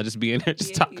sometimes. I just be in there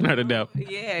just talking her to death.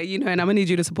 Yeah, you know, and I'm gonna need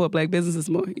you to support black businesses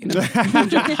more. You know.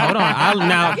 Hold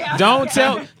on. Don't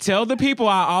tell the people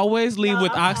I always leave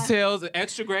with oxtails and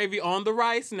extra gravy on the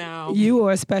rice now. You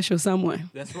are a special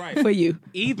someone. That's right. For you.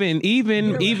 Even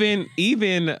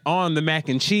on the mac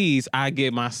and cheese, I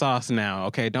get my sauce now.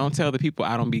 Okay, don't tell the people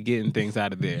I don't be getting things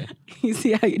out of there. You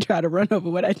see how you try to run over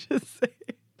what I just said.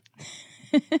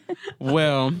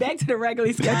 Well, back to the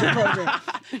regularly scheduled program.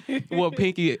 Well,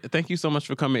 Pinky, thank you so much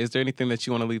for coming. Is there anything that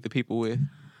you want to leave the people with?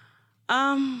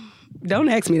 Don't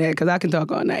ask me that because I can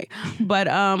talk all night. But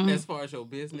as far as your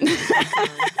business is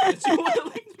concerned, you want to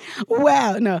leave?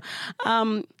 Wow, no.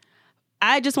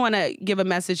 I just want to give a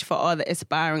message for all the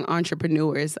aspiring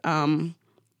entrepreneurs.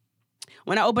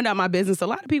 When I opened up my business, a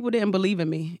lot of people didn't believe in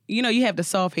me. You know, you have the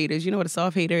soft haters. You know what a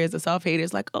soft hater is? A soft hater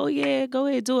is like, oh, yeah, go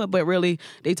ahead, do it. But really,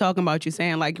 they talking about you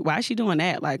saying, like, why is she doing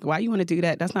that? Like, why you want to do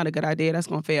that? That's not a good idea. That's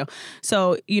going to fail.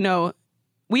 So, you know,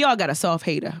 we all got a soft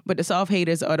hater, but the soft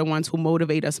haters are the ones who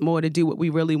motivate us more to do what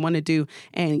we really want to do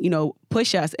and, you know,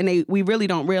 push us. And we really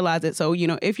don't realize it. So, you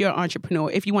know, if you're an entrepreneur,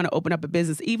 if you want to open up a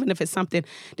business, even if it's something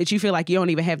that you feel like you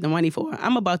don't even have the money for,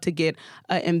 I'm about to get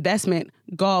an investment,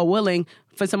 God willing,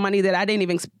 for some money that I didn't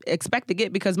even expect to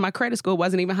get because my credit score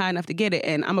wasn't even high enough to get it,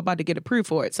 and I'm about to get approved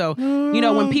for it. So, you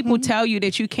know, when people tell you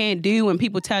that you can't do, when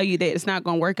people tell you that it's not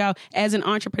going to work out, as an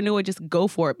entrepreneur, just go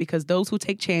for it because those who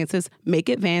take chances make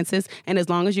advances, and as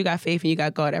long as you got faith and you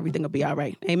got God, everything will be all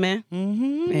right. Amen?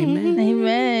 Amen.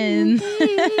 Amen.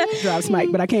 Drops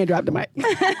mic, but I can't drop the mic.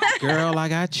 Girl, I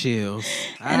got chills.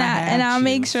 I'll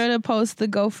make sure to post the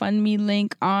GoFundMe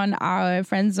link on our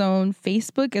Friend Zone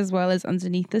Facebook as well as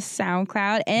underneath the SoundCloud.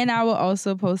 And I will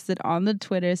also post it on the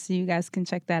Twitter so you guys can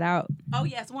check that out. Oh,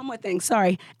 yes. One more thing.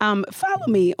 Sorry. Follow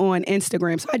me on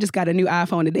Instagram. So I just got a new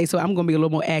iPhone today, so I'm going to be a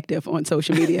little more active on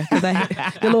social media because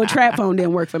the little trap phone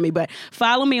didn't work for me. But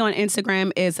follow me on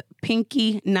Instagram is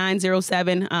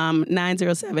Pinky907.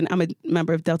 907. I'm a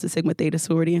member of Delta Sigma Theta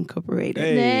Sorority Incorporated.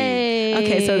 Hey.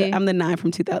 Okay, so I'm the 9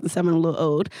 from 2007. I'm a little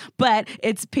old. But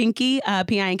it's Pinky,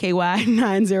 Pinky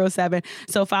 907.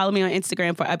 So follow me on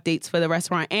Instagram for updates for the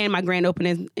restaurant. And my grand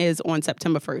opening is on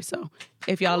September 1st. So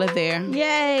if y'all are there.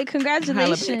 Yay,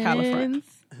 congratulations.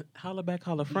 Holla back,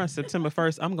 holla front. September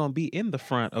 1st, I'm going to be in the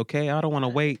front, okay? I don't want to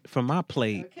wait for my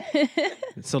plate. Okay.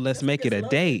 So let's make it a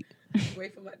date.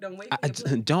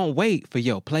 Don't wait for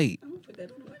your plate. I'm going to put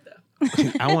that on the window.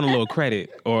 I want a little credit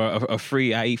or a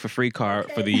free I eat for free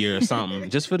card for the year or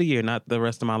something. Just for the year, not the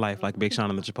rest of my life, like Big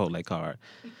Sean and the Chipotle card.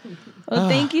 Well,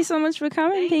 thank you so much for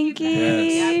coming, Pinky.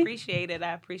 Yes. I appreciate it.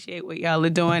 I appreciate what y'all are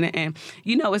doing. And,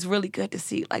 you know, it's really good to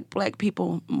see, like, black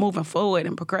people moving forward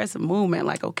and progressive movement.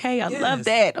 Like, okay, I love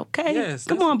that. Okay. Yes,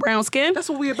 come on, brown skin. That's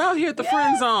what we about here at the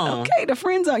Friend Zone. Okay, the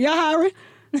Friend Zone. Y'all hiring?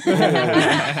 You know,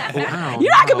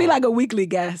 I could be like a weekly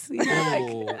guest. You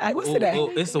know, like, what's today?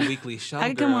 It's a weekly show. I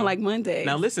can come on like Monday.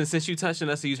 Now, listen, since you touching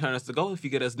us and you turn us to gold, if you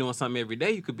get us doing something every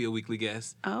day, you could be a weekly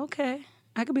guest. Okay.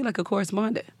 I could be like a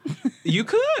correspondent. You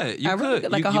could. You could. Really,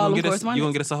 like a Harlem correspondent. You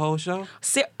want to get us a whole show?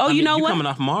 You know what? You're coming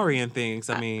off Maury and things.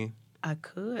 I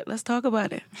could. Let's talk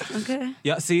about it. Okay.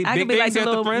 Yeah, see, I big could be things like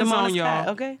at the Friend Zone, y'all.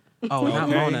 Okay. Oh, not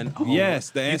Mona. Oh. Yes,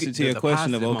 the answer to your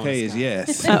question of okay is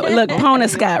yes. Look, Pona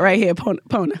Scott right here. Pona.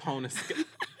 Pona Scott.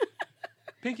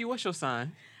 Pinky, what's your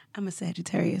sign? I'm a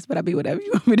Sagittarius, but I'll be whatever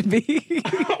you want me to be.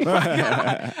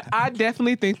 I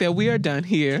definitely think that we are done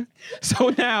here.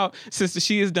 So now, since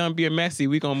she is done being messy,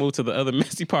 we're going to move to the other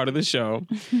messy part of the show,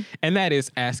 and that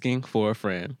is asking for a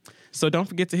friend. So don't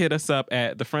forget to hit us up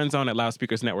at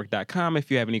thefriendzone@loudspeakersnetwork.com if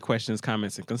you have any questions,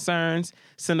 comments, and concerns.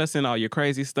 Send us in all your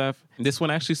crazy stuff. This one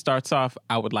actually starts off,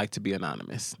 I would like to be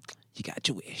anonymous. You got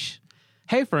your wish.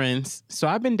 Hey, friends. So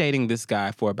I've been dating this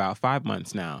guy for about 5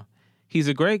 months now. He's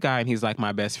a great guy and he's like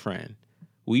my best friend.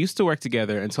 We used to work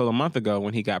together until a month ago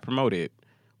when he got promoted.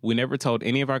 We never told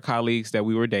any of our colleagues that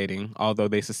we were dating, although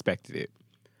they suspected it.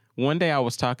 One day I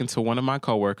was talking to one of my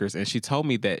coworkers and she told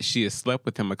me that she had slept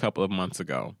with him a couple of months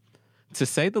ago. To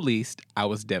say the least, I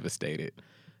was devastated.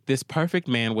 This perfect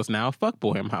man was now a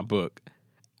fuckboy in my book.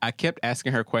 I kept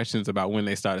asking her questions about when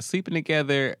they started sleeping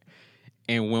together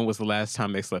and when was the last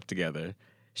time they slept together.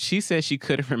 She said she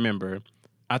couldn't remember.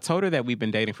 I told her that we'd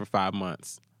been dating for 5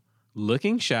 months.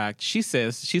 Looking shocked, she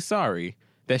says she's sorry,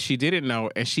 that she didn't know,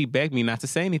 and she begged me not to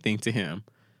say anything to him.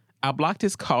 I blocked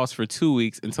his calls for 2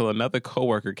 weeks until another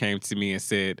coworker came to me and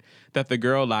said that the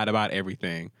girl lied about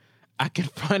everything. I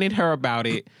confronted her about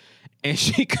it, and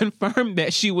she confirmed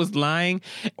that she was lying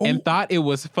and thought it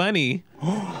was funny.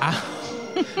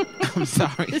 I'm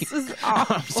sorry. This is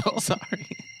awful. I'm so sorry.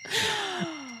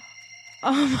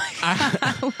 Oh my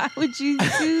God. Why would you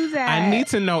do that? I need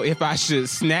to know if I should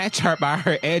snatch her by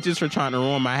her edges for trying to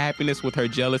ruin my happiness with her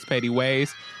jealous, petty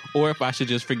ways, or if I should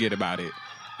just forget about it.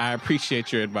 I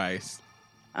appreciate your advice.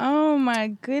 Oh my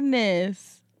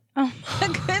goodness. Oh my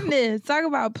goodness. Talk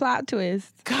about plot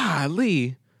twist.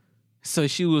 Golly. So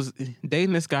she was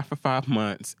dating this guy for 5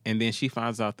 months, and then she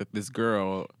finds out that this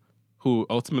girl who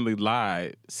ultimately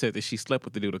lied said that she slept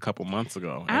with the dude a couple months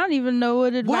ago. I don't even know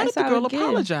what advice Why did the girl give.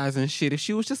 apologize and shit if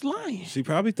she was just lying? She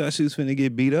probably thought she was finna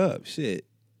get beat up. Shit.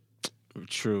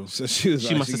 True. So she was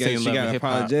She must have seen she Love got and Hip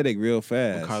Hop apologetic real when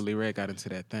fast. Carly Rae got into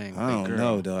that thing. I don't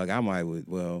know, dog. I might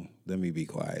let me be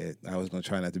quiet. I was gonna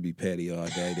try not to be petty all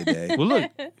day today. Well,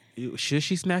 look, should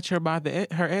she snatch her by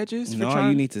her edges? No,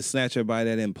 you need to snatch her by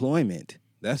that employment.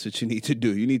 That's what you need to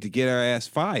do. You need to get her ass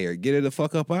fired. Get her the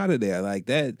fuck up out of there. Like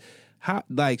that. How,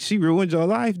 like, she ruined your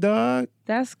life, dog.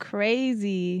 That's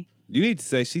crazy. You need to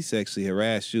say she sexually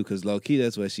harassed you, because low-key,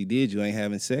 that's what she did. You ain't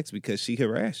having sex because she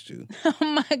harassed you. Oh,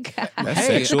 my God. That's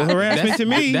sexual harassment to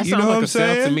me. That you sounds know like what I'm a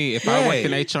sale saying? to me. If I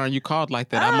worked in HR and you called like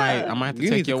that, I might have to you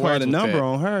take need to your call word the with number that.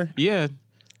 on her. Yeah.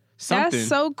 Something. That's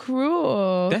so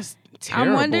cruel. That's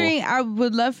terrible. I'm wondering, I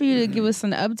would love for you to give us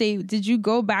an update. Did you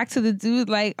go back to the dude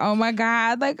like, oh my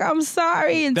God, like, I'm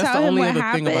sorry, and That's tell the him only what other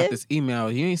happened? thing about this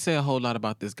email. You ain't say a whole lot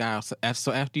about this guy.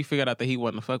 So after you figured out that he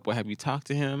wasn't a fuckboy, have you talked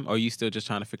to him? Or are you still just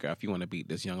trying to figure out if you want to beat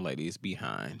this young lady's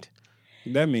behind?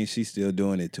 That means she's still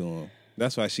doing it to him.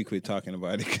 That's why she quit talking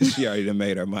about it, because she already done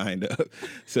made her mind up.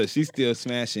 So she's still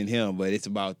smashing him, but it's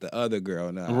about the other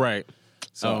girl now. Right.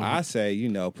 So I say,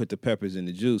 put the peppers in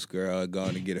the juice, girl,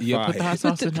 going to get her Yeah, fired. put the hot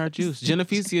sauce in her juice.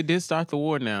 Genevicia did start the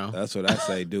war now. That's what I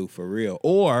say, do for real.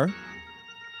 Or,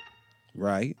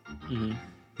 right,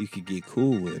 you could get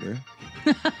cool with her.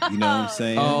 You know what I'm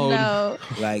saying? Oh, No.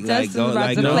 Like Justin's go, about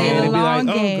like to go play ahead the and be like,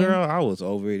 long game. oh, girl, I was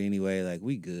over it anyway. Like,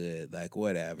 we good. Like,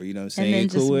 whatever. You know what I'm saying? And then You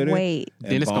cool just with her? wait.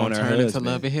 And then it's bone going to her turn into husband.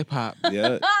 Love and Hip Hop.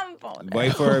 Yeah.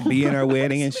 Wait for her to be in her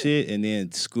wedding and shit, and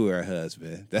then screw her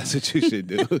husband. That's what you should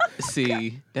do.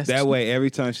 See, that's That way, every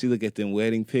time she look at them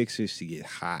wedding pictures, she get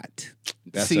hot.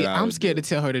 That's See, what I I'm would scared do. to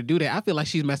tell her to do that. I feel like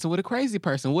she's messing with a crazy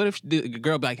person. What if the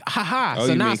girl be like, ha ha? Oh,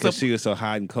 so you now mean I because slept she was so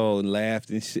hot and cold and laughed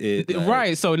and shit? Like,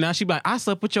 right. So now she be like, I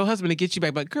slept with your husband to get you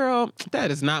back. But girl, that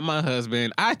is not my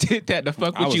husband. I did that to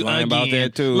fuck I with was you lying again. about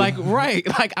that too. Like, right.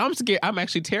 Like, I'm scared. I'm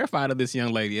actually terrified of this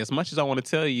young lady. As much as I want to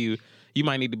tell you, you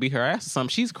might need to beat her ass or something.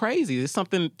 She's crazy. There's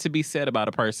something to be said about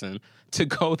a person to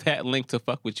go that length to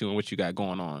fuck with you and what you got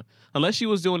going on. Unless she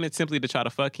was doing it simply to try to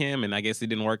fuck him, and I guess it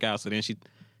didn't work out. So then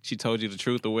she told you the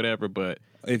truth or whatever. But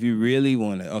if you really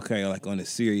want to, okay, like on a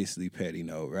seriously petty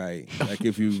note, right? Like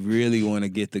if you really want to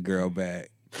get the girl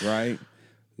back, right?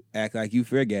 Act like you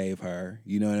forgave her.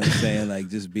 You know what I'm saying? Like,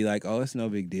 just be like, oh, it's no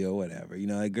big deal, whatever. You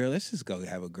know, like, girl, let's just go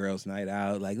have a girls' night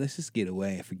out. Like, let's just get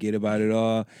away and forget about it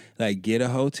all. Like, get a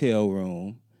hotel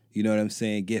room. You know what I'm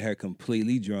saying? Get her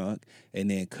completely drunk and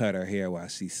then cut her hair while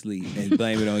she sleeps and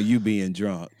blame it on you being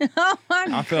drunk. Oh my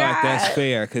God. I feel like that's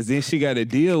fair, because then she got to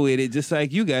deal with it just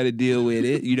like you got to deal with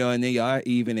it, and then y'all are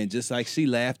even. And just like she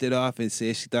laughed it off and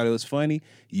said she thought it was funny,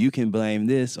 you can blame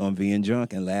this on being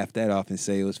drunk and laugh that off and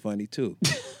say it was funny too.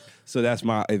 So that's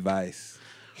my advice.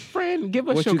 friend, give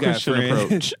us What your you got, Christian friend?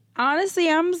 approach. Honestly,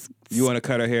 You want to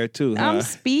cut her hair too, huh? I'm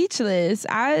speechless.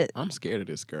 I'm scared of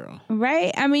this girl.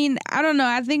 Right? I mean, I don't know.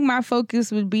 I think my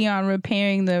focus would be on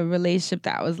repairing the relationship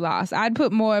that was lost. I'd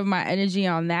put more of my energy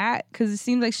on that because it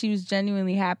seems like she was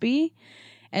genuinely happy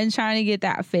and trying to get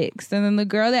that fixed. And then the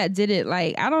girl that did it,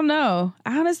 like, I don't know.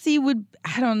 I honestly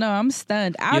I don't know. I'm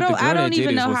stunned. I don't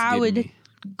even know how I would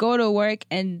go to work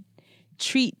and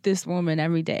treat this woman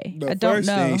every day. The I don't first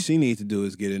know. thing she needs to do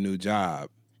is get a new job.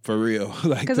 For real.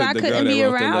 Like, Because the I girl couldn't that be wrote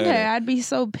the around her. letter. I'd be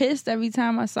so pissed every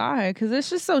time I saw her because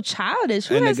it's just so childish.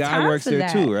 Who And the has guy time works for there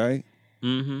that? too, right?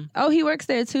 Mm-hmm. Oh, he works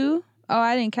there too? Oh,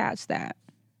 I didn't catch that.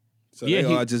 So they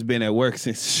all just been at work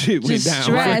since shit went down.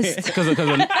 Stressed.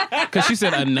 Because she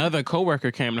said another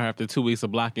coworker came to her after 2 weeks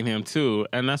of blocking him too,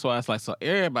 and that's why it's like so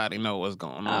everybody know what's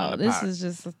going on. Oh, this is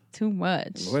just too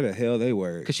much. Where the hell they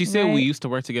were? Because she said we used to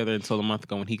work together until a month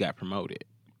ago when he got promoted.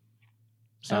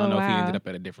 So I don't know if he ended up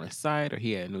at a different site or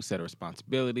he had a new set of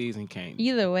responsibilities and came.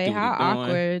 Either way, how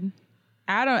awkward.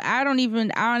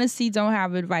 I honestly don't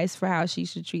have advice for how she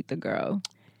should treat the girl.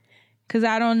 Because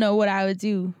I don't know what I would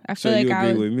do. I feel like you I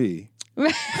agree would. with me?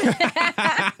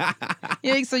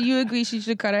 Yeah, so you agree she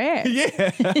should cut her hair?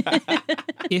 Yeah.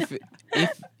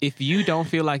 if you don't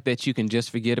feel like that you can just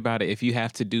forget about it, if you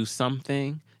have to do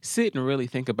something, sit and really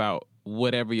think about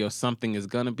whatever your something is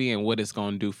going to be and what it's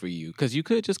going to do for you. Because you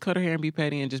could just cut her hair and be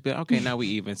petty and just be like, okay, now we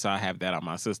even, so I have that on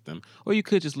my system. Or you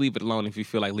could just leave it alone if you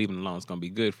feel like leaving it alone is going to be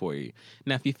good for you.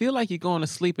 Now, if you feel like you're going to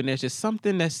sleep and there's just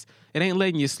something it ain't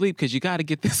letting you sleep because you got to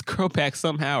get this girl back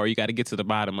somehow or you got to get to the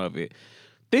bottom of it.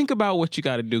 Think about what you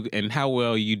got to do and how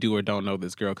well you do or don't know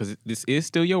this girl, because this is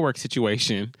still your work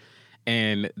situation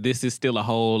and this is still a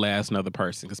whole ass another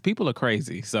person, because people are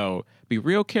crazy. So be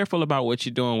real careful about what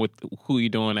you're doing with who you're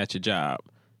doing at your job.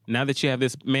 Now that you have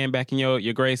this man back in your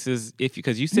graces,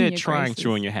 because you said trying to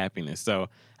ruin your happiness. So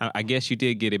I guess you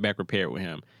did get it back repaired with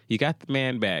him. You got the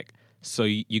man back. So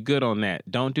you're good on that.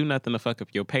 Don't do nothing to fuck up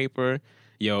your paper,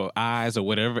 your eyes, or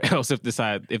whatever else if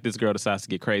this girl decides to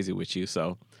get crazy with you.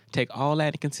 So take all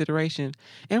that in consideration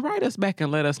and write us back and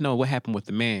let us know what happened with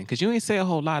the man, because you ain't say a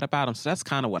whole lot about him. So that's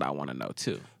kind of what I want to know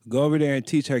too. Go over there and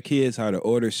teach her kids how to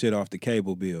order shit off the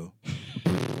cable bill.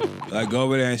 Like, go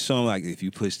over there and show them, like, if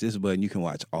you push this button, you can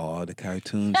watch all the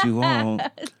cartoons you want.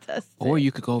 Or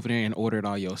you could go over there and order it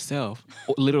all yourself.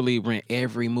 Literally rent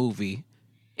every movie.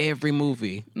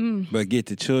 But get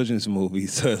the children's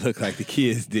movies so it look like the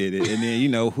kids did it. And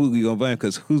then, who you gonna blame?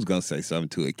 Because who's gonna say something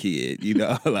to a kid?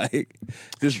 Like,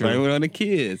 just blame it on the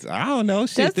kids. I don't know.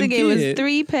 Shit, Justin gave us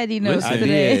 3 petty notes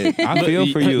today. I feel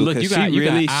for you. Look, you got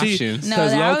options.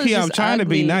 Because low-key, I'm trying to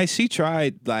be nice. She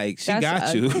tried, she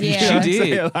got you. Yeah. She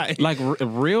did. like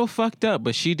real fucked up,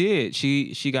 but she did.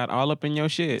 She got all up in your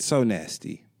shit. So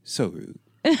nasty. So rude.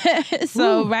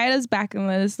 So write us back and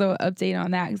let us know an update on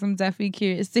that, because I'm definitely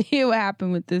curious to hear what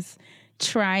happened with this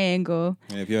triangle.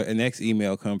 And if your next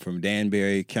email come from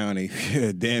Danbury County,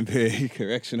 Danbury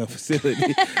Correctional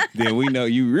Facility, then we know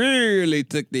you really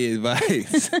took the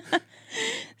advice.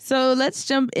 So let's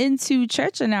jump into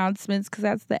church announcements, because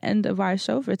that's the end of our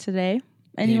show for today.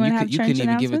 Anyone have church announcements? You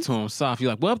couldn't even give it to them soft.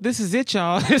 You're like, well, this is it,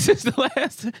 y'all. This is the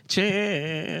last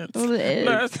chance. Well, it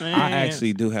is. I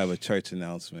actually do have a church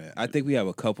announcement. I think we have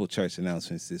a couple church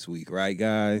announcements this week, right,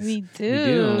 guys? We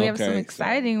do. We have some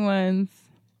exciting ones.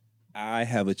 I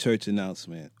have a church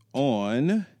announcement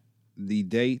on the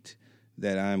date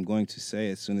that I'm going to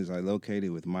say as soon as I locate it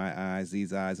with my eyes.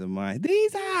 These eyes are mine.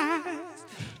 These eyes.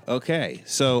 Okay,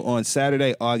 so on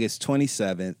Saturday, August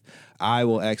 27th, I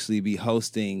will actually be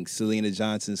hosting Selena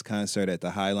Johnson's concert at the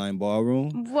Highline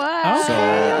Ballroom. What? So,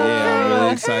 yeah, I'm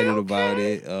really excited about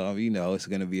it. It's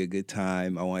going to be a good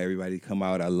time. I want everybody to come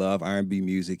out. I love R&B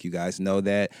music. You guys know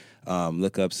that.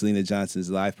 Look up Selena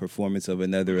Johnson's live performance of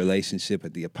Another Relationship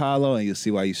at the Apollo, and you'll see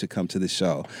why you should come to the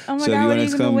show. Oh, my God, what are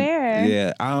you going to wear?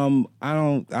 Yeah, I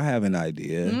have an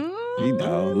idea. A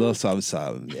little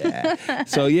something. Yeah.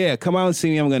 So, yeah, come out and see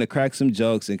me. I'm going to crack some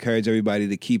jokes, encourage everybody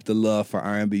to keep the love for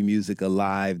R&B music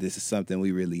alive. This is something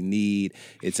we really need.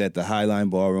 It's at the Highline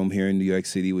Ballroom here in New York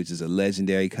City, which is a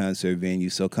legendary concert venue.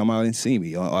 So come out and see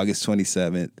me on August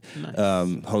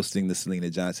 27th, hosting the Selena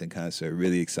Johnson concert.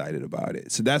 Really excited about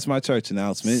it. So that's my church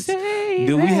announcement.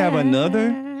 Do we have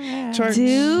another church?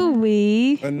 Do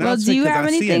we? Well, do you have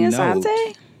anything,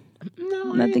 Asante?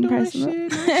 No, nothing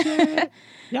personal.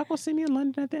 Y'all gonna see me in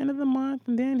London at the end of the month,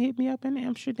 and then hit me up in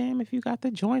Amsterdam if you got the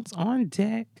joints on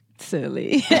deck.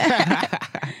 Silly.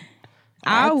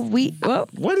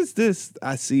 What is this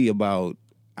I see about?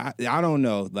 I don't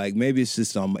know. Like, maybe it's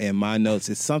just in my notes.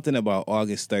 It's something about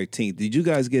August 13th. Did you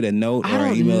guys get a note or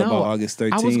an email about August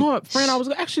 13th? I was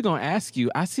actually going to ask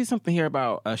you. I see something here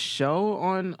about a show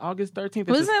on August 13th.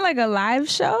 Wasn't it like a live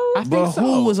show? I think so.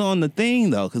 Who was on the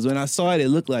thing, though? Because when I saw it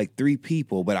looked like 3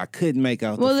 people, but I couldn't make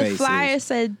out the faces. Well, the flyer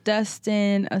said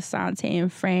Dustin, Asante,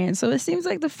 and Fran. So it seems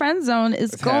like the Friend Zone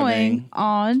is going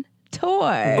on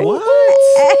tour.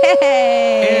 What?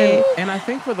 Hey. And I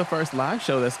think for the first live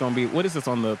show that's going to be, what is this,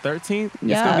 on the 13th? Yep.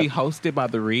 It's going to be hosted by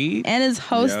The Read. And it's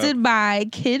hosted by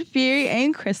Kid Fury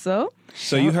and Crystal.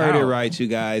 So you heard it right, you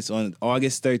guys. On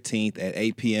August 13th at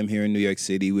 8 p.m. here in New York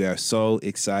City, we are so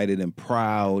excited and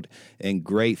proud and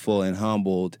grateful and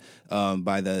humbled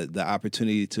by the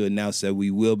opportunity to announce that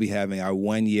we will be having our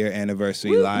 1-year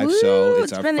anniversary live show.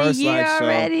 It's our first live show.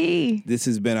 Already. This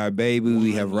has been our baby.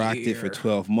 We have rocked it for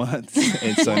 12 months.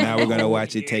 And so now we're going to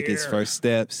watch it take its first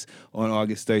steps on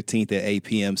August 13th at 8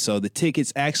 p.m. So the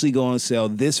tickets actually go on sale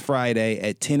this Friday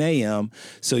at 10 a.m.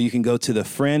 So you can go to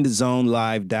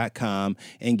thefriendzonelive.com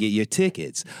and get your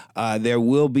tickets. There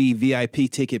will be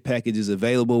VIP ticket packages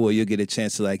available where you'll get a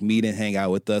chance to like meet and hang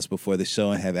out with us before the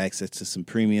show and have access to some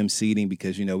premium seating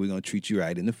because, you know, we're going to treat you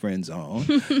right in the Friend Zone.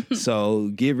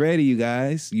 So get ready, you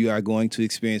guys. You are going to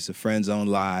experience the Friend Zone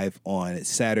live on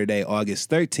Saturday, August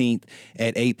 13th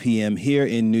at 8 p.m. here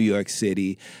in New York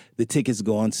City. The tickets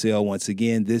go on sale once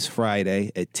again this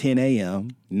Friday at 10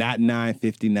 a.m., not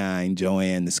 9:59,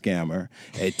 Joanne the scammer,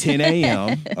 at 10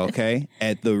 a.m., okay,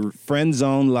 at the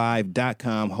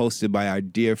friendzonelive.com, hosted by our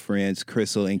dear friends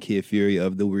Crystal and Kid Fury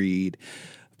of The Read,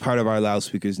 part of our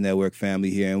Loudspeakers Network family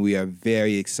here, and we are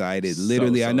very excited.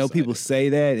 Literally, I know excited. People say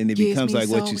that, and it becomes like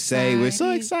what you say. We're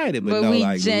so excited, but no, we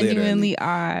like genuinely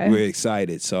are. We're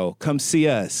excited. So come see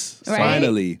us. Right?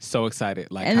 Finally, So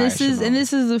excited. Like And this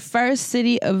is the first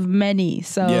city of many.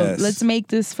 So let's make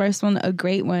this first one a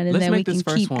great one, and then we can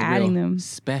keep adding them.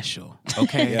 Special,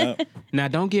 okay? Now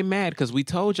don't get mad because we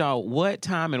told y'all what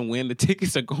time and when the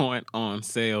tickets are going on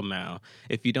sale. Now,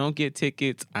 if you don't get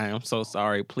tickets, I am so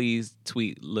sorry. Please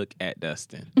tweet. Look at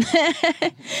Dustin.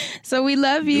 So we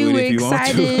love you. We're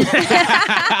excited.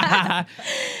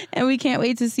 And we can't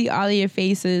wait to see all of your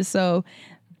faces. So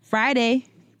Friday,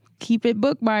 keep it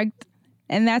bookmarked.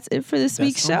 And that's it for this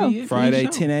week's show. Friday,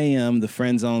 10 a.m.,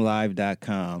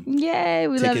 thefriendzonelive.com. Yay,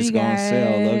 we love you guys. Tickets go on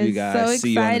sale. Love you guys. So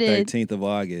See you on the excited. 13th of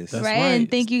August. Right.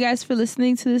 And thank you guys for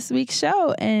listening to this week's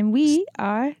show. And we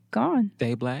are gone.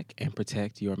 Stay black and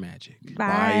protect your magic.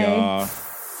 Bye y'all.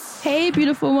 Hey,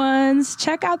 beautiful ones.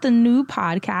 Check out the new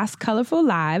podcast, Colorful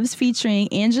Lives,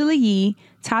 featuring Angela Yee,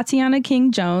 Tatiana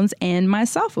King-Jones, and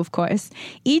myself, of course.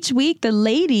 Each week, the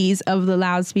ladies of the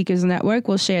Loudspeakers Network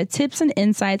will share tips and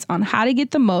insights on how to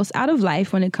get the most out of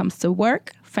life when it comes to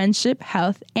work, friendship,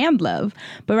 health, and love.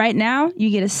 But right now, you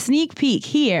get a sneak peek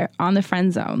here on the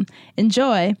Friend Zone.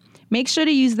 Enjoy. Make sure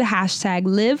to use the hashtag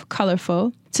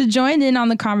 #LiveColorful to join in on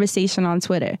the conversation on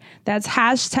Twitter. That's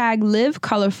hashtag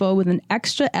 #LiveColorful with an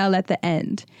extra L at the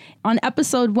end. On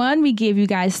episode 1, we gave you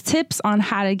guys tips on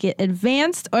how to get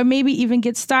advanced or maybe even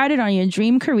get started on your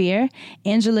dream career.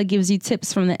 Angela gives you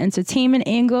tips from the entertainment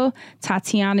angle,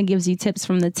 Tatiana gives you tips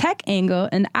from the tech angle,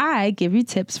 and I give you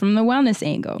tips from the wellness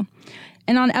angle.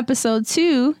 And on episode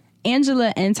 2,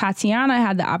 Angela and Tatiana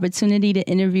had the opportunity to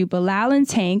interview Bilal and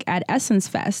Tank at Essence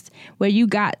Fest, where you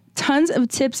got tons of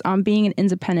tips on being an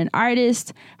independent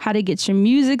artist, how to get your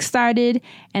music started,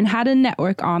 and how to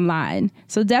network online.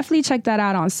 So definitely check that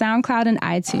out on SoundCloud and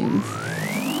iTunes.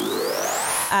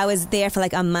 I was there for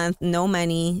like a month, no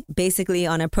money, basically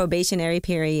on a probationary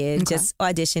period, just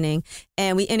auditioning.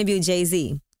 And we interviewed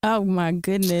Jay-Z. Oh my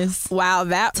goodness. Wow,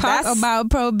 that's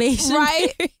about probation.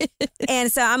 Right.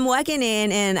 And so I'm walking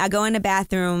in and I go in the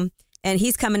bathroom and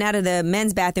he's coming out of the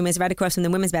men's bathroom. It's right across from the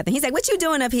women's bathroom. He's like, "What you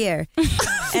doing up here?"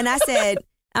 And I said,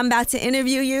 "I'm about to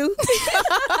interview you."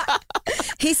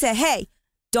 He said, "Hey,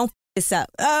 don't f this up."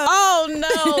 Oh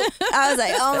no. I was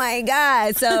like, oh my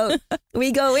God. So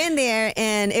we go in there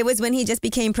and it was when he just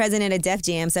became president of Def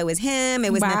Jam. So it was him,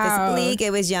 it was Memphis Bleak,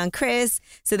 it was Young Chris.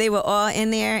 So they were all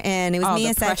in there and it was me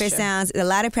and Cypher Sounds. A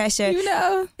lot of pressure. You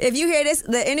know. If you hear this,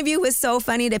 the interview was so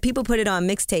funny that people put it on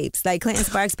mixtapes. Like Clinton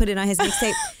Sparks put it on his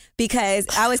mixtape because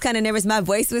I was kind of nervous. My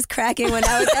voice was cracking when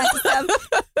I was asking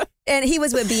stuff. And he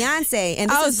was with Beyonce, and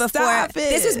this was before.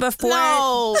 This was before.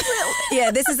 No. Yeah,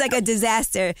 this is like a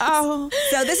disaster. Oh,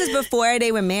 so this is before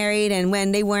they were married, and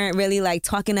when they weren't really like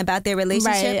talking about their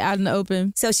relationship, right, out in the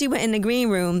open. So she went in the green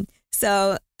room.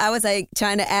 So I was like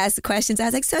trying to ask questions. I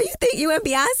was like, "So you think you and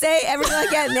Beyonce ever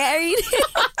gonna get married?"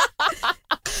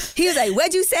 He was like,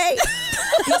 "What'd you say?"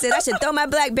 He said, "I should throw my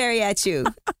BlackBerry at you."